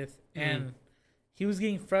fucked with, and he was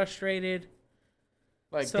getting frustrated.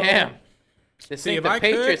 Like, So- damn. This See, ain't if the I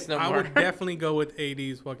Patriots could, no I more. would definitely go with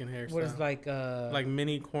AD's fucking hairstyle. What is like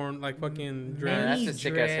mini corn, like fucking Yeah, dreads. that's a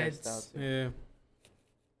sick ass dreads. hairstyle. Too. Yeah,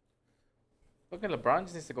 Look at LeBron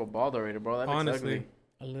just needs to go bald already, bro. That looks honestly,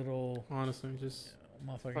 ugly. a little honestly, just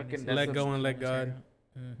motherfucker. Fucking needs to Let let some go and trim let his hair God. out.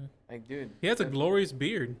 Mhm. Like, dude. He has a that's- glorious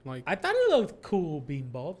beard. Like I thought it looked cool being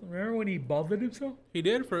bald. Remember when he balded himself? he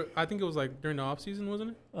did for, I think it was like during the off season,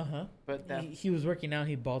 wasn't it? Uh-huh. But that, He was working out.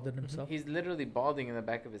 He balded himself. he's literally balding in the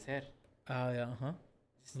back of his head. Oh yeah. Uh-huh.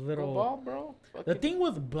 Just Little- go bald, bro. The Fucking- thing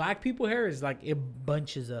with black people hair is like it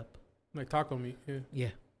bunches up. Like taco meat. Yeah. Yeah.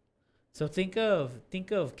 So think of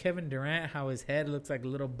Kevin Durant, how his head looks like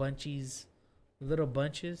little bunches. Wait,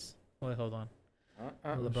 hold on.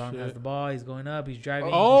 LeBron has shit. the ball. He's going up. He's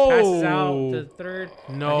driving. Oh. He passes out to third.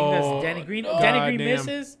 No. I think that's Danny Green. No. Danny Green Goddamn.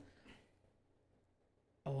 misses.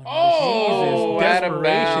 Oh, Oh, Jesus, out of desperation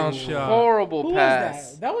bounds. shot. Horrible who pass.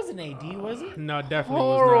 was that? That was an AD, was it? No, definitely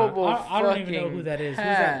Horrible. I don't even know who fucking that is. Who's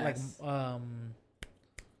that? Like, pass.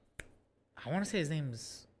 I want to say his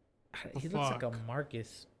name's. He looks like a Fuck.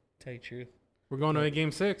 Marcus. Tell you the truth. We're going to a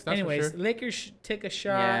game 6. That's Anyways, for sure. Lakers take a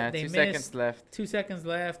shot. Yeah, They 2 missed. seconds left. 2 seconds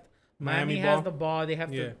left. Miami Miami has ball. the ball. They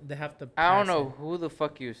have Yeah. to. They have to. I don't pass know who the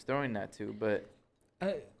fuck he was throwing that to, but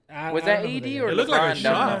I was I that don't know who AD they or are. It looked like a LeBron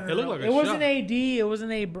down shot. there? It looked like a It wasn't shot. AD. It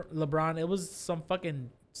wasn't LeBron. It was some fucking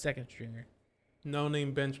second stringer. No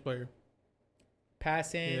name bench player.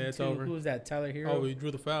 Passing Yeah, it's to over. who was that? Tyler Hero. Oh, he drew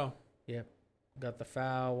the foul. Yep. Got the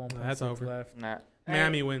foul. 1.6 That's over. left. Nah.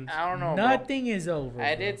 Miami wins. I don't know. Bro. Nothing is over.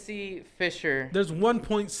 I bro. did see Fisher. There's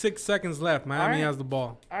 1.6 seconds left. Miami Alright. has the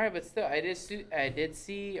ball. All right, but still, I did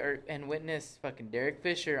see and witness fucking Derek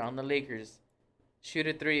Fisher on the Lakers shoot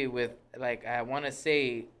a 3 with like I want to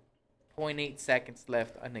say 0.8 seconds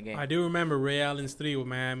left on the game. I do remember Ray Allen's 3 with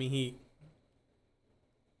Miami Heat.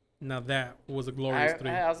 Now that was a glorious 3.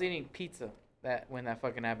 I was eating pizza when that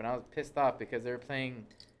fucking happened. I was pissed off because they were playing.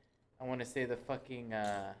 I want to say the fucking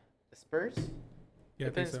the Spurs. Yeah, I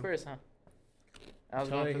They're playing think the so. Spurs, huh? I was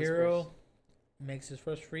Tyler going for the Hero Spurs. makes his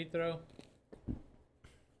first free throw.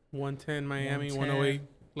 110 Miami, 110. 108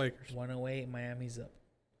 Lakers. 108. Miami's up.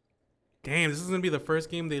 Damn, this is going to be the first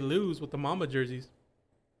game they lose with the Mamba jerseys.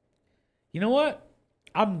 You know what?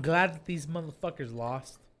 I'm glad that these motherfuckers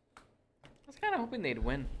lost. I was kind of hoping they'd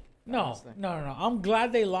win. No, honestly. no. I'm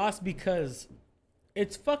glad they lost because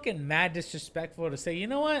it's fucking mad disrespectful to say, you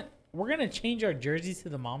know what? We're going to change our jerseys to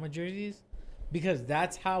the Mama jerseys because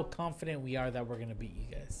that's how confident we are that we're going to beat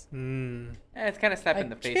you guys. It's kind of slap in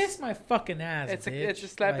the face. Kiss my fucking ass, It's bitch. a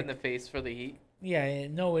slap Like, in the face for the Heat. Yeah,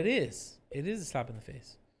 no, it is. It is a slap in the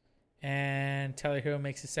face. And Tyler Hero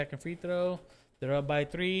makes his second free throw. They're up by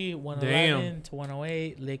 3, 111 to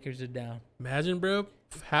 108. Lakers are down. Imagine, bro,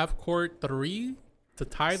 half court 3 to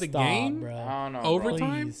tie the Stop, game. bro. I don't know.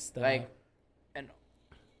 Overtime? Please stop. Like, an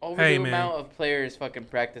over Hey, the man. amount of players fucking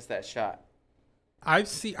practice that shot. I've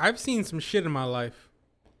seen some shit in my life.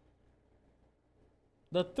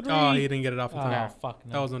 The 3. Oh, he didn't get it off the Oh, top. fuck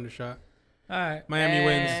no. That was undershot. All right. Miami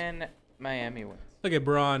wins. And Miami wins. Look at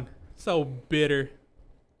Braun. So bitter.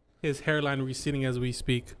 His hairline receding as we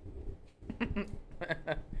speak.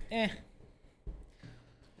 Eh.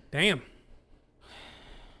 Damn.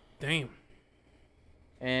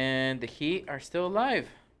 And the Heat are still alive.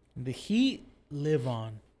 The Heat live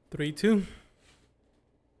on. 3-2.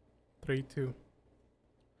 3-2.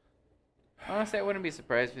 Honestly, I wouldn't be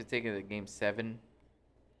surprised if it's taken to game 7,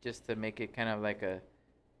 just to make it kind of like a.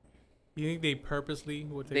 You think they purposely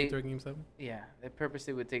would take it to a game 7? Yeah, they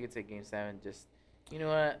purposely would take it to game 7. Just, you know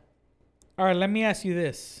what? All right, let me ask you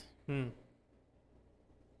this. Hmm.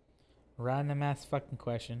 Random ass fucking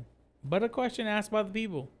question. But a question asked by the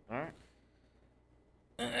people. All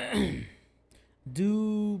right.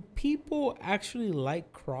 Do people actually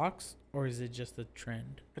like Crocs or is it just a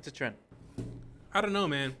trend? It's a trend. I don't know,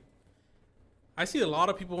 man. I see a lot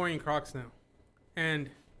of people wearing Crocs now. And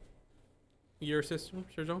your sister,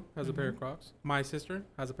 Sergio, has a pair of Crocs. My sister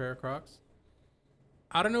has a pair of Crocs.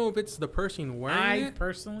 I don't know if it's the person wearing I it.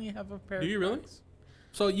 personally have a pair Do of you really? Crocs.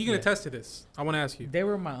 So you can Yeah. attest to this. I want to ask you. They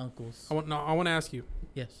were my uncle's. I want to ask you,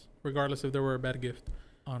 Yes. regardless if they were a bad gift.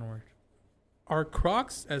 Onward. Are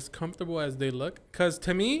Crocs as comfortable as they look? Because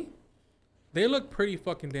to me, they look pretty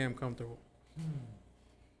fucking damn comfortable.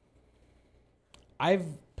 I've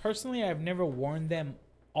never worn them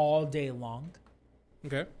all day long,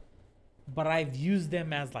 Okay. but I've used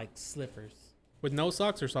them as like slippers. With no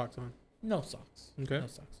socks or socks on? No socks. Okay. No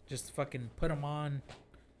socks. Just fucking put them on,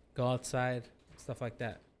 go outside, stuff like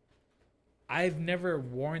that. I've never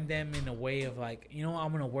worn them in a way of like, you know, I'm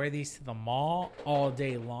going to wear these to the mall all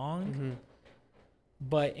day long. Mm-hmm.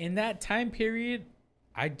 But in that time period,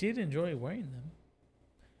 I did enjoy wearing them.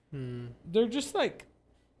 Hmm. They're just like,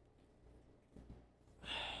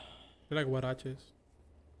 They're like huaraches.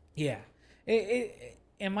 yeah.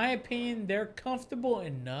 In my opinion, they're comfortable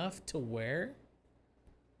enough to wear.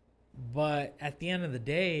 But at the end of the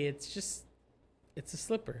day, it's a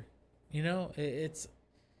slipper. You know, it's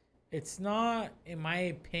not, in my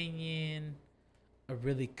opinion, a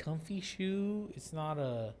really comfy shoe. It's not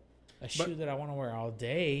a shoe that I want to wear all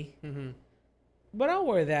day. Mm-hmm. But I'll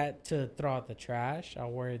wear that to throw out the trash.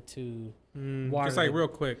 I'll wear it to water. Just like real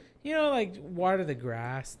quick. You know, like water the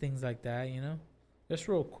grass, things like that, you know? Just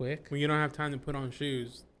real quick. When you don't have time to put on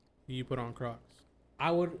shoes, you put on Crocs.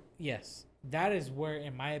 Yes. That is where,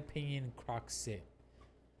 in my opinion, Crocs sit.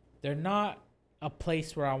 They're not a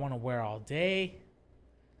place where I want to wear all day.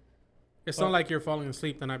 It's not like you're falling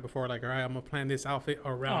asleep the night before, like, all right, I'm going to plan this outfit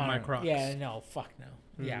around my Crocs. Yeah, no, fuck no.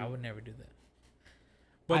 Yeah, I would never do that.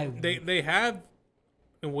 But they have,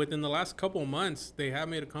 within the last couple of months, they have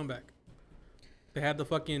made a comeback. They had the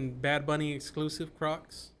fucking Bad Bunny exclusive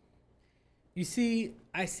Crocs. You see,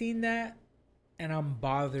 I seen that, And I'm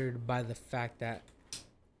bothered by the fact that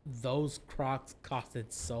those Crocs costed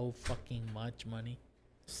so fucking much money.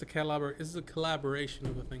 It's a collaboration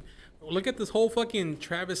of the thing. Look at this whole fucking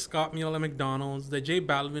Travis Scott meal at McDonald's, the J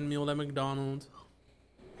Balvin meal at McDonald's.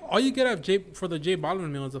 All you get for the J Balvin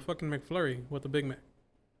meal is a fucking McFlurry with a Big Mac.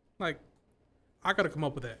 Like, I gotta come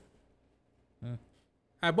up with that.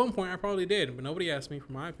 At one point, I probably did, but nobody asked me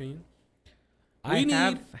for my opinion. I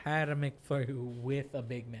have had a McFlurry with a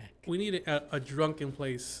Big Mac. We need a Drunken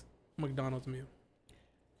Place McDonald's meal.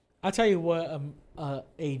 I'll tell you what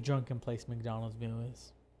a Drunken Place McDonald's meal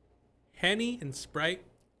is. Henny and Sprite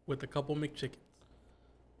with a couple McChickens.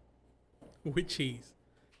 With cheese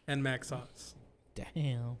and mac sauce.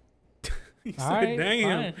 Damn. He said,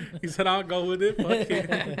 damn. Fine. He said, I'll go with it. Fuck it.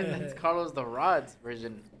 It's Carlos the Rods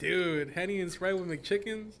version. Dude, Henny and Sprite with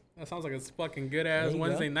McChickens? That sounds like a fucking good-ass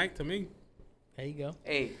Wednesday night to me. There you go.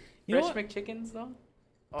 Hey, you fresh McChickens, though?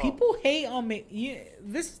 Oh. People hate on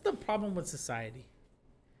this is the problem with society.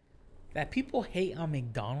 That people hate on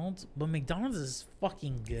McDonald's, but McDonald's is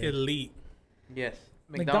fucking good. Elite. Yes.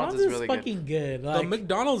 McDonald's is really fucking good. Like, the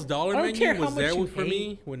McDonald's dollar menu was there for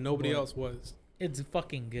me when nobody else was. It's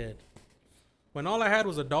fucking good. When all I had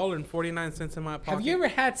was $1.49 in my pocket. Have you ever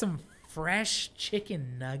had some fresh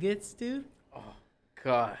chicken nuggets, dude? Oh,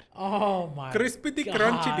 God. Oh, my Crispy God,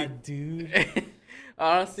 crunchy, dude.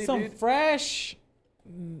 Honestly, some dude. fresh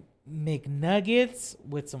McNuggets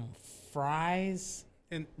with some fries.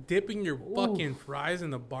 And dipping your fucking fries in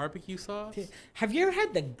the barbecue sauce. Have you ever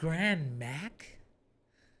had the Grand Mac?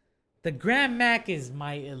 The Grand Mac is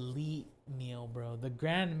my elite meal, bro. The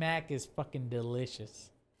Grand Mac is fucking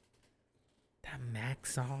delicious. That mac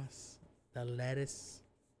sauce, the lettuce,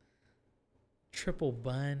 triple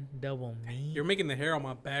bun, double meat. You're making the hair on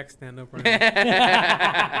my back stand up right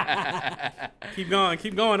now. Keep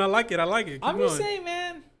going. I like it. Keep going. Just saying,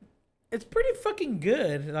 man. It's pretty fucking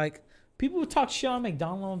good. Like, people talk shit on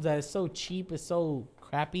McDonald's that it's so cheap, it's so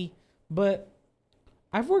crappy. But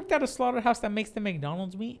I've worked at a slaughterhouse that makes the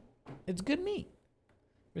McDonald's meat. It's good meat.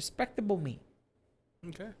 Respectable meat.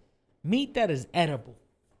 Okay. Meat that is edible.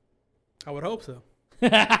 I would hope so.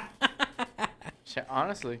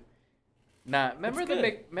 Honestly. Nah, remember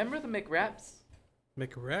the McWraps?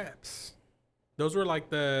 McWraps. Those were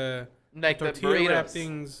like the tortilla wrap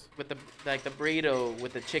things with the burrito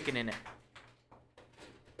with the chicken in it.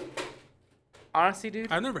 Honestly,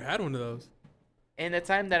 dude, I've never had one of those. In the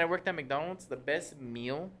time that I worked at McDonald's, the best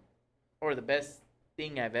meal or the best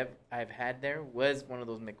thing I've had there was one of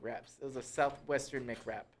those McWraps. It was a Southwestern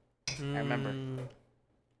McWrap. I remember.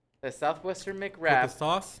 The Southwestern McWrap. With the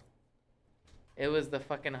sauce? It was the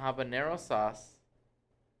fucking habanero sauce.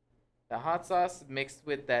 The hot sauce mixed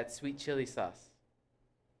with that sweet chili sauce.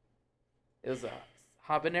 It was a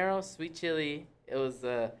habanero, sweet chili. It was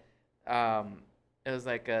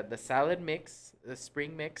like the salad mix, the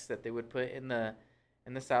spring mix that they would put in the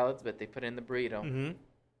salads, but they put in the burrito. Mm-hmm.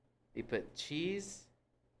 They put cheese,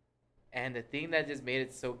 and the thing that just made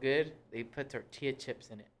it so good, they put tortilla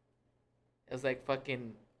chips in it. It was like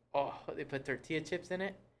fucking, they put tortilla chips in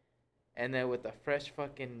it, and then with the fresh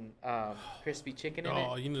fucking crispy chicken in it.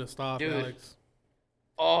 Oh, you need to stop, dude, Alex.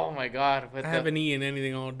 Oh my God! I haven't eaten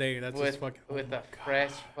anything all day. That's just fucking. With the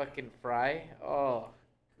fresh fucking fry. Oh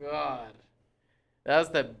God, that was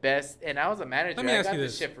the best. And I was a manager. Let me ask I got you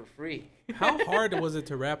this this. shit for free. How hard was it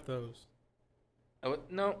to wrap those?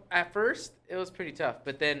 No, at first it was pretty tough,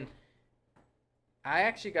 but then I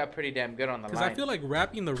actually got pretty damn good on the line. Because I feel like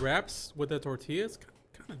wrapping the wraps with the tortillas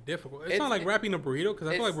kind of difficult. It's not like wrapping a burrito, because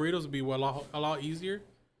I feel like burritos would be a lot easier.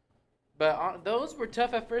 But those were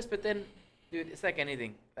tough at first, but then, dude, it's like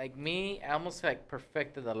anything. Like me, I almost like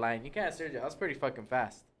perfected the line. You can't search it. I was pretty fucking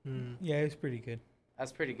fast. Yeah, it was pretty good.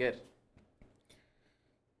 That's pretty good.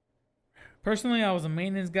 Personally, I was a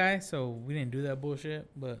maintenance guy, so we didn't do that bullshit.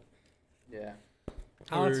 But yeah,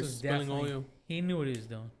 Alex was definitely oil. He knew what he was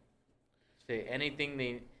doing. Shit,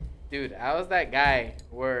 anything dude, I was that guy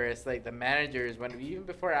where it's like the managers, even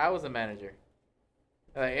before I was a manager,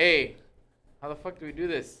 they're like, hey, how the fuck do we do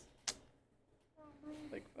this?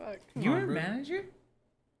 Like, fuck. You were a manager?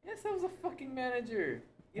 Yes, I was a fucking manager.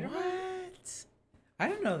 You know what? I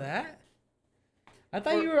didn't know that. I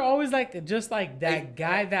thought you were always just like that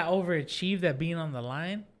guy that overachieved at being on the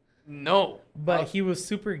line. No. But he was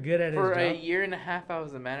super good at his job. For a year and a half, I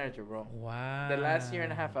was a manager, bro. Wow. The last year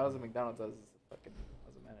and a half I was at McDonald's, I was a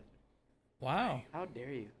manager. Wow. How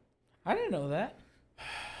dare you? I didn't know that.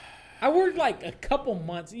 I worked like a couple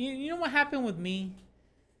months. You know what happened with me?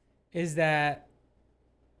 Is that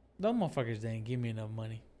those motherfuckers didn't give me enough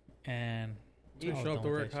money. And you show up to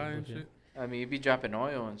work high and shit. I mean, you'd be dropping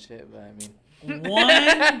oil and shit, but I mean. One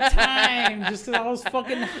time, just because I was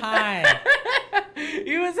fucking high.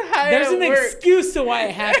 He was high. There's at an work. excuse to why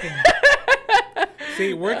it happened.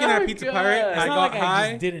 See, working at Pizza God. Pirate, It's I not got like high, I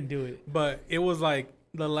just didn't do it. but it was like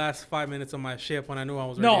the last 5 minutes of my shift when I knew I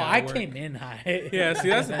was No, ready. I to work. came in high. Yeah, see,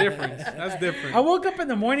 that's the difference. That's different. I woke up in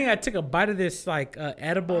the morning. I took a bite of this like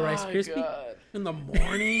edible Rice Krispie. God. In the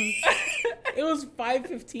morning? It was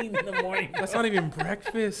 5:15 in the morning. That's not even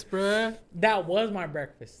breakfast, bruh. That was my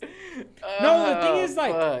breakfast. No, the thing is,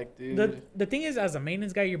 like, fuck, dude. the thing is, as a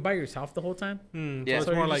maintenance guy, you're by yourself the whole time. So Yeah. it's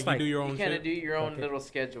So more you're like just you like- do your You own kind of shit. do your own Okay. little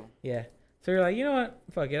schedule. Yeah. So you're like, you know what?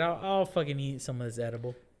 Fuck it. I'll fucking eat some of this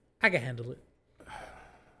edible. I can handle it.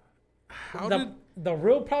 How the, did... the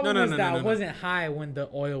real problem No, was no, that no, I no. wasn't high when the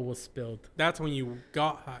oil was spilled. That's when you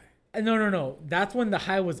got high. No. That's when the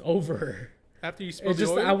high was over. After you spilled It's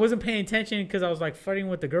just the oil? I wasn't paying attention because I was like flirting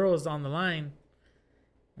with the girls on the line.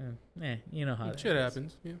 You know how that Shit is.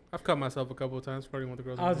 happens. Yeah. I've cut myself a couple of times flirting with the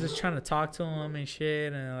girls. I was just trying to talk to him and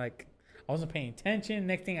shit, and like I wasn't paying attention.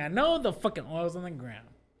 Next thing I know, the fucking oil's on the ground.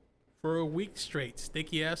 For a week straight.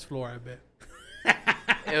 Sticky ass floor, I bet.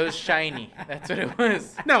 It was shiny. That's what it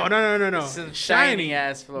was. No. Some shiny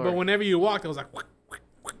ass floor. But whenever you walked, it was like...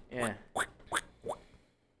 Yeah.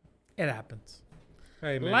 It happens.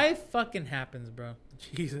 Hey, man. Life fucking happens, bro.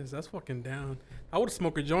 Jesus, that's fucking down. I would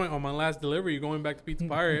smoke a joint on my last delivery going back to Pizza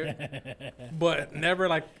Pirate. But never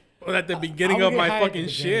like at the beginning I of would get my high at the fucking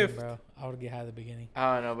beginning, shift. bro. I would get high at the beginning.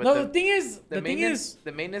 I don't know, but No, the thing is, the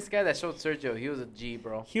maintenance guy that showed Sergio, he was a G,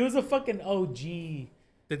 bro. he was a fucking OG.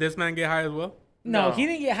 Did this man get high as well? No, No. he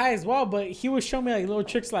didn't get high as well, but he was showing me like little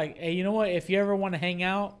tricks, like, hey, you know what? If you ever want to hang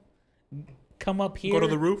out, come up here. Go to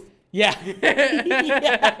the roof? Yeah.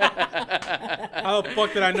 How the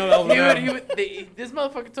fuck did I know that was him? This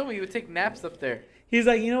motherfucker told me he would take naps up there. He's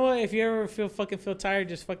like, you know what? If you ever feel tired,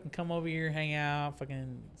 just fucking come over here, hang out,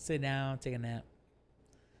 fucking sit down, take a nap.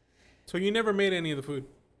 So you never made any of the food?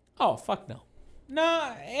 Oh, fuck no.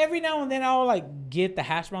 No, every now and then I'll like get the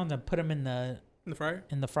hash browns and put them in the fryer?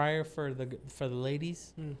 fryer for the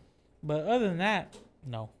ladies. Hmm. But other than that,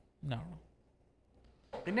 no.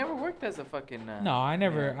 He never worked as a fucking. No, I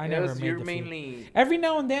never made the You're food. mainly. Every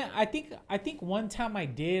now and then, I think one time I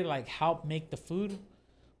did like help make the food,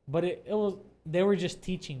 but it was they were just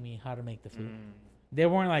teaching me how to make the food. They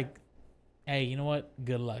weren't like, hey, you know what?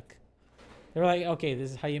 Good luck. They were like, okay,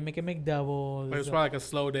 this is how you make a McDouble. But it was probably like a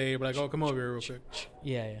slow day. But like, oh, come over here real quick.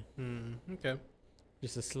 Yeah. Okay.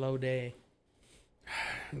 Just a slow day.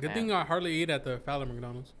 Good thing I hardly eat at the Fowler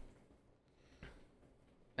McDonald's.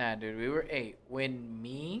 Nah, dude, we were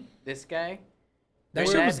this guy. That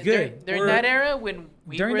during shit was good. During that era, when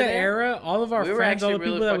we During were that there, era, all of our we were friends, all the actually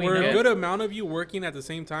people really that we Were fucking a know. good amount of you working at the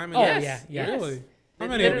same time? Oh, Yes, yeah. Really? How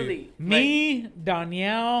many of you? literally, Me,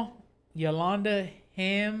 Danielle, Yolanda,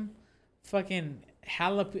 him, fucking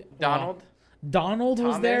Donald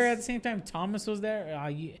was there Thomas. at the same time. Thomas was there.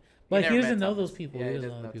 But he never doesn't met know Thomas. those people. Yeah, he he doesn't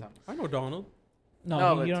doesn't know know those people. I know Donald. No, No,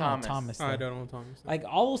 you but don't know Thomas. Thomas. I though. don't know Thomas. Like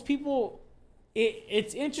all those people,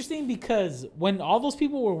 it's interesting because when all those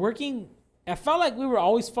people were working, I felt like we were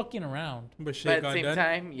always fucking around. But shit But at got the same done.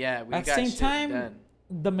 time, yeah, we At the got same shit time, done.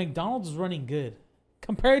 the McDonald's is running good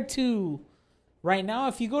compared to right now.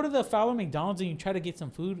 If you go to the Fowler McDonald's and you try to get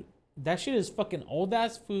some food, that shit is fucking old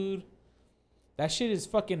ass food. That shit is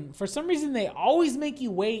fucking. For some reason, they always make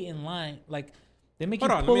you wait in line. Like they make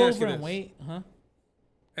Hold you on, let pull me ask over you and this. wait, huh?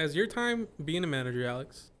 As your time being a manager,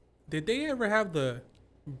 Alex, did they ever have the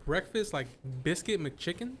breakfast like biscuit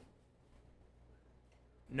McChicken?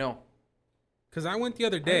 No, Because I went the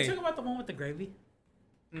other Are you day. talking about the one with the gravy?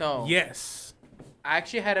 no. Yes. I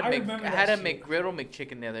actually had I remember I that had a shit. McGriddle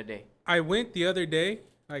McChicken the other day. I went the other day,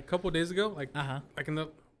 like a couple days ago, like Uh huh. like in the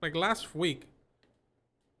like last week,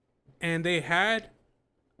 and they had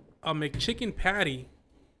a McChicken patty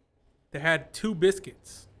that had 2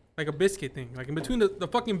 biscuits, like a biscuit thing, like in between the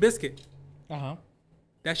fucking biscuit. Uh huh.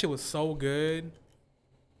 That shit was so good.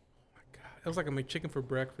 Oh my god, it was like a McChicken for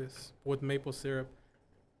breakfast with maple syrup.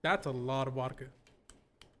 That's a lot of vodka.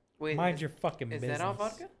 Wait, Mind your fucking is business. that all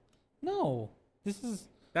vodka? No, this is.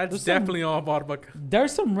 That's There's some- definitely all vodka.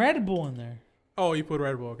 There's some Red Bull in there. Oh, you put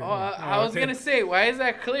Red Bull. Okay. Oh, I was okay. gonna say, why is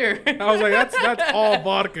that clear? I was like, that's all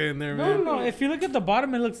vodka in there, No, man. no. If you look at the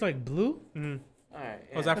bottom, it looks like blue. Mm. All right.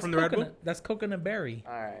 Yeah. Was that from the Red Bull? coconut. That's coconut berry.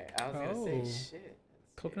 All right. I was gonna Oh. say shit.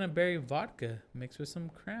 Coconut berry vodka mixed with some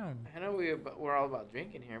Crown. I know we're all about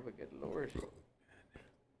drinking here, but good lord.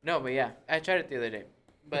 No, but yeah, I tried it the other day,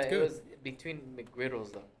 but That's it good. was between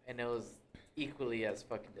McGriddles though, and it was equally as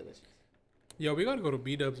fucking delicious. Yo, we gotta go to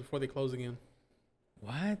B-Dubs before they close again.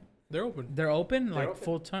 What? They're open. They're open They're like open.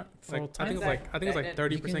 full time. Like, Full time. I think it's like You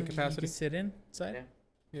 30% You capacity. can sit inside.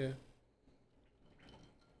 Yeah. Yeah.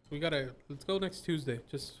 let's go next Tuesday.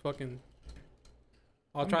 Just fucking.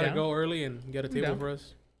 I'll I'm try to down. go early and get a I'm table down. for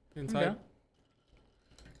us I'm inside. down.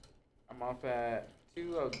 I'm off at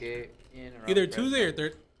 2. I'll get in around Either Fresno. Tuesday or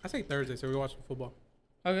Thursday. I say Thursday, so we're watching football.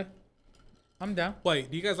 Okay. I'm down.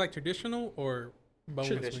 Wait, do you guys like traditional or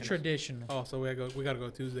boneless wings? Traditional. Oh, so we gotta go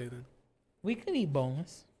Tuesday then. We could eat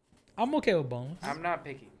boneless. I'm okay with boneless. I'm not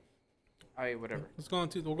picky. I'll eat whatever. Let's go on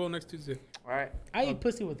Tuesday. We'll go next Tuesday. All right. I eat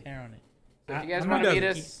pussy with hair on it. So if you guys I'm want not- to meet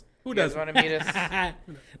doesn't? us, Who you guys doesn't? want to meet us,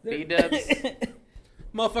 B-dubs.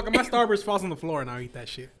 Motherfucker, my Starburst falls on the floor and I'll eat that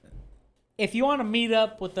shit. If you want to meet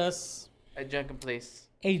up with us, A Drunken Place.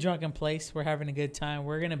 A Drunken Place, we're having a good time.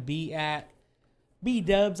 We're gonna be at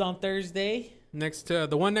B-dubs on Thursday, Next to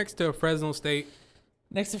the one next to Fresno State.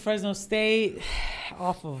 next to Fresno State,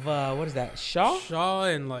 off of what is that? Shaw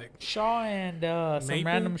and like Shaw and some Maple?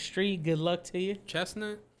 random street. Good luck to you,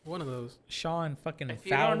 Chestnut. One of those. Shaw and fucking If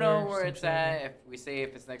you Fowler. don't know where some it's shit like at, that. if we say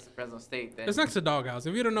if it's next to Fresno State, then It's next to Doghouse.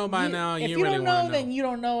 If you don't know by now, if you you really don't want know, to know. then you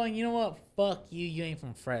don't know, and you know what? Fuck you. You ain't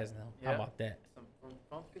from Fresno. How Yeah. about that? some from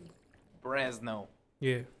fucking Fresno.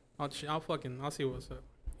 Yeah, I'll see what's up.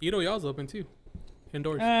 Ito y'all's open too,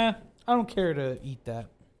 indoors. I don't care to eat that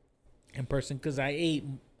in person because I ate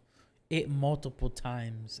it multiple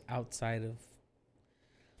times outside of.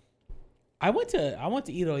 I went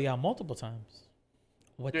to Ito Y'all multiple times.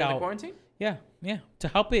 During the Without quarantine? yeah to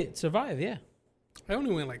help it survive I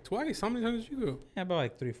only went like twice. How many times did you go? about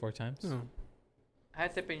like 3-4 times. Oh. I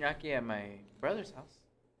had teppanyaki at my brother's house.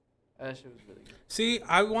 That shit was really good. See,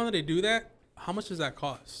 I wanted to do that. How much does that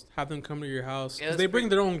cost? Have them come to your house? It 'Cause was they bring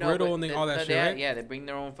pretty- their own no, griddle but and the- all that no, shit, they right? Yeah, they bring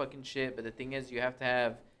their own fucking shit. But the thing is, you have to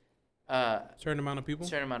have a Certain amount of people.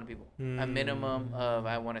 certain amount of people. A minimum of,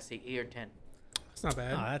 I want to say, 8 or 10. That's not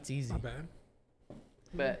bad. Oh, that's easy. Not bad.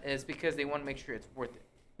 But it's because they want to make sure it's worth it.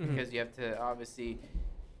 Mhm. Because you have to, obviously,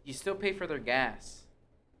 you still pay for their gas.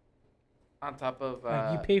 On top of...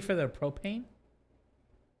 Like you pay for the propane.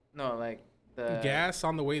 No, like the... Gas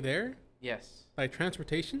on the way there, Yes. like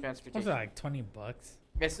transportation. What's Transportation. that, like $20?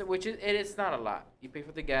 Yes, which is, it's not a lot. You pay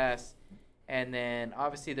for the gas, and then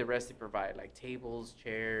obviously the rest they provide, like tables,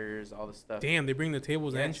 chairs, all the stuff. Damn, they bring the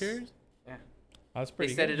tables and Yes. chairs. Yeah. That's They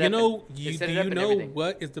pretty set good. it You up. know, and- you they set do it up you and know everything.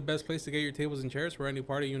 what is the best place to get your tables and chairs for any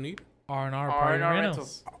party you need? R&R R&R Party Rentals.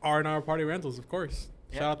 Rentals. R&R Party Rentals, of course.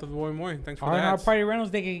 Yeah. Shout out to the boy Moy. Thanks for R&R that. Party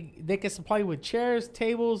Rentals. They can supply you with chairs,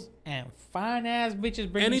 tables, and fine ass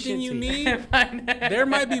bitches bringing Anything shit you to need. There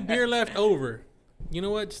might be beer left over. You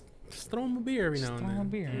know what? Just throw them a beer every Just now and throw then. a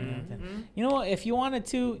beer every now and then. Mhm. You know what? If you wanted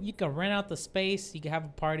to, you can rent out the space. You can have a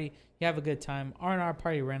party. You have a good time. R&R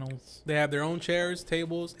Party Rentals. They have their own chairs,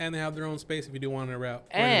 tables, and they have their own space if you do want to rent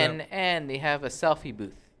it out. And they have a selfie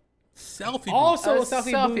booth. Selfie booth. Also, A a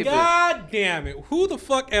selfie, selfie booth. booth. God damn it. Who the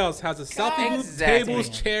fuck else has a selfie booth, Exactly. tables,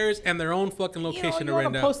 chairs, and their own fucking You location know, to you want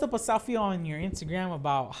rent to out? post up a selfie on your Instagram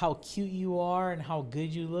about how cute you are and how good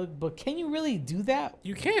you look, but can you really do that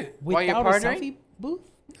You can't. While you're without a partnering? selfie booth?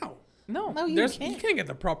 No. No. No, you You can't. can't get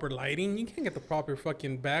the proper lighting. You can't get the proper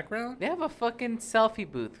fucking background. They have a fucking selfie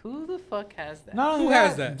booth. Who the fuck has that? Not only Who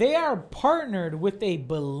has that? They are partnered with a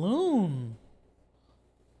balloon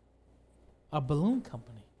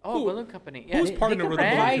company. Oh, Who- balloon company. Yeah, who's they- partnered they with can a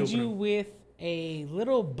balloon Provide company? you with a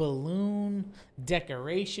little balloon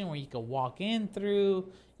decoration where you can walk in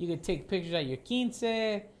through. You can take pictures at your quince.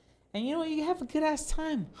 And you know, you have a good ass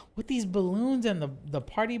time with these balloons and the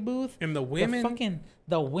party booth. And the women.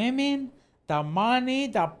 The women, the money,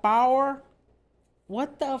 the power.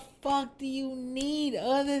 What the fuck do you need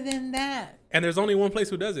other than that? And there's only one place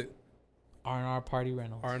who does it. R&R Party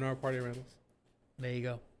Rentals. R&R Party Rentals. There you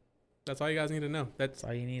go. That's all you guys need to know. That's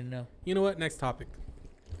all you need to know. You know what? Next topic.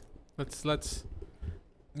 Let's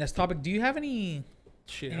Next topic. Do you have any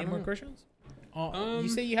shit. I more don't know. questions? You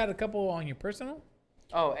say you had a couple on your personal?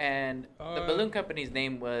 Oh, and the Uh, balloon company's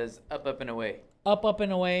name was Up, Up, and Away. Up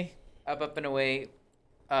and Away. Up, Up, and Away,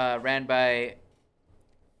 ran by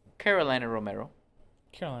Carolina Romero.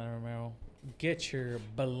 Carolina Romero. Get your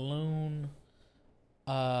balloon.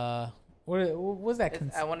 What was that?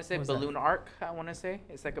 I want to say what was that? balloon arc. I want to say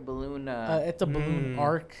it's like a balloon. It's a balloon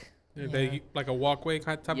arc. They like a walkway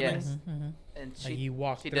type of Yes. thing. Mm-hmm. and Like you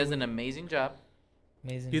walk she through does it. an amazing job.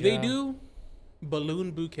 Amazing. Do they job. do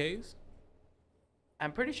balloon bouquets?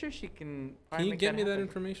 I'm pretty sure she can. Can probably you make get me that happen.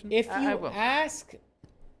 information? If I you will. ask,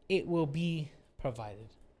 it will be provided.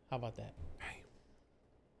 How about that?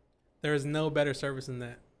 There is no better service than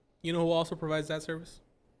that. You know who also provides that service?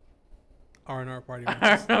 R&R Party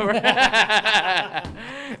Rentals.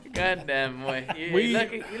 God damn, boy. You We-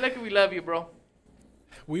 lucky we love you, bro.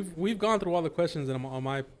 We've gone through all the questions that I'm on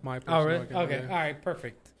my personal Oh, really? account, Okay. yeah. All right.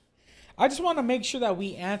 Perfect. I just want to make sure that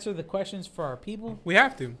we answer the questions for our people. We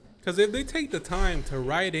have to. Because if they take the time to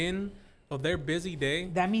write in of their busy day.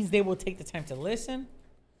 That means they will take the time to listen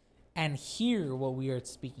and hear what we are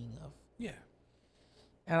speaking of. Yeah.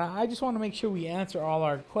 And I just want to make sure we answer all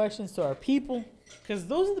our questions to our people. Because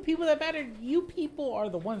those are the people that matter. You people are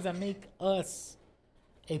the ones that make us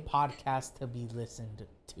a podcast to be listened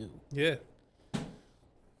to. Yeah.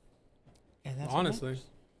 And that's honestly.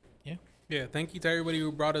 Yeah. Yeah. Thank you to everybody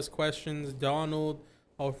who brought us questions. Donald,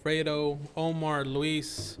 Alfredo, Omar,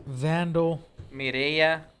 Luis, Vandal,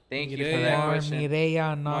 Mireya. Thank you for that question.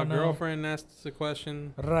 Mireya, my Nano, girlfriend asked us a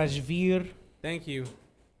question. Rajveer. Thank you.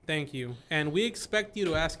 Thank you. And we expect you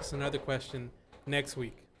to ask us another question next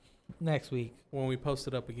week Next week. when we post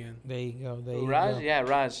it up again. There you go. There you Raj? go. Yeah,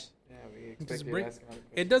 Raj. Yeah, we expect Just you bring- to ask another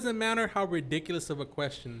question. It doesn't matter how ridiculous of a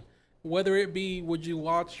question. Whether it be, would you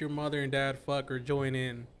watch your mother and dad fuck or join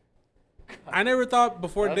in? I never thought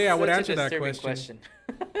before That's today I would such a answer that disturbing question.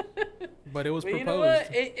 But it was But proposed. you know what?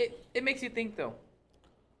 It makes you think though.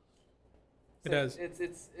 It does.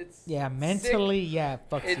 It's Yeah, mentally, yeah, it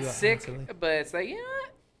fucks you It's up sick, mentally. but it's like, you know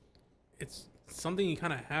what? It's something you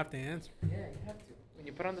kind of have to answer. Yeah, you have to. When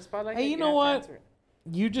you put on the spotlight, Hey, you know have to what? answer it.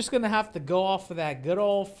 You're just going to have to go off of that good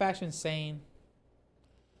old-fashioned saying.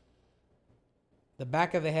 The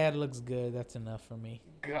back of the head looks good. That's enough for me.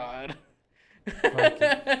 God. Fuck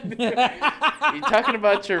You're talking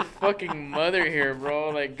about your fucking mother here, bro.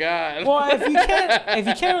 Like, God. Well, if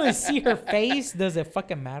you can't really see her face, does it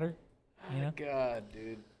fucking matter? You know? God,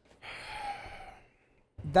 dude.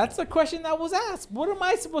 That's the question that was asked. What am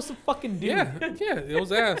I supposed to fucking do? Yeah, it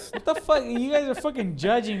was asked. What the fuck? You guys are fucking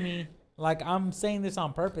judging me like I'm saying this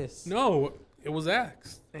on purpose. No, it was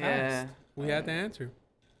asked. Yeah. We had to answer.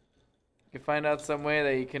 You can find out some way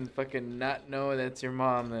that you can fucking not know that's your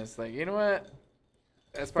mom. That's like, you know what?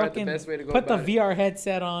 That's probably Fucking the best way to go put the about it. VR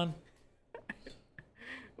headset on.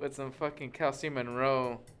 With some fucking Kelsey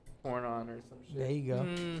Monroe porn on or some shit. There you go.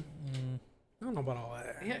 I don't know about all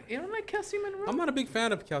that. Yeah, you don't like Kelsey Monroe? I'm not a big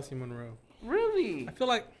fan of Kelsey Monroe. Really? I feel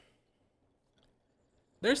like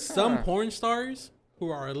there's some Huh. porn stars who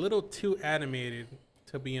are a little too animated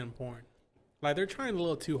to be in porn. Like they're trying a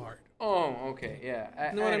little too hard. Oh, okay. Yeah.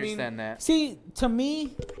 I know what I mean? understand that. See, to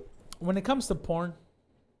me, when it comes to porn,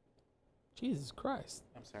 Jesus Christ.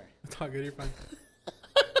 I'm sorry. It's all good. You're fine.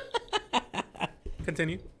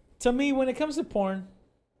 Continue. To me, when it comes to porn,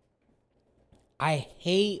 I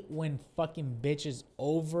hate when fucking bitches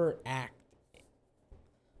overact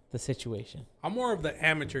the situation. I'm more of the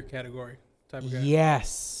amateur category type of guy.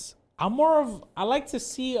 Yes. I like to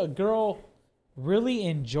see a girl really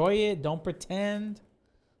enjoy it. Don't pretend.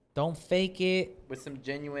 Don't fake it. With some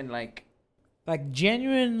genuine, like, Like,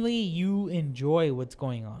 genuinely, you enjoy what's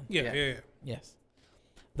going on. Yeah. Yes.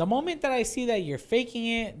 The moment that I see that you're faking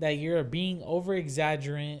it, that you're being over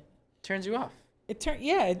exaggerant, turns you off. it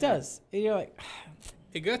does. You're like,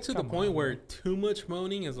 It got to the Come point on, where man. too much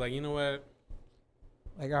moaning is like, you know what?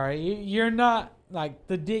 all right, you're not, like,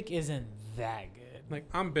 the dick isn't that good. Like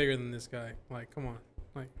I'm bigger than this guy. Like, come on.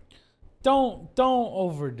 Like, Don't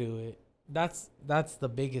overdo it. That's the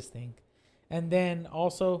biggest thing. And then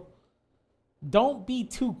also, don't be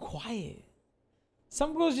too quiet.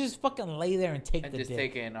 Some girls just fucking lay there and take And the just dick.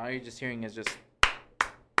 take it, and all you're just hearing is just.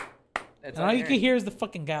 That's And all you you're can hearing. hear is the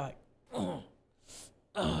fucking guy like,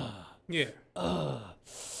 yeah.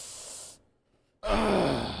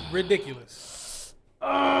 Ridiculous.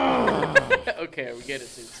 Okay, we get it,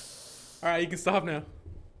 dude. All right, you can stop now.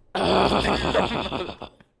 you know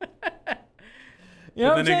But what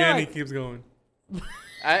I'm then saying? again, Like, he keeps going.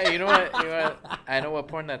 You know what? I know what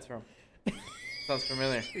porn that's from. Sounds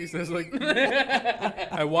familiar. He says like,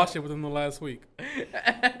 I watched it within the last week.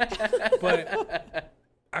 But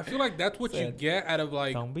I feel like that's what you Said, get out of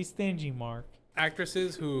like don't be stingy, Mark.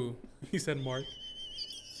 actresses who, he said Mark.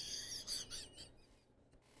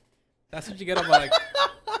 That's what you get out of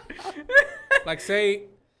like say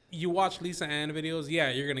you watch Lisa Ann videos, yeah,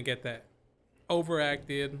 you're gonna get that.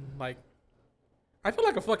 Overacted, like, I feel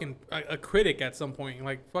like a critic at some point,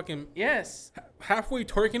 like fucking Yes. halfway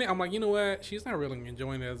twerking it. I'm like, you know what? She's not really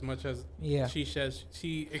enjoying it as much as Yeah. she says.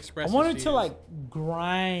 She I expresses. wanted she to is. like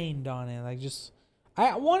grind on it, like just.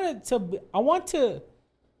 I want to.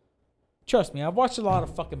 Trust me, I've watched a lot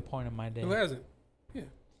of fucking porn in my day, Who hasn't?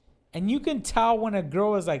 and you can tell when a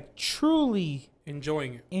girl is like truly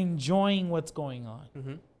Enjoying it. enjoying what's going on.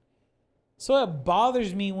 Mm-hmm. So it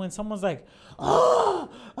bothers me when someone's like,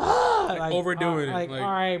 like overdoing it, Like, like- all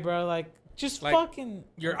right, bro, like just Like, fucking.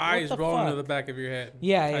 Your what eyes the rolling to fuck? the back of your head.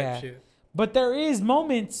 Yeah, type yeah. Shit. But there is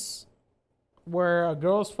moments where a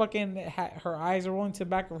girl's fucking her eyes are rolling to the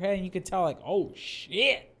back of her head, and you can tell like, oh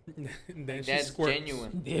shit, Then Like, she that's squirts.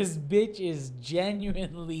 genuine. This bitch is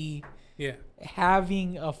genuinely Yeah.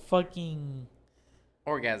 having a fucking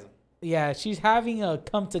Orgasm. she's having a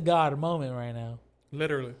come to God moment right now.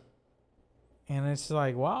 Literally. And it's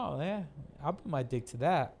like, wow, yeah, I'll put my dick to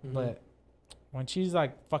that. Mhm. But when she's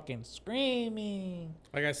like fucking screaming,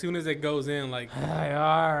 Like as soon as it goes in, like all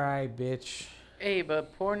right, bitch. Hey,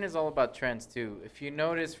 but porn is all about trends too. If you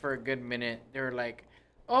notice, for a good minute, they're like,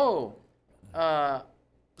 "Oh,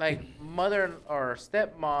 like mother or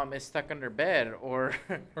stepmom is stuck under bed, or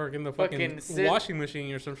or in the Fucking fucking washing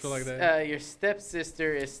machine or some shit like that. your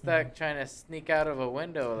stepsister is stuck trying to sneak out of a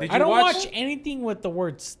window." Like, Did I you don't watch- watch anything with the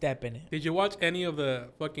word step in it. Did you watch any of the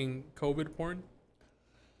fucking COVID porn?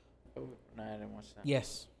 oh, no, I didn't watch that.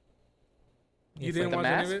 Yes. You Yes, didn't The watch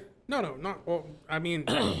any of mask? it? No, not. Well, I mean,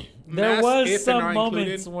 There masks, was if and some not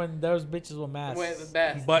moments included, when those bitches were masks. With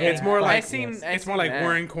best. but it's more Yeah. like Yes. it's more like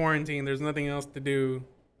we're in quarantine. There's nothing else to do.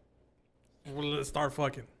 Well, let's start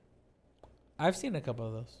fucking. I've seen a couple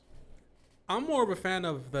of those. I'm more of a fan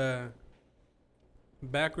of the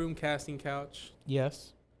backroom casting couch,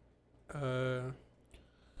 Yes.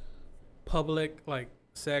 public like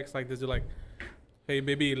sex, like this. Like, hey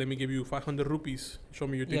baby, let me give you 500 rupees. Show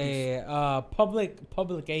me your Yeah, titties. yeah. Public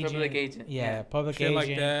agent. Public agent, Yeah, yeah. public Shit agent.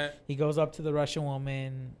 like that, He goes up to the Russian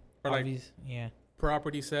woman. Or like- yeah.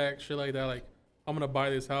 property sex, shit like that. Like, I'm gonna buy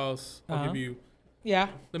this house. I'll give you Yeah,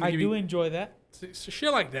 Let me I give do you- enjoy that.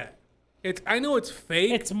 shit like that. I know it's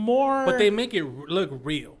fake, It's more. but they make it look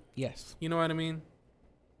real. Yes. You know what I mean?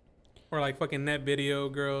 Or like fucking net video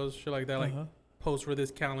girls, shit like that. Like, Uh-huh. post for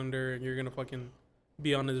this calendar and you're gonna fucking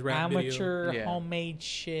be on this rap video. Amateur Yeah. homemade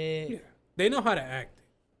shit. Yeah. They know how to act.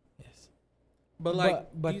 Yes. But like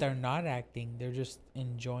but these- they're not acting. They're just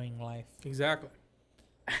enjoying life. Exactly.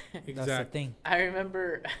 That's the Exactly. thing. I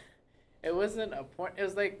remember it wasn't a porn. It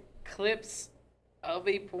was like clips of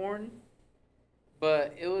a porn,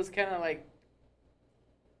 but it was kind of like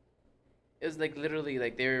it was like literally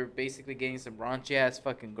like they were basically getting some raunchy ass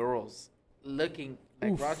fucking girls looking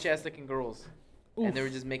like Oof. raunchy ass looking girls, Oof. and they were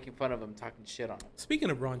just making fun of them, talking shit on them. Speaking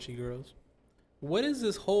of raunchy girls, what is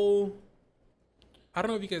this whole I don't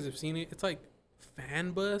know if you guys have seen it. It's like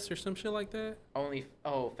fan bus or some shit like that.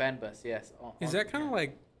 Fan bus, yes. Is that kind of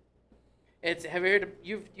like It's have you heard of,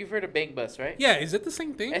 you've heard of Bang Bus, right? yeah, is it the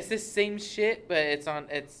same thing? It's the same shit, but it's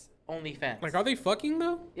OnlyFans. Like, are they fucking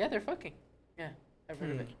though? Yeah, they're fucking. Yeah, I've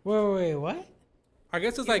heard of it. Wait, what? I guess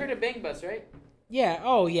it's You've like heard of Bang Bus, right? Yeah.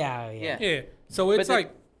 Oh, yeah. Yeah. yeah. So it's But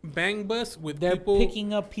like bang bus with They're people.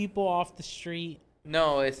 picking up people off the street.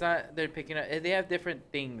 No, it's not. They're picking up. They have different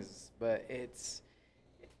things, but it's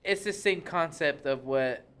the same concept of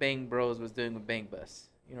what Bang Bros was doing with Bang Bus.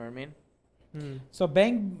 You know what I mean? Hmm. So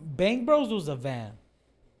Bang Bros was a van.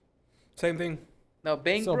 Same thing. No,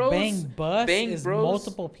 Bang So Bros. Bang Bus Bang is Bros-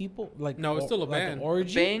 multiple people. Like No, it's still a like van. an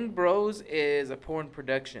orgy. Bang Bros is a porn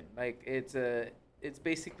production. Like it's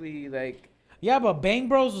basically like Yeah, but Bang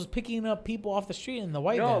Bros was picking up people off the street in the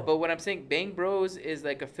white no, van. but what I'm saying, Bang Bros is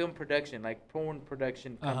like a film production, like porn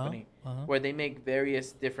production company, where they make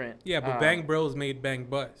various different. Yeah, but Bang Bros made Bang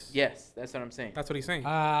Bus. Yes, that's what I'm saying. That's what he's saying.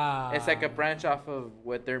 It's like a branch off of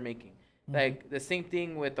what they're making. Like the same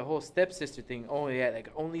thing with the whole stepsister thing. Oh yeah, like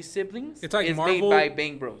Only Siblings. It's like is Marvel- made by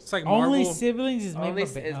Bang Bros. It's like Marvel. Only Siblings is made Only by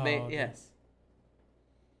is made okay. yes.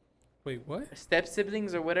 Wait, what? Step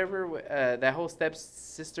siblings or whatever. That whole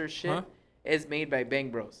stepsister shit Huh? is made by Bang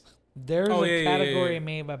Bros. There's Oh, a yeah, yeah, category yeah.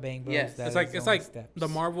 made by Bang Bros. Yes. that It's like is it's only like steps. the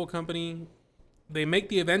Marvel company. They make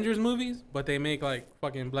the Avengers movies, but they make like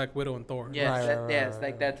fucking Black Widow and Thor. Yes, Right, it's right,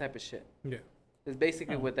 like that type of shit. Yeah. It's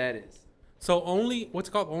basically what that is. So what's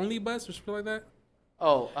it called Only Bus or something like that?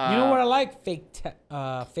 Oh, You know what I like? Fake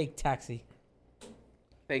taxi.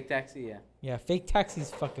 Fake taxi, yeah. Yeah, fake taxi's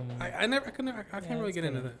fucking. I can't really it's get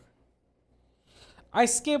into good. that. I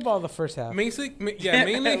skip all the first half. Mainly.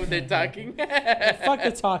 When they're talking. Fuck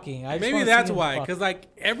the talking. I just Maybe wanna see that's them why, fuck. because like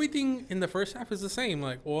everything in the first half is the same.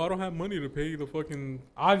 Like, well, I don't have money to pay the fucking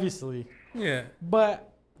Obviously, yeah. but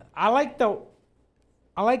I like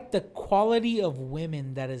the quality of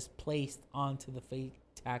women that is placed onto the fake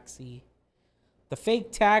taxi. The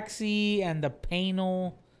fake taxi and the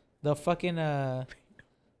panel, the fucking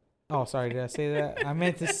Oh, sorry, did I say that? I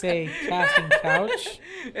meant to say casting couch.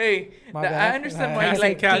 Hey, My I bad. understand why you Casting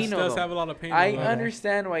like couch Pino. does Though. have a lot of pain. I on it.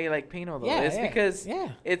 understand why you like Pino though. Yeah, It's yeah, because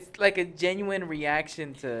yeah. it's like a genuine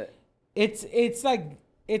reaction to. It's like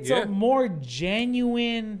it's Yeah. a more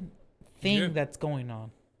genuine thing Yeah. that's going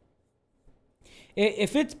on.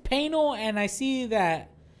 If it's panel and I see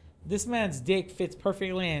that this man's dick fits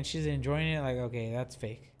perfectly and she's enjoying it, like okay, that's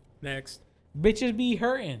fake. Next. Bitches be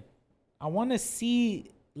hurting. I want to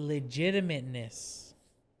see legitimateness.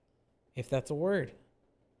 if that's a word.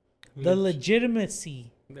 The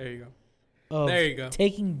legitimacy. There you go. Of there you go.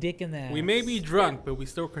 Taking dick in the ass. We may be drunk, but we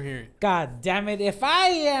still coherent. God damn it. If I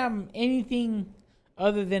am anything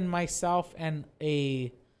other than myself and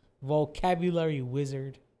a vocabulary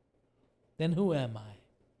wizard, then who am I?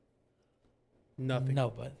 Nothing.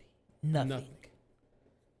 Nobody. Nothing.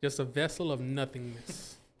 Just a vessel of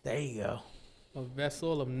nothingness. There you go. A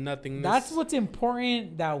vessel of nothingness. That's what's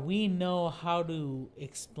important, that we know how to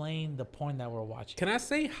explain the porn that we're watching. Can I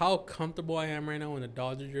say how comfortable I am right now in a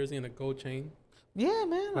Dodger jersey and a gold chain? Yeah,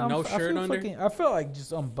 man. With no shirt under? I feel like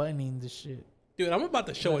just unbuttoning this shit. Dude, I'm about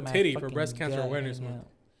to show a titty for Breast Cancer Awareness Month.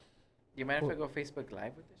 You mind if I go Facebook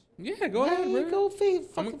Live with this? Yeah, go ahead, bro. Go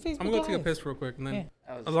Facebook I'm gonna go take a piss real quick, and then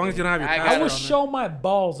as long as you don't have your I will show my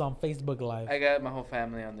balls on Facebook Live. I got my whole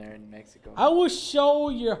family on there in Mexico. I will show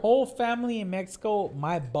your whole family in Mexico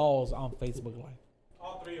my balls on Facebook Live.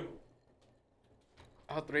 All three of them.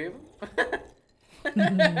 All three of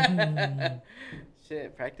them?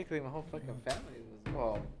 Shit, practically my whole fucking family was,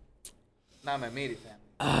 well, not my immediate family.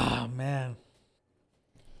 Ah, man.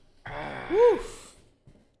 Woof.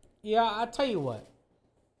 Yeah, I'll tell you what.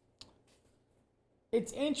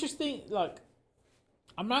 It's interesting. Look,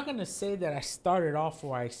 I'm not going to say that I started off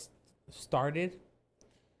where I started,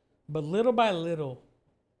 but little by little,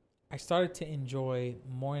 I started to enjoy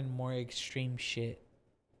more and more extreme shit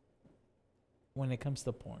when it comes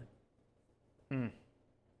to porn.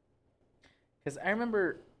 Because I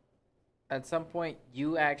remember at some point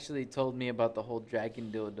you actually told me about the whole dragon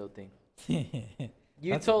dildo thing.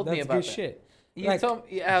 You told me about good that. Shit. You told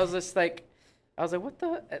me. I was just like, what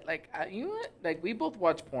the, like, you know what? Like, we both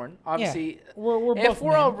watch porn. Obviously, we're both if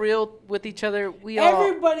we're men. all real with each other,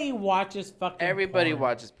 everybody watches fucking everybody porn.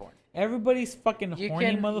 watches porn. Everybody's fucking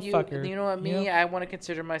horny motherfucker. You know what, me? I want to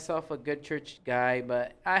consider myself a good church guy,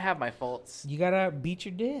 but I have my faults. You gotta beat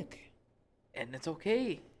your dick. And it's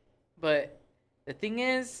okay. But the thing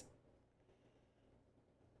is,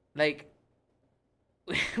 like,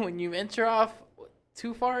 when you enter off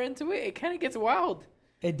too far into it, it kind of gets wild.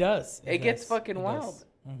 It does. It gets fucking wild.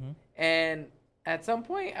 Mm-hmm. And at some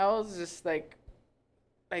point, I was just like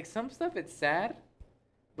some stuff, it's sad.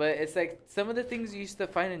 But it's like some of the things you used to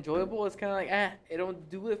find enjoyable, it's kind of like, it don't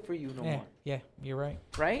do it for you no more. Yeah, you're right.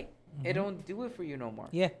 Right? Mm-hmm. It don't do it for you no more.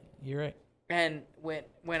 Yeah, you're right. And when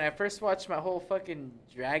I first watched my whole fucking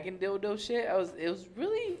dragon dildo shit, it was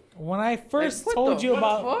really... When I first told you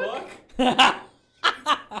about...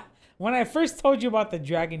 When I first told you about the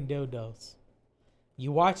dragon dildos,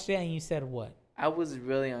 you watched it and you said what? I was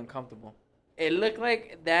really uncomfortable. It looked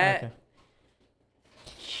like that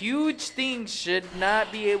huge thing should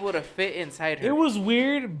not be able to fit inside her. It was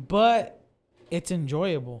weird, but it's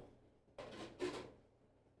enjoyable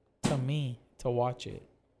to me to watch it.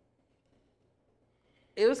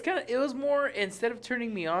 It was more, instead of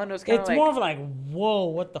turning me on, it was kind of like... It's more of like, whoa,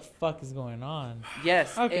 what the fuck is going on?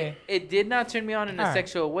 Yes. Okay. It did not turn me on in a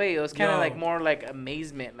sexual way. It was kind of like more like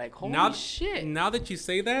amazement. Like, holy shit. Now that you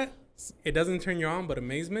say that, it doesn't turn you on, but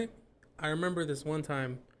amazement. I remember this one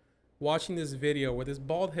time watching this video where this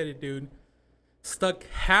bald-headed dude stuck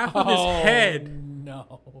half of his head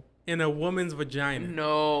in a woman's vagina.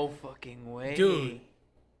 No fucking way. Dude,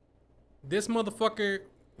 this motherfucker...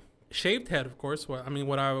 Shaved head, of course. What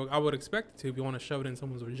I would expect it to if you want to shove it in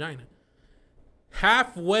someone's vagina.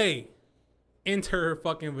 Halfway into her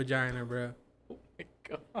fucking vagina, bro. Oh my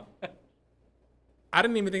god. I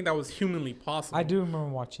didn't even think that was humanly possible. I do remember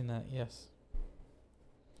watching that, yes.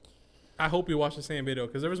 I hope you watched the same video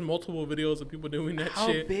because there was multiple videos of people doing that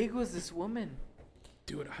shit. How big was this woman?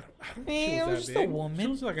 Dude, I don't think she was just a woman. She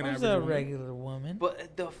was like an average woman. Regular woman.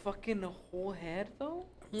 But the fucking whole head, though?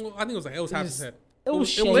 Well, I think it was half his head. It was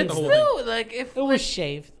shaved. But still, like, if... It was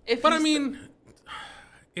shaved. But I mean,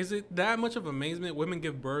 is it that much of amazement? Women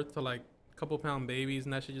give birth to, like, couple-pound babies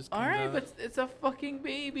and that shit just comes out. But it's a fucking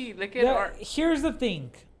baby. Like, here's the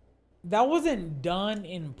thing. That wasn't done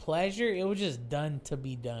in pleasure. It was just done to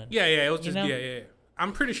be done. Yeah, it was just, yeah.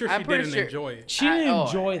 I'm pretty sure she didn't enjoy it. She didn't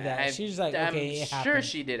enjoy that. She's like, okay, it I'm sure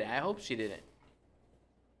she did it. I hope she didn't.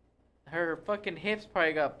 Her fucking hips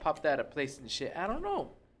probably got popped out of place and shit. I don't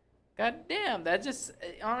know. God damn, that just,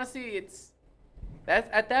 honestly, that's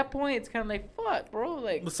at that point, it's kind of like, fuck, bro.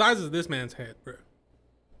 Like, the size of this man's head, bro.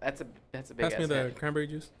 That's a big ass Pass me the head. cranberry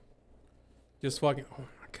juice. Just fucking, oh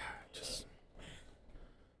my god,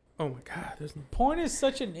 oh my god. Porn is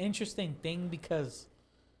such an interesting thing because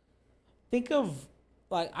think of,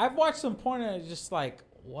 like, I've watched some porn and it's just like,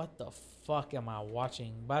 what the fuck am I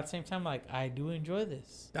watching? But at the same time, like, I do enjoy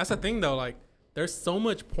this. That's the thing, though. Like, there's so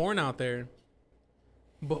much porn out there.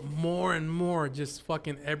 But more and more just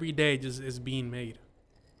fucking every day just is being made.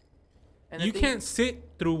 And You can't sit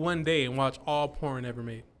through one day and watch all porn ever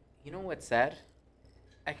made. You know what's sad?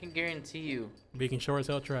 I can guarantee you. Being sure as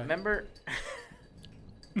hell try. Remember?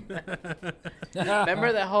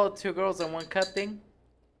 Remember that whole 2 girls and 1 cup thing?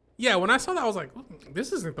 Yeah, when I saw that, I was like,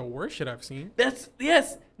 this isn't the worst shit I've seen.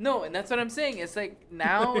 No, and that's what I'm saying. It's like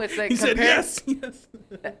now it's like He said yes.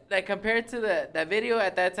 like compared to that video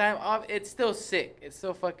at that time, it's still sick. It's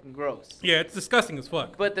still fucking gross. Yeah, it's disgusting as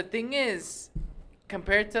fuck. But the thing is,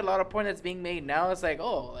 compared to a lot of porn that's being made now, it's like,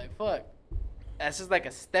 oh, like fuck. That's just like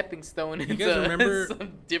a stepping stone into guys remember,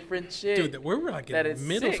 some different shit. Dude, we were like in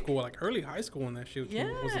middle school, like early high school when that shit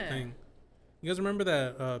was a thing. You guys remember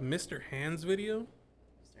that Mr. Hands video?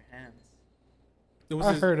 Mr. Hands.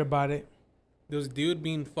 I heard about it. There was a dude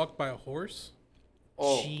being fucked by a horse.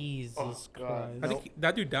 Oh, Jesus Christ. I think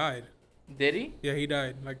that dude died. Did he? Yeah, he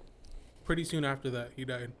died. Like, pretty soon after that, he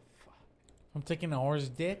died. I'm taking a horse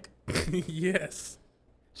dick? Yes.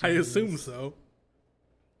 Jesus. I assume so.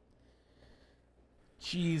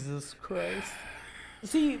 Jesus Christ.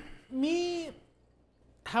 See,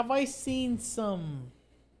 have I seen some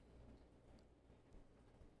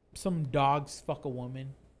dogs fuck a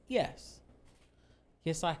woman? Yes.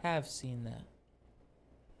 Yes, I have seen that.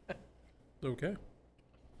 Okay.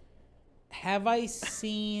 Have I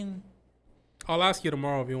seen... I'll ask you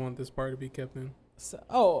tomorrow if you want this part to be kept in.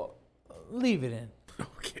 Leave it in.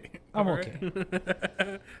 Okay. I'm All okay.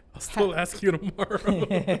 Right. I'll still ask you tomorrow.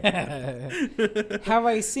 Have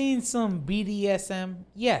I seen some BDSM?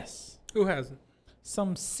 Yes. Who hasn't?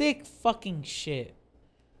 Some sick fucking shit.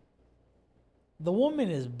 The woman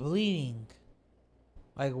is bleeding.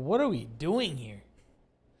 Like, what are we doing here?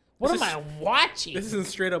 What am I watching? This isn't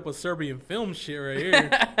straight up a Serbian film shit right here.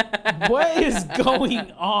 What is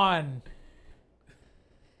going on?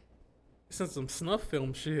 This is some snuff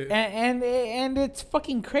film shit. And it's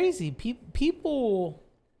fucking crazy. People.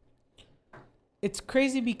 It's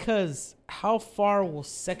crazy because how far will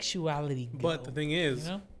sexuality go? But the thing is,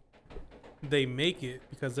 you know? They make it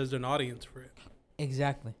because there's an audience for it.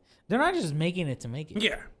 Exactly. They're not just making it to make it.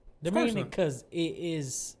 Yeah. They're making it because it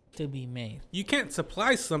is to be made. You can't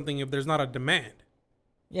supply something if there's not a demand.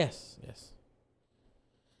 Yes.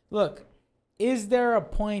 Look, is there a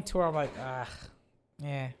point where I'm like,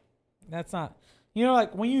 yeah, that's not,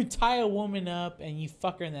 like when you tie a woman up and you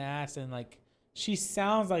fuck her in the ass and like she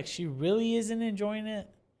sounds like she really isn't enjoying it,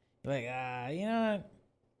 you're like, you know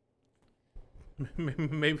what?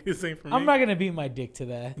 Maybe this ain't for me. I'm not gonna beat my dick to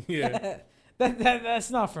that. Yeah.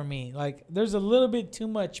 That's not for me. Like, there's a little bit too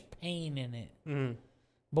much pain in it. Mm-hmm.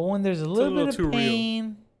 But when there's a little bit of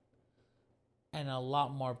pain and a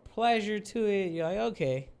lot more pleasure to it, you're like,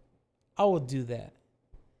 okay, I will do that.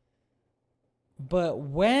 But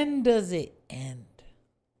when does it end?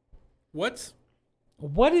 What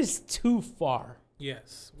is too far?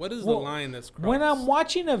 Yes. What is the line that's crossed? When I'm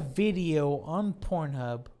watching a video on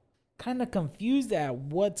Pornhub, kind of confused at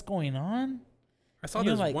what's going on. I saw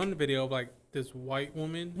this one video of like this white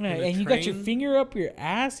woman. Yeah, and you got your finger up your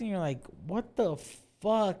ass and you're like, what the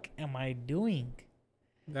fuck am I doing?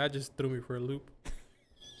 That just threw me for a loop.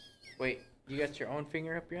 Wait, you got your own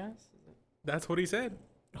finger up your ass? That's what he said.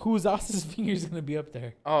 Whose else's finger's gonna be up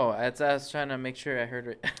there? Oh, I was trying to make sure I heard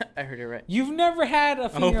it. I heard it right. You've never had a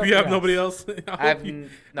finger. I hope you have nobody else.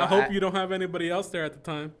 I hope you don't have anybody else there at the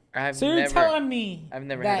time. So you're telling me I've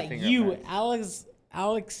never that had a finger you, up my ass.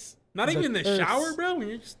 Alex. Not even in the shower, bro. When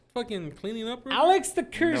you're just fucking cleaning up. Alex the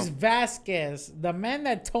Curse Vasquez, the man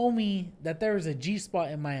that told me that there was a G spot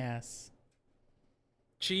in my ass.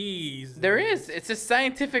 Jeez. There is. It's a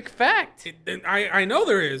scientific fact. I know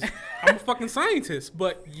there is. I'm a fucking scientist,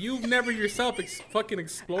 but you've never yourself fucking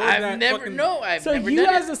explored that. I've never done it. You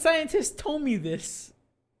as a scientist told me this.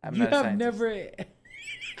 I'm you not a have scientist. never.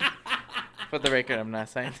 For the record, I'm not a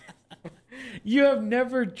scientist. You have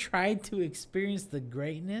never tried to experience the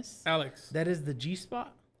greatness, Alex. that is the G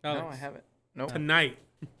spot? Alex. No, I haven't. Nope. Tonight.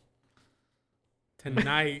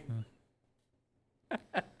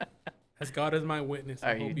 As God is my witness,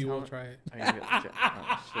 I hope you will try it.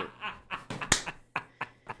 Oh, shit.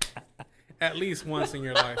 At least once in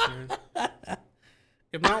your life, man.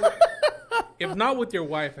 If not with your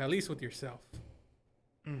wife, at least with yourself.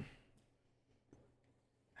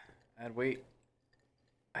 I'd wait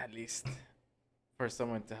at least for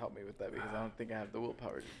someone to help me with that because I don't think I have the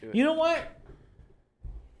willpower to do it. You know what?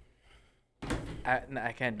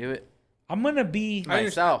 I can't do it. I'm gonna be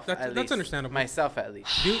myself. That's understandable. Myself at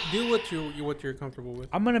least. Do what you're comfortable with.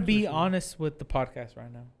 I'm gonna be honest with the podcast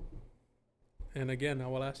right now. And again, I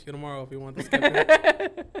will ask you tomorrow if you want this. Put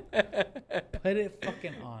it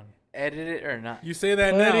fucking on. Edit it or not. You say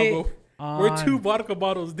that now, We're 2 vodka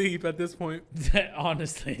bottles deep at this point.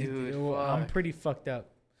 Honestly, Dude, I'm fuck. pretty fucked up.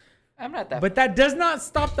 I'm not that. But that does not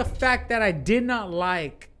stop the fact that I did not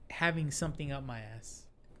like having something up my ass.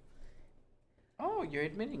 Oh, you're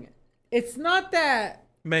admitting it. It's not that.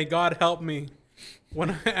 May God help me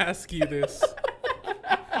when I ask you this.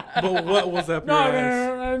 But what was up your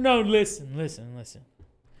ass? No. Listen.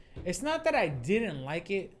 It's not that I didn't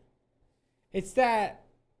like it. It's that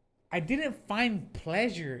I didn't find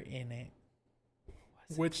pleasure in it.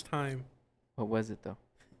 Which time? What was it though?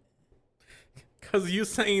 Because you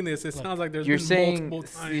saying this, it sounds like there's You're been saying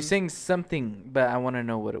multiple times. you're saying something, but I want to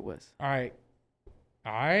know what it was. All right.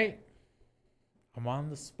 I'm on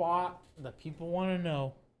the spot. The people want to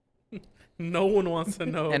know. No one wants to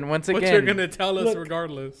know. And once but again, you're gonna tell us look,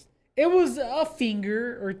 regardless. It was a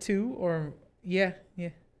finger or two, or a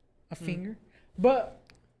finger, but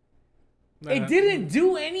it didn't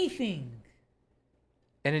do anything.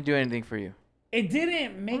 It didn't do anything for you. It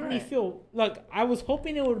didn't make me feel like I was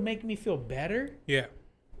hoping it would make me feel better. Yeah.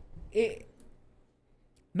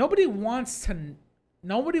 Nobody wants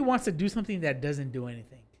to do something that doesn't do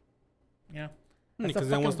anything. You know? Because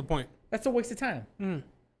then what's the point? That's a waste of time.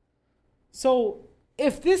 So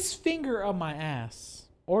if this finger on my ass,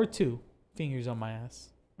 or 2 fingers on my ass,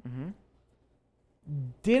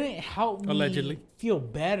 didn't help me Allegedly feel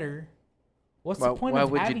better, what's the point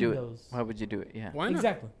of having those? Why would you do it? Yeah. Why not?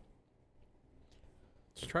 Exactly.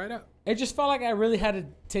 Just try it out. It just felt like I really had to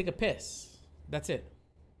take a piss. That's it.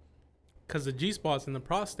 Because the G spot's in the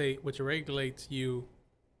prostate, which regulates you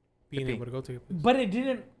being able to go take a piss. But it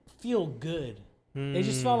didn't feel good. It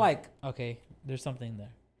just felt like, okay, there's something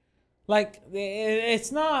there. Like,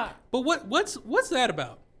 it's not. But what's that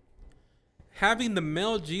about? Having the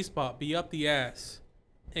male G spot be up the ass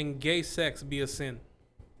and gay sex be a sin.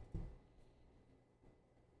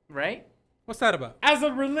 Right? What's that about? As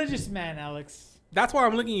a religious man, Alex. That's why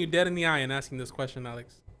I'm looking you dead in the eye and asking this question,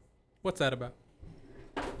 Alex. What's that about?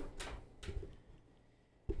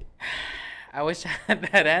 I wish I had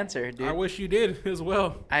that answer, dude. I wish you did as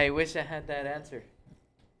well. I wish I had that answer.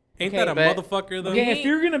 Ain't Okay, that a but- motherfucker though? Okay, if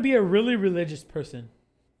you're going to be a really religious person,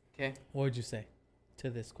 Okay. what would you say to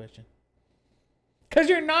this question? Because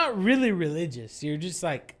you're not really religious. You're just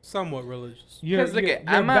like, Somewhat religious. your 'Cause look at- your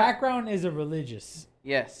I'm a- background is a religious.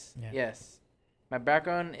 Yes. Yeah. Yes. My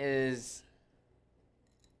background is,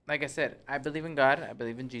 like I said, I believe in God. I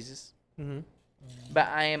believe in Jesus. Mm-hmm. But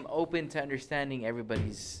I am open to understanding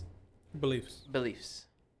everybody's Beliefs. beliefs.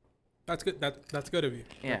 That's good. That's good of you.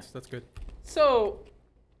 Yeah. That's good. So,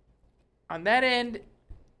 on that end,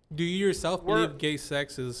 Do you yourself We're- believe gay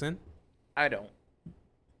sex is a sin? I don't.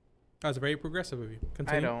 That's very progressive of you.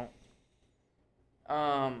 Continue. I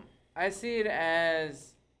don't. I see it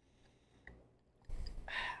as.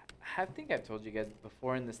 I think I've told you guys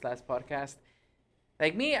before in this last podcast.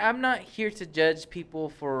 Like me, I'm not here to judge people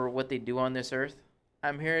for what they do on this earth.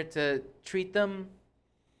 I'm here to treat them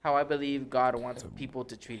how I believe God wants people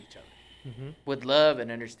to treat each other. Mm-hmm. With love and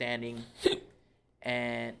understanding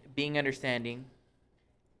and being understanding.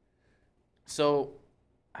 So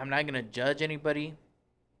I'm not going to judge anybody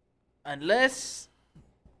unless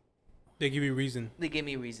They give you reason. they give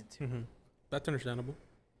me a reason to. Mm-hmm. That's understandable.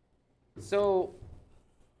 So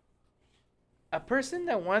a person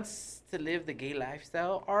that wants to live the gay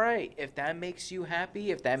lifestyle, all right, if that makes you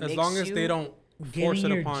happy, if that makes As long as you, they don't force it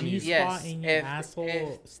Getting your upon you. G-spot yes, in your asshole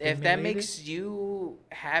if that stimulated? makes you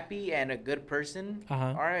happy and a good person, Uh-huh.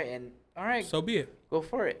 all right, So be it. go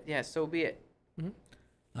for it. Yeah, so be it. Mhm.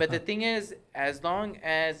 But the thing is, as long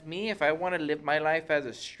as me, if I want to live my life as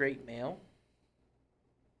a straight male,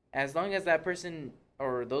 as long as that person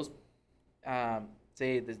or those,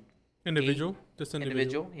 say the Individual. Just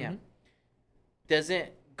individual. yeah, Mhm. doesn't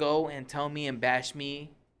go and tell me and bash me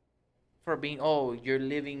for being, oh, you're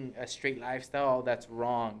living a straight lifestyle, that's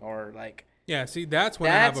wrong, or like, Yeah. See, that's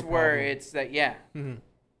when I have that's a where problem. it's like, yeah,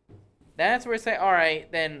 Mm-hmm. that's where it's like, all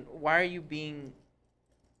right, then why are you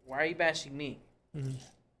bashing me? Mm-hmm.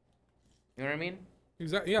 You know what I mean?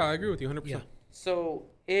 Exactly. Yeah, I agree with you 100%. Yeah. So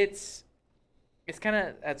it's kind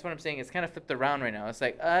of, that's what I'm saying. It's kind of flipped around right now. It's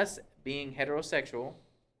like us being heterosexual.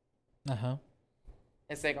 Uh-huh.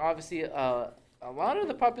 It's like obviously a lot of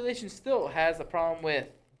the population still has a problem with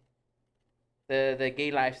the gay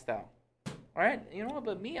lifestyle. All right, you know what?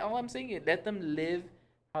 But me, all I'm saying is let them live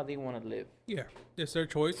how they want to live. Yeah. It's their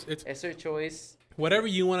choice. It's their choice. Whatever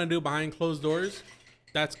you want to do behind closed doors,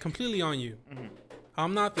 that's completely on you. Mm-hmm.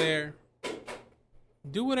 I'm not there.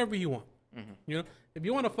 Do whatever you want. Mm-hmm. You know, if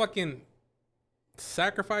you want to fucking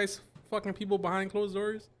sacrifice fucking people behind closed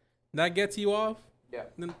doors, that gets you off. Yeah.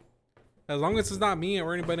 Then, as long as it's not me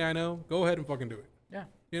or anybody I know, go ahead and fucking do it. Yeah.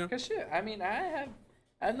 You know? Cause shit, I mean,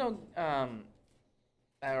 I've known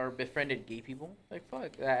or befriended gay people. Like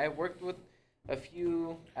fuck, I worked with a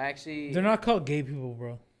few. Actually, They're not called gay people,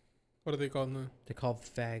 bro. What are they called now? They're called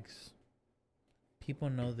fags. People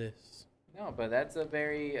know this. no, but that's a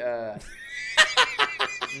very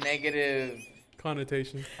negative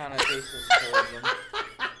Connotation. connotation towards them.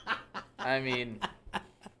 I mean,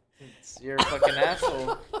 you're a fucking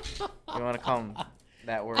asshole. You want to call him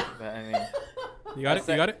that word, but I mean, You got it?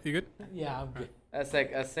 You got it? You good? Yeah, I'm good. that's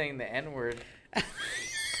like us saying the N word.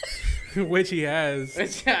 Which he has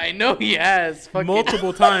Which I know he has. Fucking,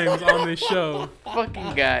 multiple times on this show.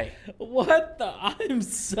 fucking guy. What the? I'm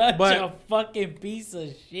such a fucking piece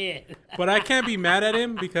of shit. But I can't be mad at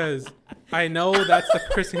him because I know that's the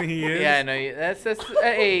person he is. Yeah, I know. That's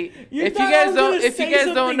hey. You If you thought I guys was don't, gonna if you say guys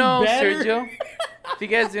don't something know better? Sergio, if you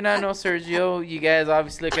guys do not know Sergio, you guys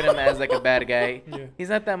obviously look at him as like a bad guy. Yeah. He's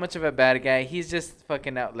not that much of a bad guy. He's just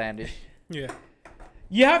fucking outlandish. Yeah.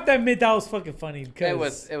 You have to admit that was fucking funny. It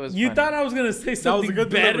was You funny. thought I was gonna say That was something a good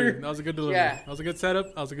better. delivery. That was a good delivery. Yeah. That was a good setup.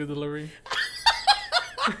 That was a good delivery.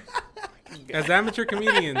 As amateur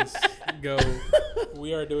comedians go,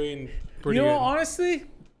 we are doing pretty You know, good. honestly,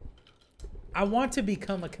 I want to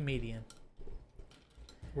become a comedian.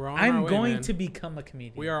 We're on our I'm way, going man. to become a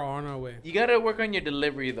comedian. We are on our way. You gotta work on your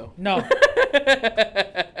delivery though. No,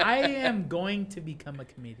 I am going to become a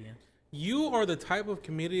comedian. You are the type of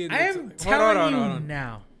comedian. I that's- am hold telling on, you hold on.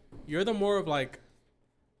 now. You're the more of like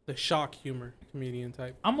the shock humor comedian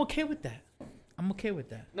type. I'm okay with that. I'm okay with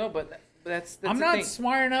that. No, but that's I'm the not thing.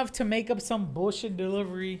 smart enough to make up some bullshit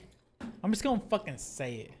delivery. I'm just gonna fucking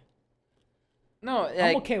say it. No, I'm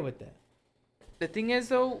like, okay with that. the thing is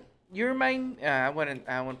though, you're my. I wouldn't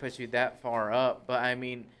put you that far up, but I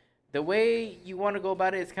mean, the way you want to go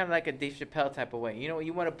about it is kind of like a Dave Chappelle type of way. You know,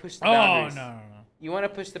 you want to push the Oh boundaries. no. You want to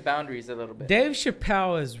push the boundaries a little bit. Dave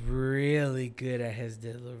Chappelle is really good at his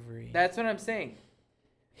delivery. That's what I'm saying.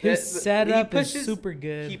 His He setup pushes- is super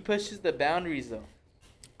good. He pushes the boundaries though.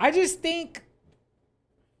 I just think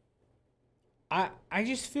I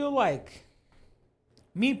just feel like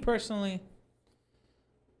me personally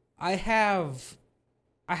I have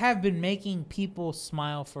been making people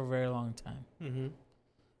smile for a very long time. Mm-hmm.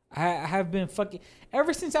 I have been fucking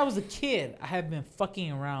ever since I was a kid. I have been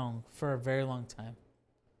fucking around for a very long time.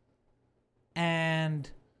 And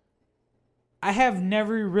I have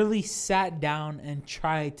never really sat down and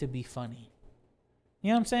tried to be funny. You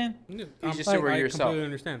know what I'm saying? Yeah, You just like- were I yourself. completely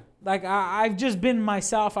understand. Like I've just been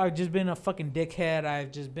myself. I've just been a fucking dickhead.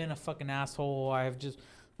 I've just been a fucking asshole. I've just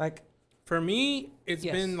like For me, it's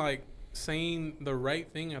Yes. been like saying the right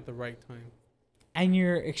thing at the right time. and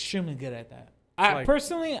you're extremely good at that. Like-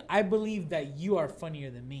 Personally, I believe that you are funnier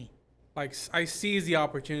than me. Like I seize the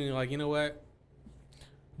opportunity. Like, you know what?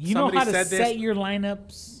 You know Somebody how to said set this- your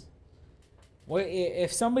lineups. Well,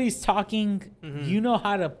 if somebody's talking, Mhm. you know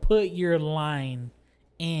how to put your line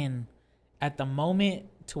in at the moment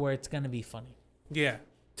to where it's gonna be funny. Yeah,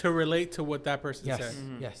 to relate to what that person Yes, said.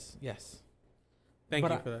 Mhm. yes. Thank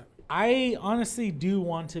But you for that. I honestly do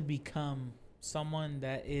want to become someone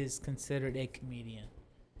that is considered a comedian.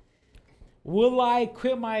 Will I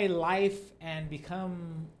quit my life and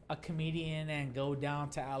become a comedian and go down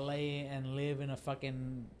to LA and live in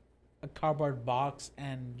a cardboard box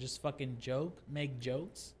and just fucking make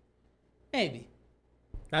jokes? Maybe.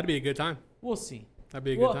 That'd be a good time. We'll see. That'd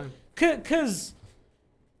be a good time. Cause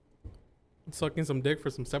Sucking some dick for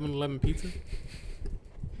some 7-Eleven pizza.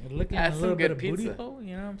 you're looking at That's a some little bit good of booty pizza. hole,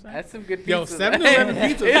 you know what I'm saying? That's some good pizza. Yo, 7-Eleven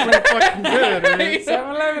pizza is pretty fucking good, man.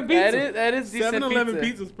 7-Eleven pizza. That is decent 7-Eleven pizza.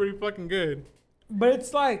 pizza is pretty fucking good. But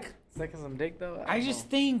it's like Sucking some dick though. I just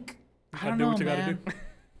think I Gotta don't do know, what you gotta man.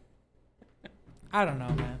 do. I don't know,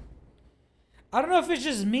 man. I don't know if it's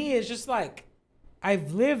just me. It's just like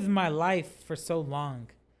I've lived my life for so long,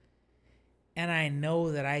 and I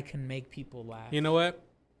know that I can make people laugh. You know what?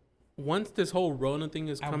 Once this whole Rona thing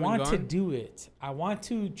is I come and want to gone, do it. I want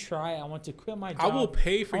to try. I want to quit my job. I will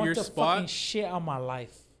pay for I want your to spot fucking shit on my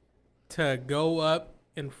life. to go up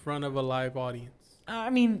in front of a live audience. I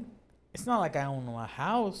mean, it's not like I own a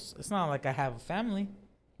house. It's not like I have a family.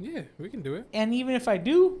 Yeah, we can do it. And even if I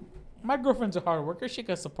do, my girlfriend's a hard worker. She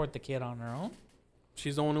can support the kid on her own.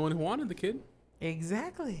 She's the only one who wanted the kid.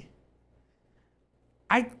 Exactly.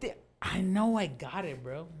 I know I got it,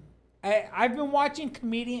 bro. I've been watching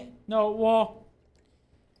comedian. No, well,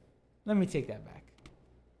 let me take that back.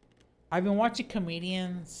 I've been watching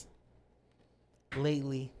comedians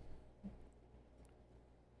lately,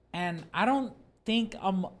 and I don't think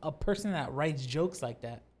I'm a person that writes jokes like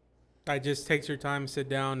that. I just takes your time, sit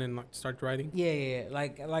down, and like, start writing. Yeah.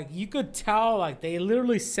 Like you could tell, like they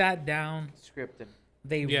literally sat down. Scripted.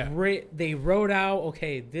 They they wrote out,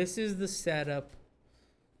 okay, this is the setup.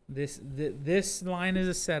 This line is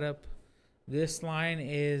a setup. This line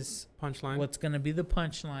is punchline. What's gonna be the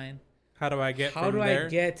punchline? How do I get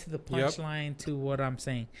to the punchline to what I'm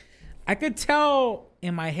saying? I could tell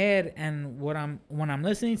in my head and when I'm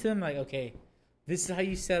listening to them, like, okay, this is how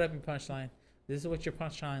you set up your punchline. This is what your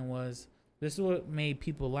punchline was. This is what made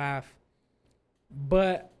people laugh.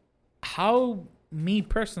 But me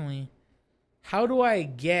personally, how do I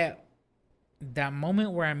get that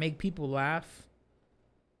moment where I make people laugh?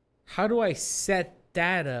 How do I set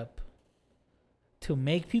that up to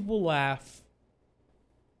make people laugh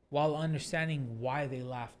while understanding why they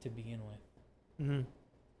laugh to begin with? Mm-hmm.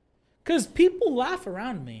 Because people laugh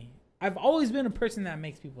around me. I've always been a person that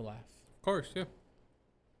makes people laugh. Of course, yeah.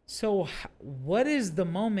 So what is the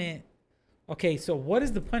moment? Okay, so what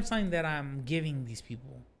is the punchline that I'm giving these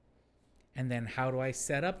people? And then how do I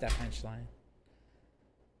set up that punchline?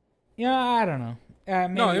 Yeah, I don't know.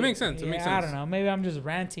 Maybe, no, it makes sense. It makes sense. I don't know. Maybe I'm just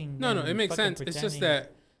ranting. No, it makes sense. It's just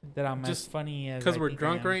that I'm as funny as because we're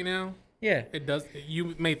drunk right now. Yeah, it does.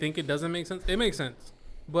 You may think it doesn't make sense. It makes sense,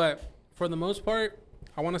 but for the most part,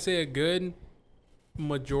 I want to say a good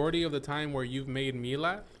majority of the time where you've made me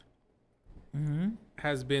laugh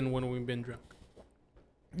has been when we've been drunk.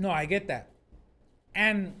 No, I get that.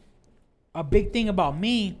 And a big thing about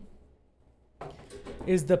me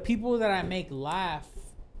is the people that I make laugh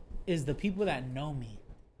is the people that know me.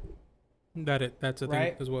 That's a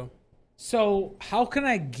thing as well. So how can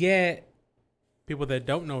I get people that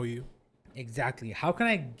don't know you? Exactly. How can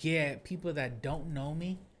I get people that don't know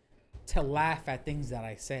me to laugh at things that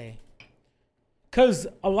I say? Because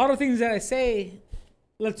a lot of things that I say,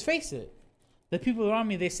 let's face it, the people around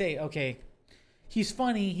me, they say, okay, he's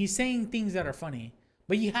funny. He's saying things that are funny,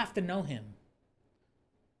 but you have to know him.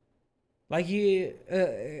 Like,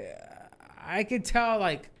 I could tell,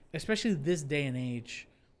 like, especially this day and age,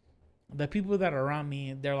 the people that are around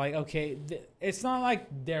me, they're like, okay, it's not like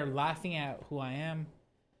they're laughing at who I am.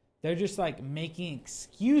 They're just, like, making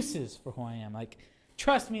excuses for who I am. Like,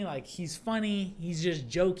 trust me, like, he's funny. He's just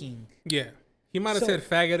joking. Yeah. He might have said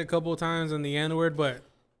faggot a couple of times in the N-word, but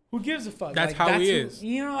who gives a fuck? That's how he is.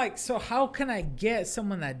 You know, like, so how can I get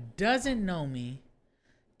someone that doesn't know me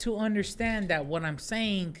to understand that what I'm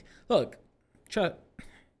saying, look, Chuck,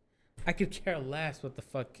 I could care less what the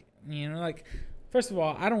fuck, you know, like, first of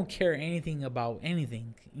all, I don't care anything about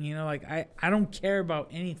anything, you know, like, I don't care about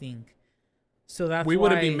anything. So that's we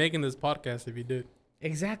wouldn't be making this podcast if you did.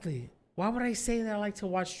 Exactly. Why would I say that I like to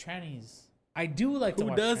watch trannies? I do like to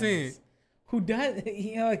watch trannies. Who doesn't? Who does?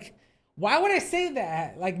 You know, like, why would I say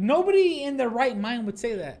that? Like, nobody in their right mind would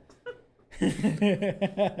say that.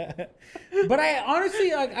 But I honestly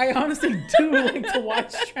do like to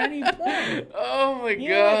watch tranny porn. Oh my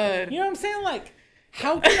god! Like, you know what I'm saying? Like,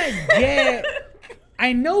 how can I get?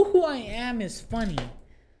 I know who I am is funny,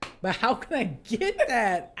 but how can I get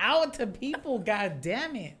that out to people? God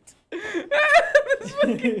damn it!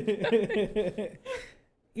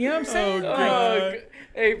 You know what I'm saying? Oh,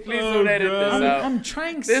 hey, please don't edit this out. I'm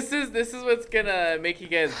trying. This is what's gonna make you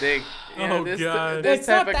guys big. You know, God! This it's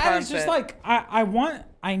type not of that. content. It's just like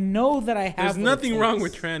I know that I have. There's nothing wrong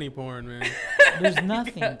with tranny porn, man. There's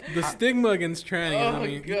nothing. The stigma against trannies. Oh I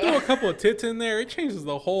mean, God. you throw a couple of tits in there, it changes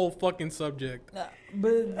the whole fucking subject.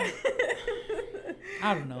 But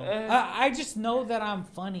I don't know. I just know that I'm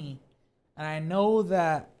funny, and I know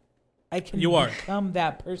that I can become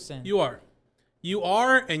that person. You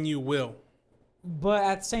are, and you will. But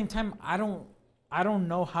at the same time, I don't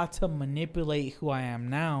know how to manipulate who I am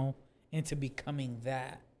now into becoming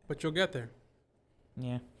that. But you'll get there.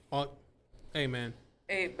 Yeah. Hey, man.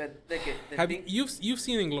 Hey, but look at Have you've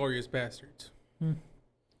seen Inglourious Bastards?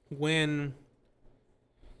 When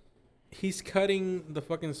he's cutting the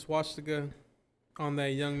fucking swastika on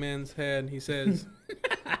that young man's head, he says,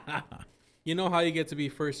 "You know how you get to be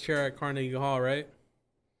first chair at Carnegie Hall, right?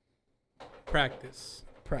 Practice.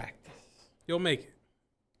 You'll make it."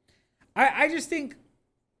 I just think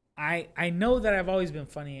I know that I've always been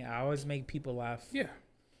funny. I always make people laugh. Yeah.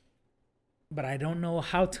 But I don't know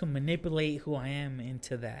how to manipulate who I am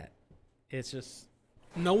into that. It's just...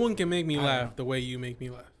 No one can make me laugh the way you make me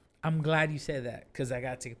laugh. I'm glad you said that, because I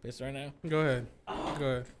got to take a piss right now. Go ahead. Go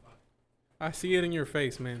ahead. I see it in your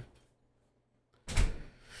face, man.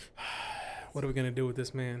 What are we going to do with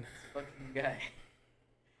this man? fucking guy.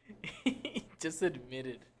 He just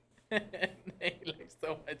admitted. He likes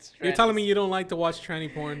so much trannies. You're telling me you don't like to watch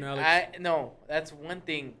tranny porn, Alex? No, that's one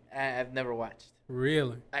thing I've never watched.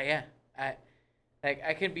 Really? Yeah.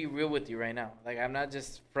 I can be real with you right now. Like, I'm not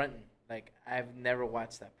just fronting. Like, I've never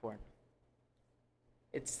watched that porn.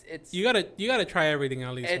 It's You gotta try everything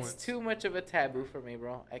at least once. It's too much of a taboo for me,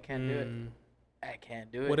 bro. I can't do it. I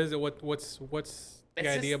can't do it. What is it? What's the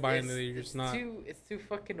idea behind it? You're just not. It's too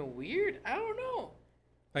fucking weird. I don't know.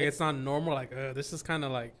 Like it's not normal. Like this is kind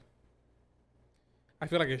of like. I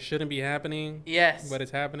feel like it shouldn't be happening. Yes. But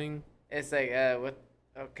it's happening. It's like what?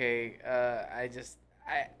 Okay. I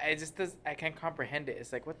can't comprehend it.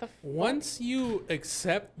 It's like what the. Once you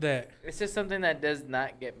accept that. It's just something that does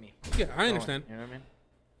not get me. Yeah, I understand. You know what I mean?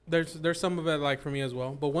 There's some of it like for me as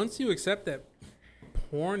well. But once you accept that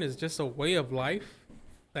porn is just a way of life,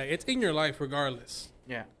 that it's in your life regardless.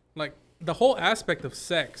 Yeah. Like the whole aspect of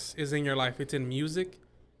sex is in your life. It's in music,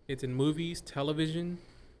 it's in movies, television,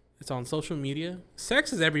 it's on social media.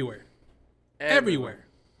 Sex is everywhere. Everywhere.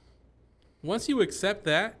 Once you accept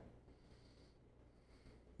that,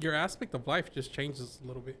 your aspect of life just changes a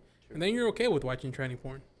little bit. True. And then you're okay with watching tranny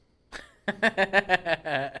porn.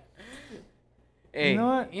 Hey, you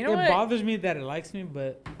know what? It bothers me that it likes me,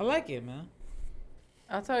 but I like it, man.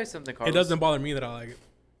 I'll tell you something, Carlos. It doesn't bother me that I like it.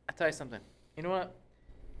 I'll tell you something. You know what?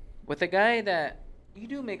 With a guy that you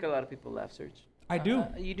do make a lot of people laugh, Serge. I do.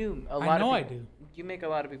 You do. I know I do. You make a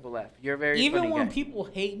lot of people laugh. You're a very even funny when guy. People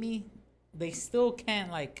hate me, they still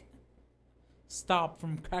can't like stop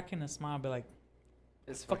from cracking a smile. Be like,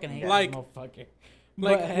 this fucking hate like, this motherfucker.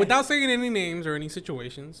 Like without saying any names or any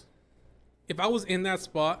situations, if I was in that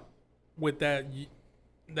spot with that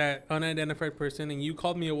unidentified person and you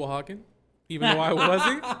called me a Oaxacan, even though I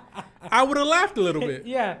wasn't, I would have laughed a little bit.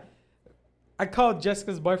 Yeah. I called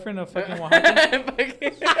Jessica's boyfriend a fucking Oaxacan.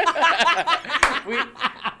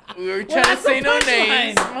 we were trying to say no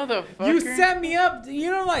names, motherfucker. You set me up,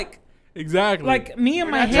 like. Exactly. Like me in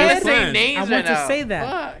We're my not trying head, to say names I want right to now. say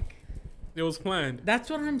that. Fuck. It was planned. That's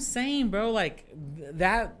what I'm saying, bro. Like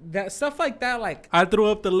that stuff like that. Like I threw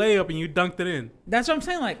up the layup and you dunked it in. That's what I'm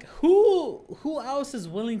saying. Like who else is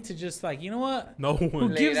willing to just like, you know what? No one.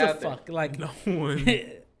 Who gives a fuck? Like no one.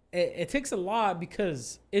 It takes a lot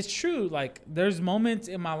because it's true. Like there's moments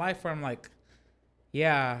in my life where I'm like,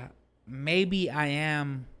 yeah, maybe I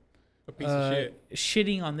am a piece of shit,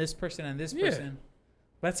 shitting on this person and this person.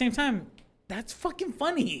 But at the same time, that's fucking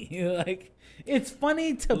funny. Like it's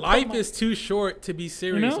funny to life is too short to be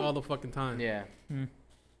serious all the fucking time. Yeah.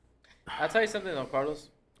 I'll tell you something though, Carlos.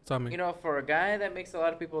 Tell me. You know, for a guy that makes a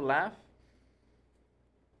lot of people laugh,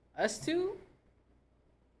 us two.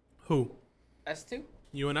 Who? Us two.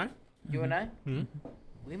 You and I. You and I. Mm-hmm.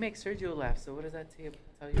 We make Sergio laugh. So what does that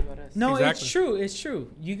tell you about us? No, exactly. It's true. It's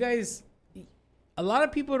true. You guys. A lot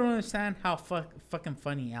of people don't understand how fucking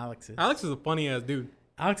funny Alex is. Alex is a funny ass dude.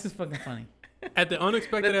 Alex is fucking funny. At the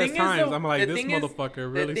unexpected ass times, I'm like, this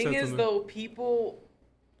motherfucker really said something. The thing is, though, people,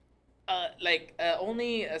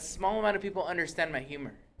 only a small amount of people understand my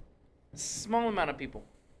humor. A small amount of people.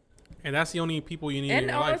 And that's the only people you need in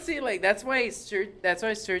your life. And honestly, like, that's why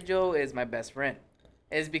Sergio is my best friend.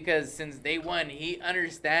 Is because since day one, he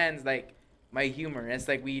understands, like, my humor. It's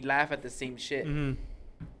like we laugh at the same shit. Mm-hmm.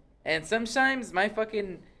 And sometimes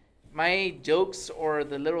my jokes or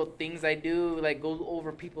the little things I do like go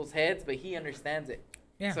over people's heads, but he understands it.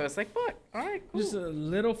 Yeah. So it's like, fuck. All right, cool. Just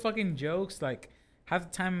little fucking jokes. Like half the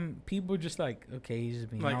time, people just like, okay, he's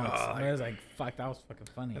just being like, honest. I was like, fuck, that was fucking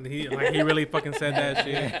funny. He really fucking said that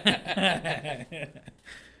shit.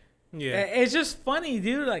 Yeah. It's just funny,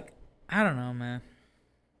 dude. Like, I don't know, man.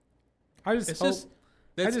 I just hope.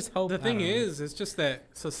 The thing is, it's just that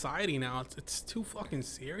society now, it's too fucking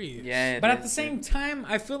serious. Yeah. But at the same time,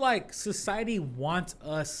 I feel like society wants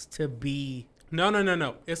us to be. No.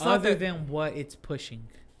 It's not other than what it's pushing.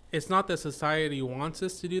 It's not that society wants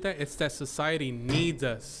us to do that. It's that society needs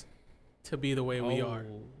us to be the way we are.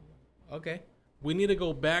 Okay. We need to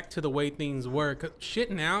go back to the way things were. 'Cause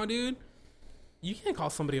shit now, dude, you can't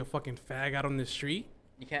call somebody a fucking fag out on the street.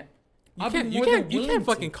 You can't. You can't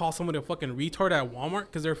fucking call somebody a fucking retard at Walmart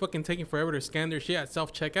because they're fucking taking forever to scan their shit at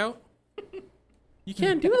self-checkout. You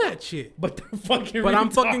can't do that shit. But they're fucking But retarded. I'm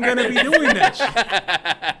fucking gonna be doing that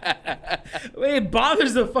shit. It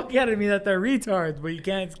bothers the fuck out of me that they're retards, but you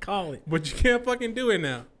can't call it. But you can't fucking do it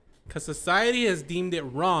now. Because society has deemed it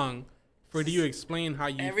wrong for you to explain how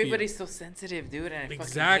you Everybody's feel. so sensitive, dude, and I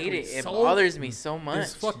exactly. fucking hate it. It bothers me so much.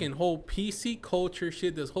 This fucking whole PC culture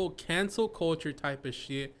shit, this whole cancel culture type of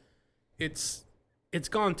shit, it's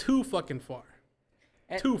gone too fucking far.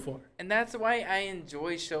 Too far. And that's why I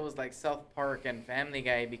enjoy shows like South Park and Family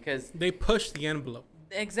Guy, because they push the envelope.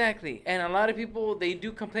 Exactly. And a lot of people, they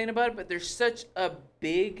do complain about it, but there's such a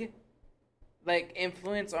big like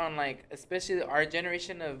influence on like especially our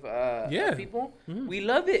generation of people. Mm-hmm. We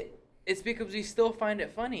love it. It's because we still find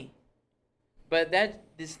it funny. But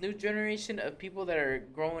this new generation of people that are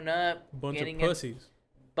growing up, bunch of pussies.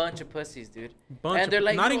 bunch of pussies, dude. And they're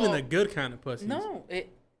like, not "No." even the good kind of pussies. No,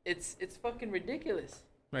 it's fucking ridiculous.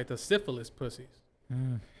 Like the syphilis pussies.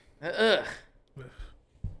 Ugh.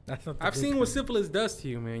 That's not the I've good seen what kind. syphilis does to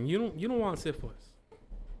you, man. You don't want syphilis.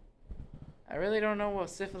 I really don't know what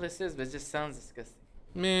syphilis is, but it just sounds disgusting.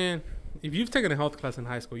 Man, if you've taken a health class in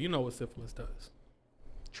high school, you know what syphilis does.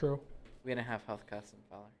 True. We didn't have health class in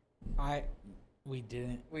Fowler. We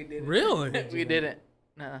didn't. We didn't. Really? We didn't.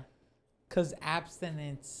 Nah. Cause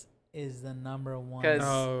abstinence is the number one. 'Cause-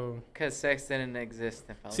 Oh. Because sex didn't exist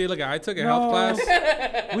in Fowler. See, look, I took a health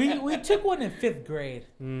class. we took one in 5th grade.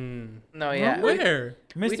 No, yeah. Where?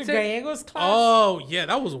 Mr. took- Gallego's class. Oh, yeah,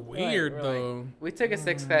 that was weird, right. though. We took a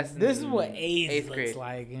sex class in This is what AIDS eighth looks grade.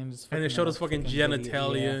 like. And, just And it fucking showed us fucking video,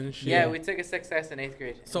 genitalia yeah. and shit. Yeah, we took a sex class in 8th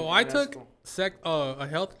grade. So in I middle took school. a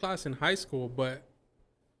health class in high school, but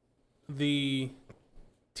the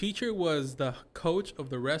teacher was the coach of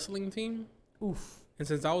the wrestling team. Oof. And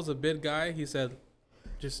since I was a big guy, he said,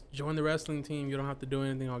 just join the wrestling team. You don't have to do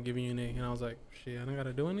anything. I'll give you an A. And I was like, shit, I don't got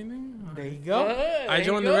to do anything? There you go. I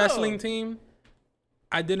joined the wrestling team.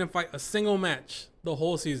 I didn't fight a single match the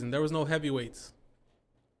whole season. There was no heavyweights.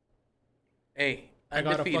 Hey, I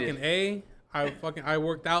got a undefeated. fucking A. I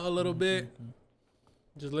worked out a little bit.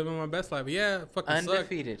 Just living my best life. But yeah, fucking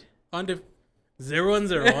Undefeated. sucked.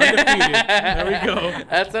 0-0. Undefeated. There we go.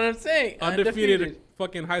 That's what I'm saying. Undefeated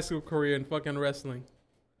fucking high school career in fucking wrestling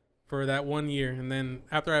for that 1 year. And then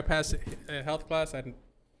after I passed health class, I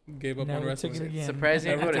gave up on Never took wrestling. it again.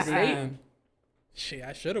 Surprising you Never go to took it state. again. Shit,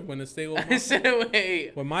 I should have went to state with I my, said,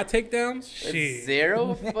 wait. with my takedowns. Shit.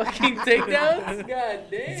 0 fucking takedowns? God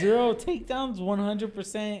damn. 0 takedowns,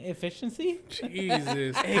 100% efficiency.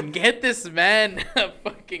 Jesus. Hey, get this man a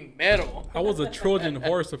fucking medal. I was a Trojan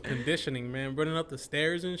horse of conditioning, man. Running up the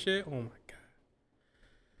stairs and shit. Oh my god.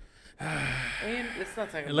 And let's not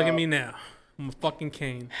talk about. And look at me now. I'm a fucking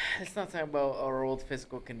cane. Let's not talk about our old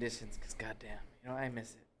physical conditions, cause goddamn, I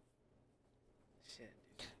miss it. Shit.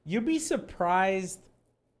 You'll be surprised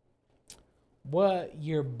what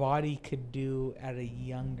your body could do at a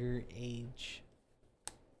younger age.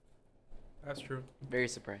 That's true. Very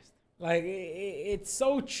surprised. Like it's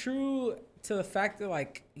so true to the fact that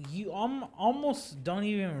like you almost don't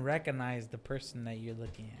even recognize the person that you're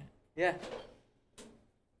looking at. Yeah.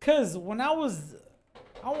 Cause when I was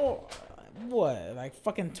what, like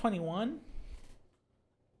fucking 21,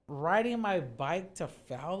 riding my bike to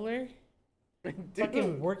Fowler,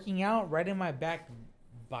 fucking working out, riding my bike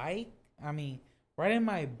back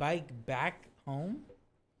home.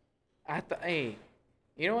 Hey,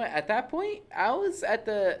 you know what? At that point, I was at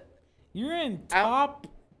the You're in top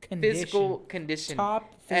condition. physical condition. Top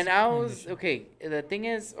And physical I was condition. okay. The thing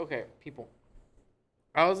is, okay, people.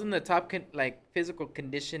 I was in the top physical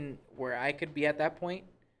condition where I could be at that point,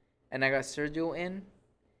 and I got Sergio in,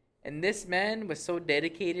 and this man was so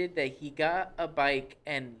dedicated that he got a bike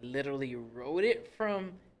and literally rode it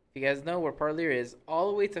from, if you guys know where Parlier is, all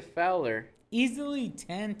the way to Fowler. Easily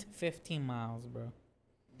 10 to 15 miles, bro.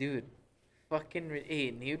 Dude, fucking, hey,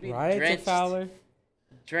 and he would be Right to Fowler.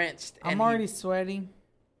 drenched. I'm and already sweating.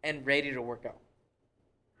 and ready to work out.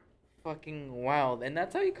 Fucking wild. And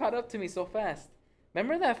that's how he caught up to me so fast.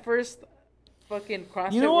 Remember that first fucking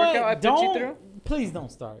CrossFit You know what? workout I put you through? Please don't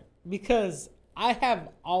start, because I have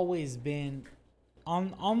always been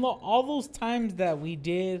on all those times that we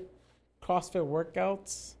did CrossFit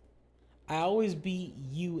workouts. I always beat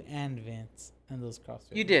you and Vince in those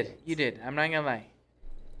CrossFit. You did. workouts. You did. I'm not gonna lie.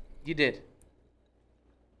 You did.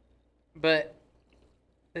 But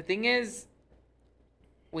the thing is,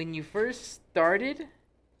 when you first started,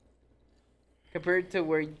 compared to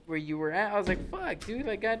where you were at, I was like, fuck, dude,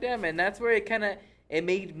 like, goddamn. And that's where it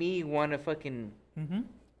made me want to fucking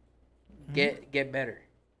get better.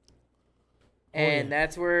 And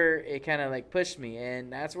that's where it kind of, like, pushed me.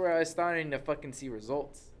 And that's where I was starting to fucking see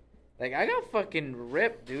results. Like, I got fucking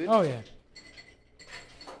ripped, dude. Oh yeah.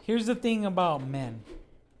 Here's the thing about men.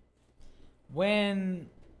 When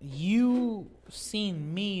you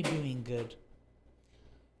seen me doing good,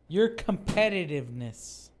 your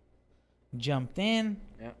competitiveness jumped in.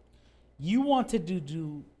 Yeah. You wanted to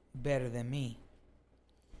do better than me.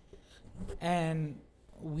 And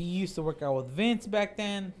we used to work out with Vince back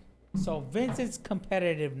then. So Vince's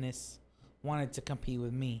competitiveness wanted to compete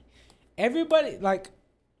with me. Everybody, like,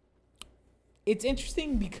 it's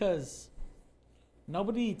interesting because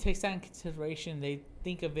nobody takes that in consideration. They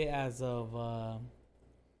think of it as of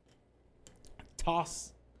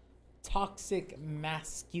toxic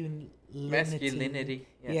masculinity.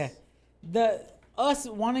 Yes. Yeah. Us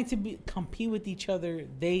wanting to compete with each other,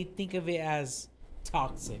 they think of it as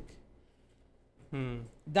toxic.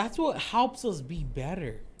 That's what helps us be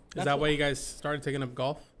better. Is that why you guys started taking up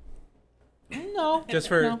golf? No. Just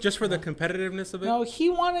for the competitiveness of it? No, he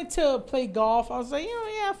wanted to play golf. I was like,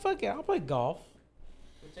 yeah, fuck it. I'll play golf.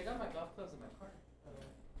 Check out my golf clubs in my car.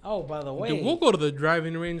 Oh, by the way. Dude, we'll go to the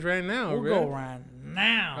driving range right now, We'll go right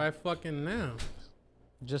now. Right fucking now.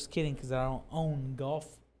 Just kidding, because I don't own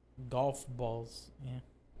golf balls. Yeah.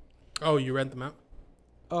 Oh, you rent them out?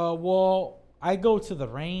 Well, I go to the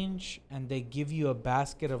range, and they give you a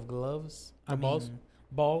basket of gloves. Balls?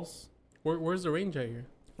 Balls. Where's the range at here?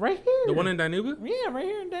 Right here. The one in Danuba? Yeah, right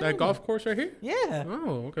here in Danuba. That golf course right here? Yeah.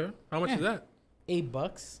 Oh, okay. How much is that?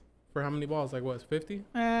 $8. For how many balls? Like what? 50?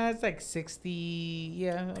 It's like 60.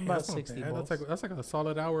 Yeah, about 60 balls. That's like a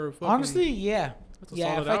solid hour. Of Honestly, yeah. That's a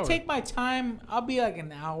Yeah, solid if I hour. take my time, I'll be like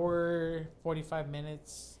an hour, 45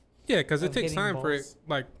 minutes. Yeah, because it of takes hitting time for it. balls.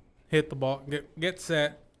 Like, hit the ball, get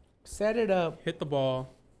set, Set it up. hit the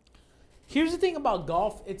ball. Here's the thing about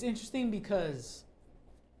golf. It's interesting because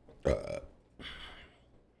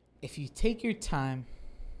if you take your time,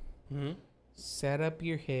 Mm-hmm. set up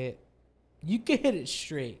your hit, you can hit it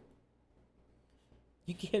straight.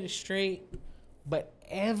 You can hit it straight, but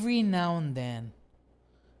every now and then,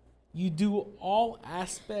 you do all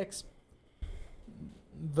aspects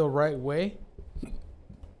the right way,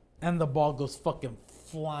 and the ball goes fucking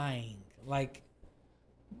flying. Like,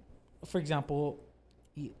 for example,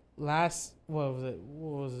 what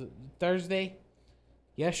was it? Thursday?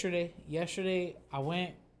 Yesterday, I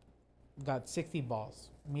went, got 60 balls.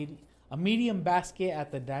 A medium basket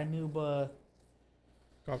at the Danuba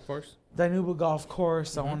golf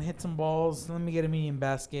course. I want to hit some balls. Let me get a medium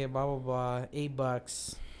basket. Blah blah blah.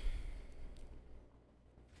 $8.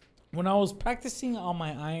 When I was practicing on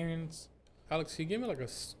my irons, Alex, can you give me like a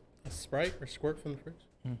Sprite or squirt from the fridge?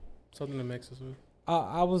 Something to mix this with.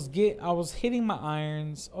 I was hitting my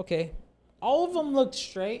irons. Okay, all of them looked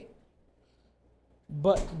straight,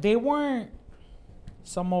 but they weren't.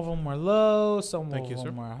 Some of them were low. Some of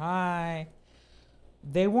them were high.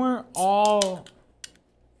 They weren't all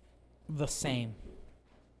the same.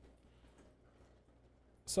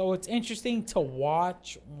 So it's interesting to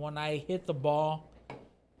watch when I hit the ball.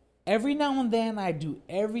 Every now and then I do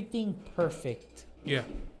everything perfect. Yeah.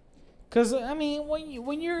 Cause I mean,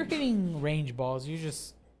 when you're hitting range balls, you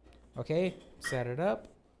just set it up,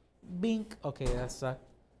 bink. Okay, that's sucked.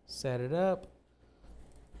 Set it up.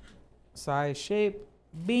 Size, shape,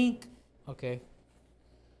 bink. Okay.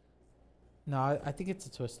 No, I think it's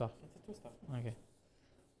a twist off. It's a twist off. Okay.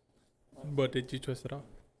 But did you twist it off?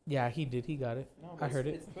 Yeah, he did. He got it. No, I heard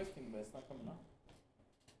it. It's twisting, but it's not coming off.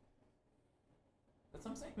 That's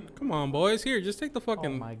what I'm saying. Come on, boys. Here, just take the Oh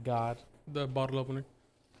fucking my god. the bottle opener.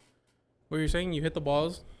 What you're saying? You hit the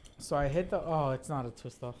balls. So I hit the. Oh, it's not a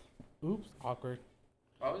twist off. Oops, awkward.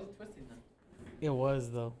 Why was it twisting then? It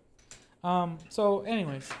was though. So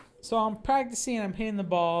anyways, so I'm practicing. I'm hitting the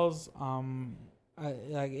balls.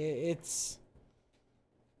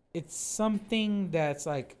 It's something that's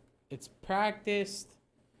like it's practiced.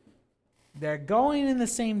 They're going in the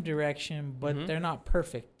same direction, but they're not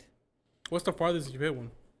perfect. What's the farthest you've hit one?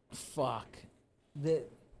 Fuck.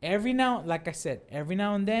 Every now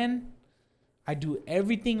and then, I do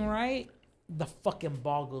everything right. The fucking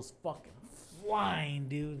ball goes fucking flying,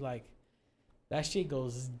 dude. Like, that shit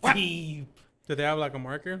goes deep. Did they have like a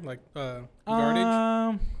marker, like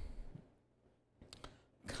yardage?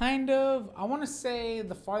 Kind of. I want to say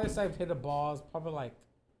the farthest I've hit a ball is probably like.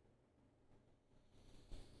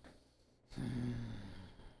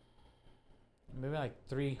 Maybe like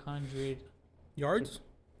 300 yards.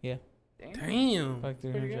 Yeah. Damn. Like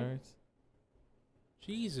 300 yards.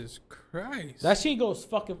 Jesus Christ. That shit goes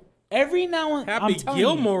fucking. Every now and Happy I'm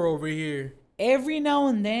Gilmore over here. Every now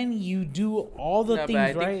and then you do all the things but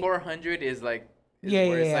I right. think 400 is like.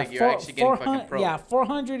 It's like you're actually getting fucking pro. Yeah,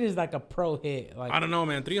 400 is like a pro hit. Like I don't know,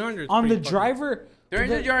 man. 300 on the driver.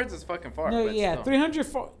 300 yards is fucking far. No, but yeah,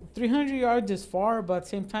 still. 300 yards is far, but at the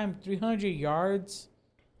same time, 300 yards,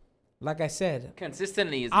 like I said,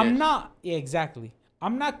 Consistently is I'm good. not. Yeah, exactly.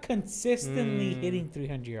 I'm not consistently hitting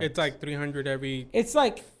 300 yards. It's like 300 every. It's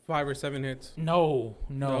like 5 or 7 hits. No.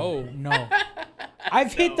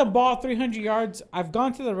 I've hit the ball 300 yards. I've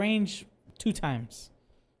gone to the range 2 times.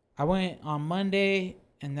 I went on Monday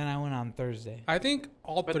and then I went on Thursday. I think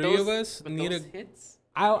all three of us need a hits.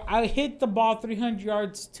 I hit the ball 300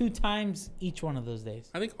 yards 2 times each one of those days.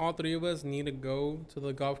 I think all 3 of us need to go to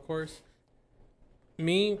the golf course.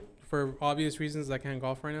 Me, for obvious reasons, I can't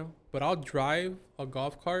golf right now. But I'll drive a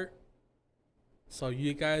golf cart so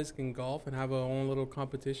you guys can golf and have our own little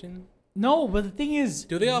competition. No, but the thing is,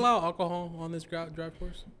 Do they allow alcohol on this drive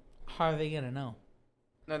course? how are they gonna know?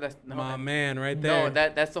 No, that's no, my man right there. No,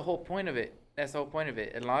 that's the whole point of it. That's the whole point of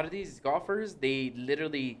it. A lot of these golfers, they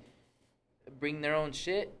literally bring their own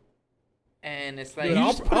shit, and it's like You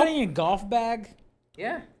just put it in your golf bag.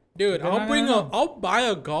 yeah. Dude, No. I'll buy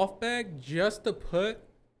a golf bag just to put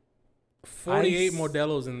 48 Ice.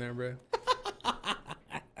 Modelos in there, bro.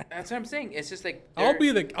 That's what I'm saying. It's just like I'll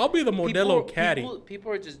be the Modelo caddy.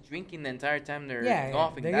 People are just drinking the entire time they're Yeah,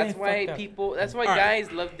 golfing. they're That's getting why fucked up. people. That's why All right.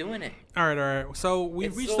 guys love doing it. All right. So we've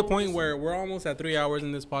It's reached so the point just- where we're almost at 3 hours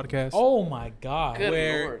in this podcast. Oh my god. Good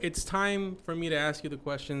where Lord. it's time for me to ask you the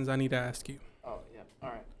questions I need to ask you. Oh yeah. All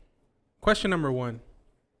right. Question number 1.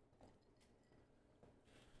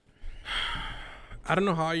 I don't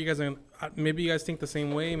know how you guys are gonna, maybe you guys think the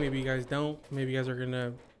same way, maybe you guys don't. Maybe you guys are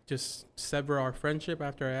gonna just sever our friendship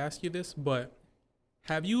after I ask you this, but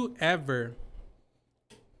have you ever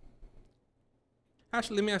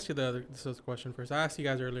actually let me ask you this other question first. I asked you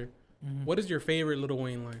guys earlier. Mhm. What is your favorite Lil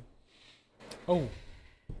Wayne line? Oh.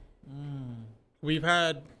 We've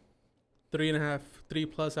had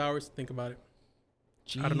 3+ hours to think about it.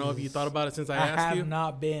 I don't know if you Jesus. thought about it since I I asked have you.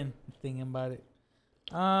 not been thinking about it.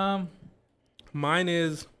 Mine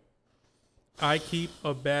is I keep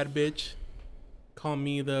a bad bitch. Call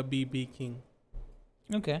me the BB King.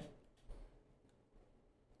 Okay.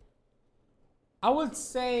 I would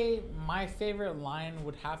say my favorite line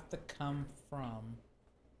would have to come from.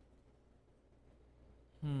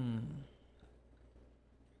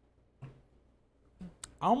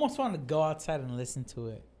 I almost want to go outside and listen to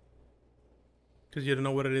it. Because you don't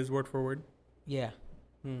know what it is word for word. Yeah.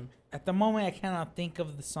 Hmm. At the moment, I cannot think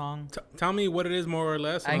of the song. Tell me what it is more or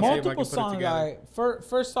less. And I'll see if I Multiple can put it songs. together.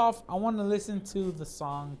 First off, I want to listen to the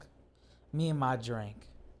song "Me and My Drink."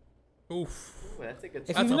 Oof. Ooh, that's a good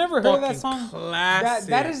If song. you've a never heard that fucking song, classic.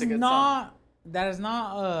 that That's is a good not. That is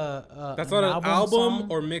not a. That's not an album song.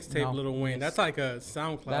 or mixtape, No, Lil Wayne. it's- That's like a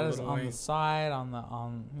SoundCloud That is Lil on Wayne. the side,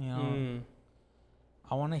 on you know. Mm.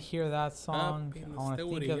 I want to hear that song. Up in the I want to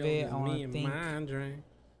think studio of it. with I want me to and think. my drink.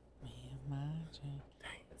 Me and my drink.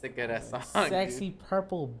 That's a good ass song. Sexy Dude.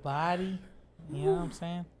 purple body. You know what I'm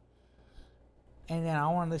saying? And then I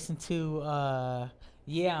want to listen to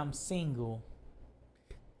 "Yeah, I'm Single."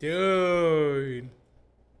 Dude.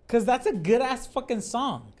 Cause that's a good ass fucking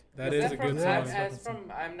song. That Was is a from, good that's song. that's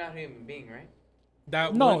from I'm Not a Human Being, right?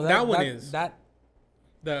 That No, one, that one is. that.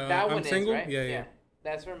 That I'm one single? is, right? Yeah.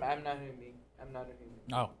 That's from I'm Not a Human Being. I'm Not a Human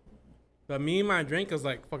Being. Oh, But Me and My Drink is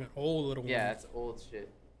like fucking old Little Wayne. Yeah, that's old shit.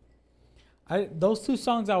 those two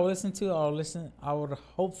songs I would listen to. I would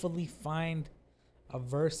hopefully find a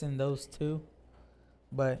verse in those two,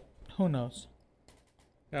 but who knows?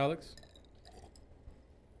 Alex?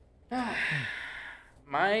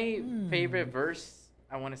 My favorite verse,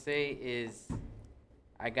 I want to say, is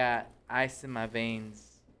I got ice in my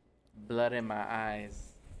veins, blood in my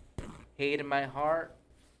eyes, hate in my heart,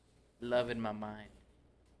 love in my mind.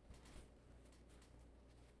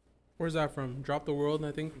 Where's that from? Drop the World,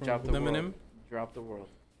 I think. From Drop the Eminem. world. Drop the world.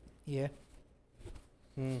 Yeah.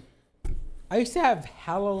 Hmm. I used to have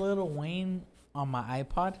hella Lil Wayne on my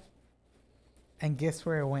iPod, and guess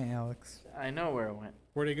where it went, Alex? I know where it went.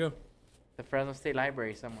 Where'd it go? The Fresno State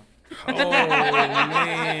Library somewhere. Oh,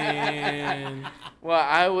 man. Well,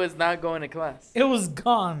 I was not going to class. It was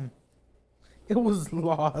gone. It was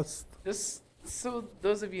lost. Just so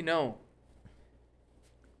those of you know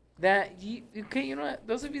that you know what?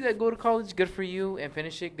 Those of you that go to college, good for you, and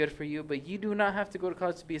finish it, good for you. But you do not have to go to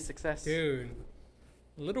college to be a success. Dude.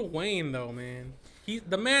 Little Wayne, though, man.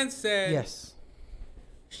 The man said, Yes.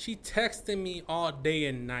 she texted me all day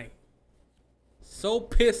and night. So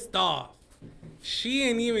pissed off. She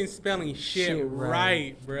ain't even spelling shit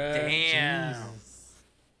right, bruh. Damn.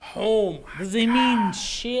 Home. Does it mean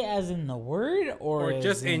shit as in the word, or Or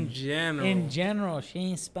just as in general. In general, she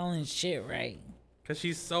ain't spelling shit right. Because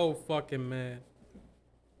she's so fucking mad.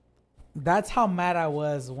 That's how mad I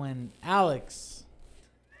was when Alex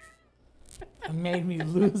made me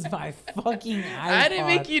lose my fucking iPod. I didn't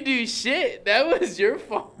make you do shit. That was your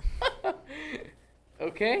fault.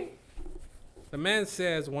 Okay? The man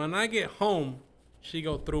says, when I get home, she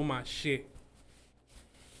go through my shit.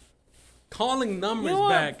 Calling numbers You know what?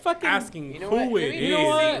 back, Fucking- asking You know who what? it is. You know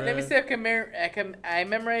what? Let me see if I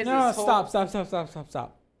memorize No, this whole...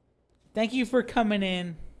 stop. Thank you for coming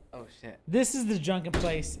in. Oh, shit. This is the Drunken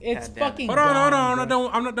Place. It's God damn it. fucking Hold on. gone, bro.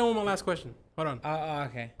 I'm not done with my last question. Hold on.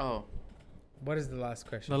 Okay. Oh. What is the last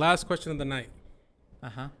question? The last question of the night.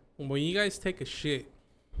 Uh-huh. When you guys take a shit,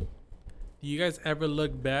 do you guys ever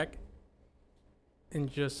look back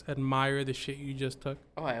and just admire the shit you just took?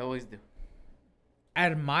 Oh, I always do.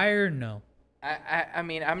 Admire? No. I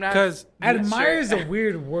mean, I'm not. Because Admire is a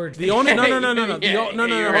weird word. the only no. Yeah, No.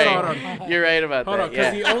 you're Hold right. on. You're right about Hold that. on.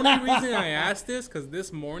 Because Yeah. the only reason I asked this, because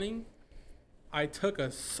this morning, I took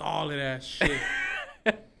a solid ass shit.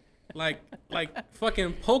 like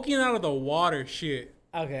fucking poking out of the water shit.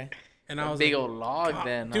 Okay. And I was big like, old log God,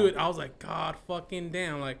 then. dude, I was like, God fucking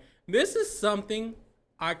damn. Like, this is something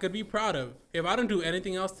I could be proud of. If I don't do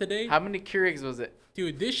anything else today, How many Keurigs was it?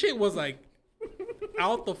 dude, this shit was like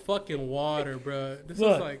out the fucking water, bro. This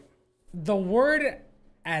Look. is like, The word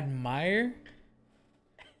admire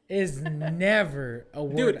is never a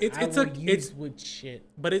word I would use with shit.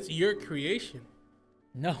 but it's your creation.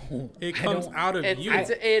 No. It I comes don't- out of It you. is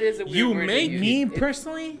a weird You word to made use. Me It-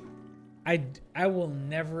 personally, I will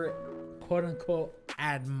never quote unquote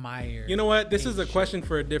admire. You know what? This is a question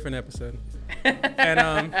for a different episode.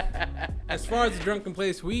 And as far as the Drunken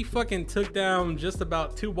Place, we fucking took down just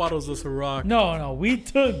about 2 bottles of Ciroc. No, we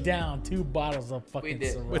took down 2 bottles of fucking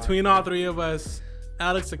did. Ciroc. Between all 3 of us,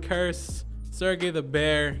 Alex the Curse, Sergey the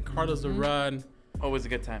Bear, Carlos the Run. Always a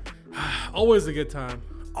good time. Always a good time.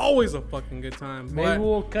 Always a fucking good time. Maybe But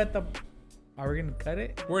we'll cut the. Are we gonna cut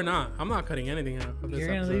it? we're not. I'm not cutting anything out of this You're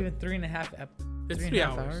gonna episode. leave in 3.5 It's 3.5 3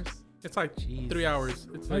 hours. It's like Jeez. 3 hours.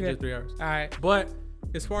 It's Okay. legit 3 hours. All right. But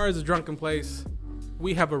as far as the Drunken Place,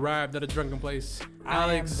 we have arrived at a Drunken Place.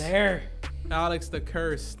 Alex, I am there. Alex the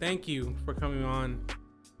Curse, thank you for coming on.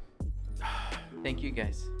 Thank you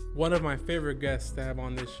guys. One of my favorite guests to have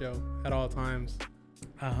on this show at all times.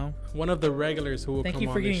 One of the regulars who will Thank come you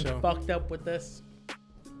for on this getting show. fucked up with us.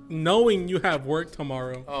 Knowing you have work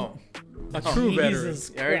tomorrow. Oh, A true veteran.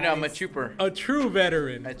 Jesus you already know I'm a Christ. trooper. A true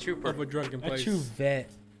veteran A trooper. of a Drunken A Place. true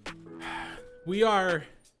vet. We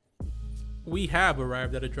have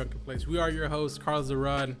arrived at a Drunken Place. We are your hosts, Carlos the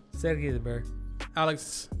Rod, Sergey the Bear.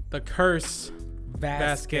 Alex the Curse,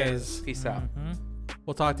 Vasquez. Peace out.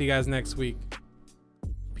 We'll talk to you guys next week.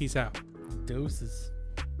 Peace out. Doses.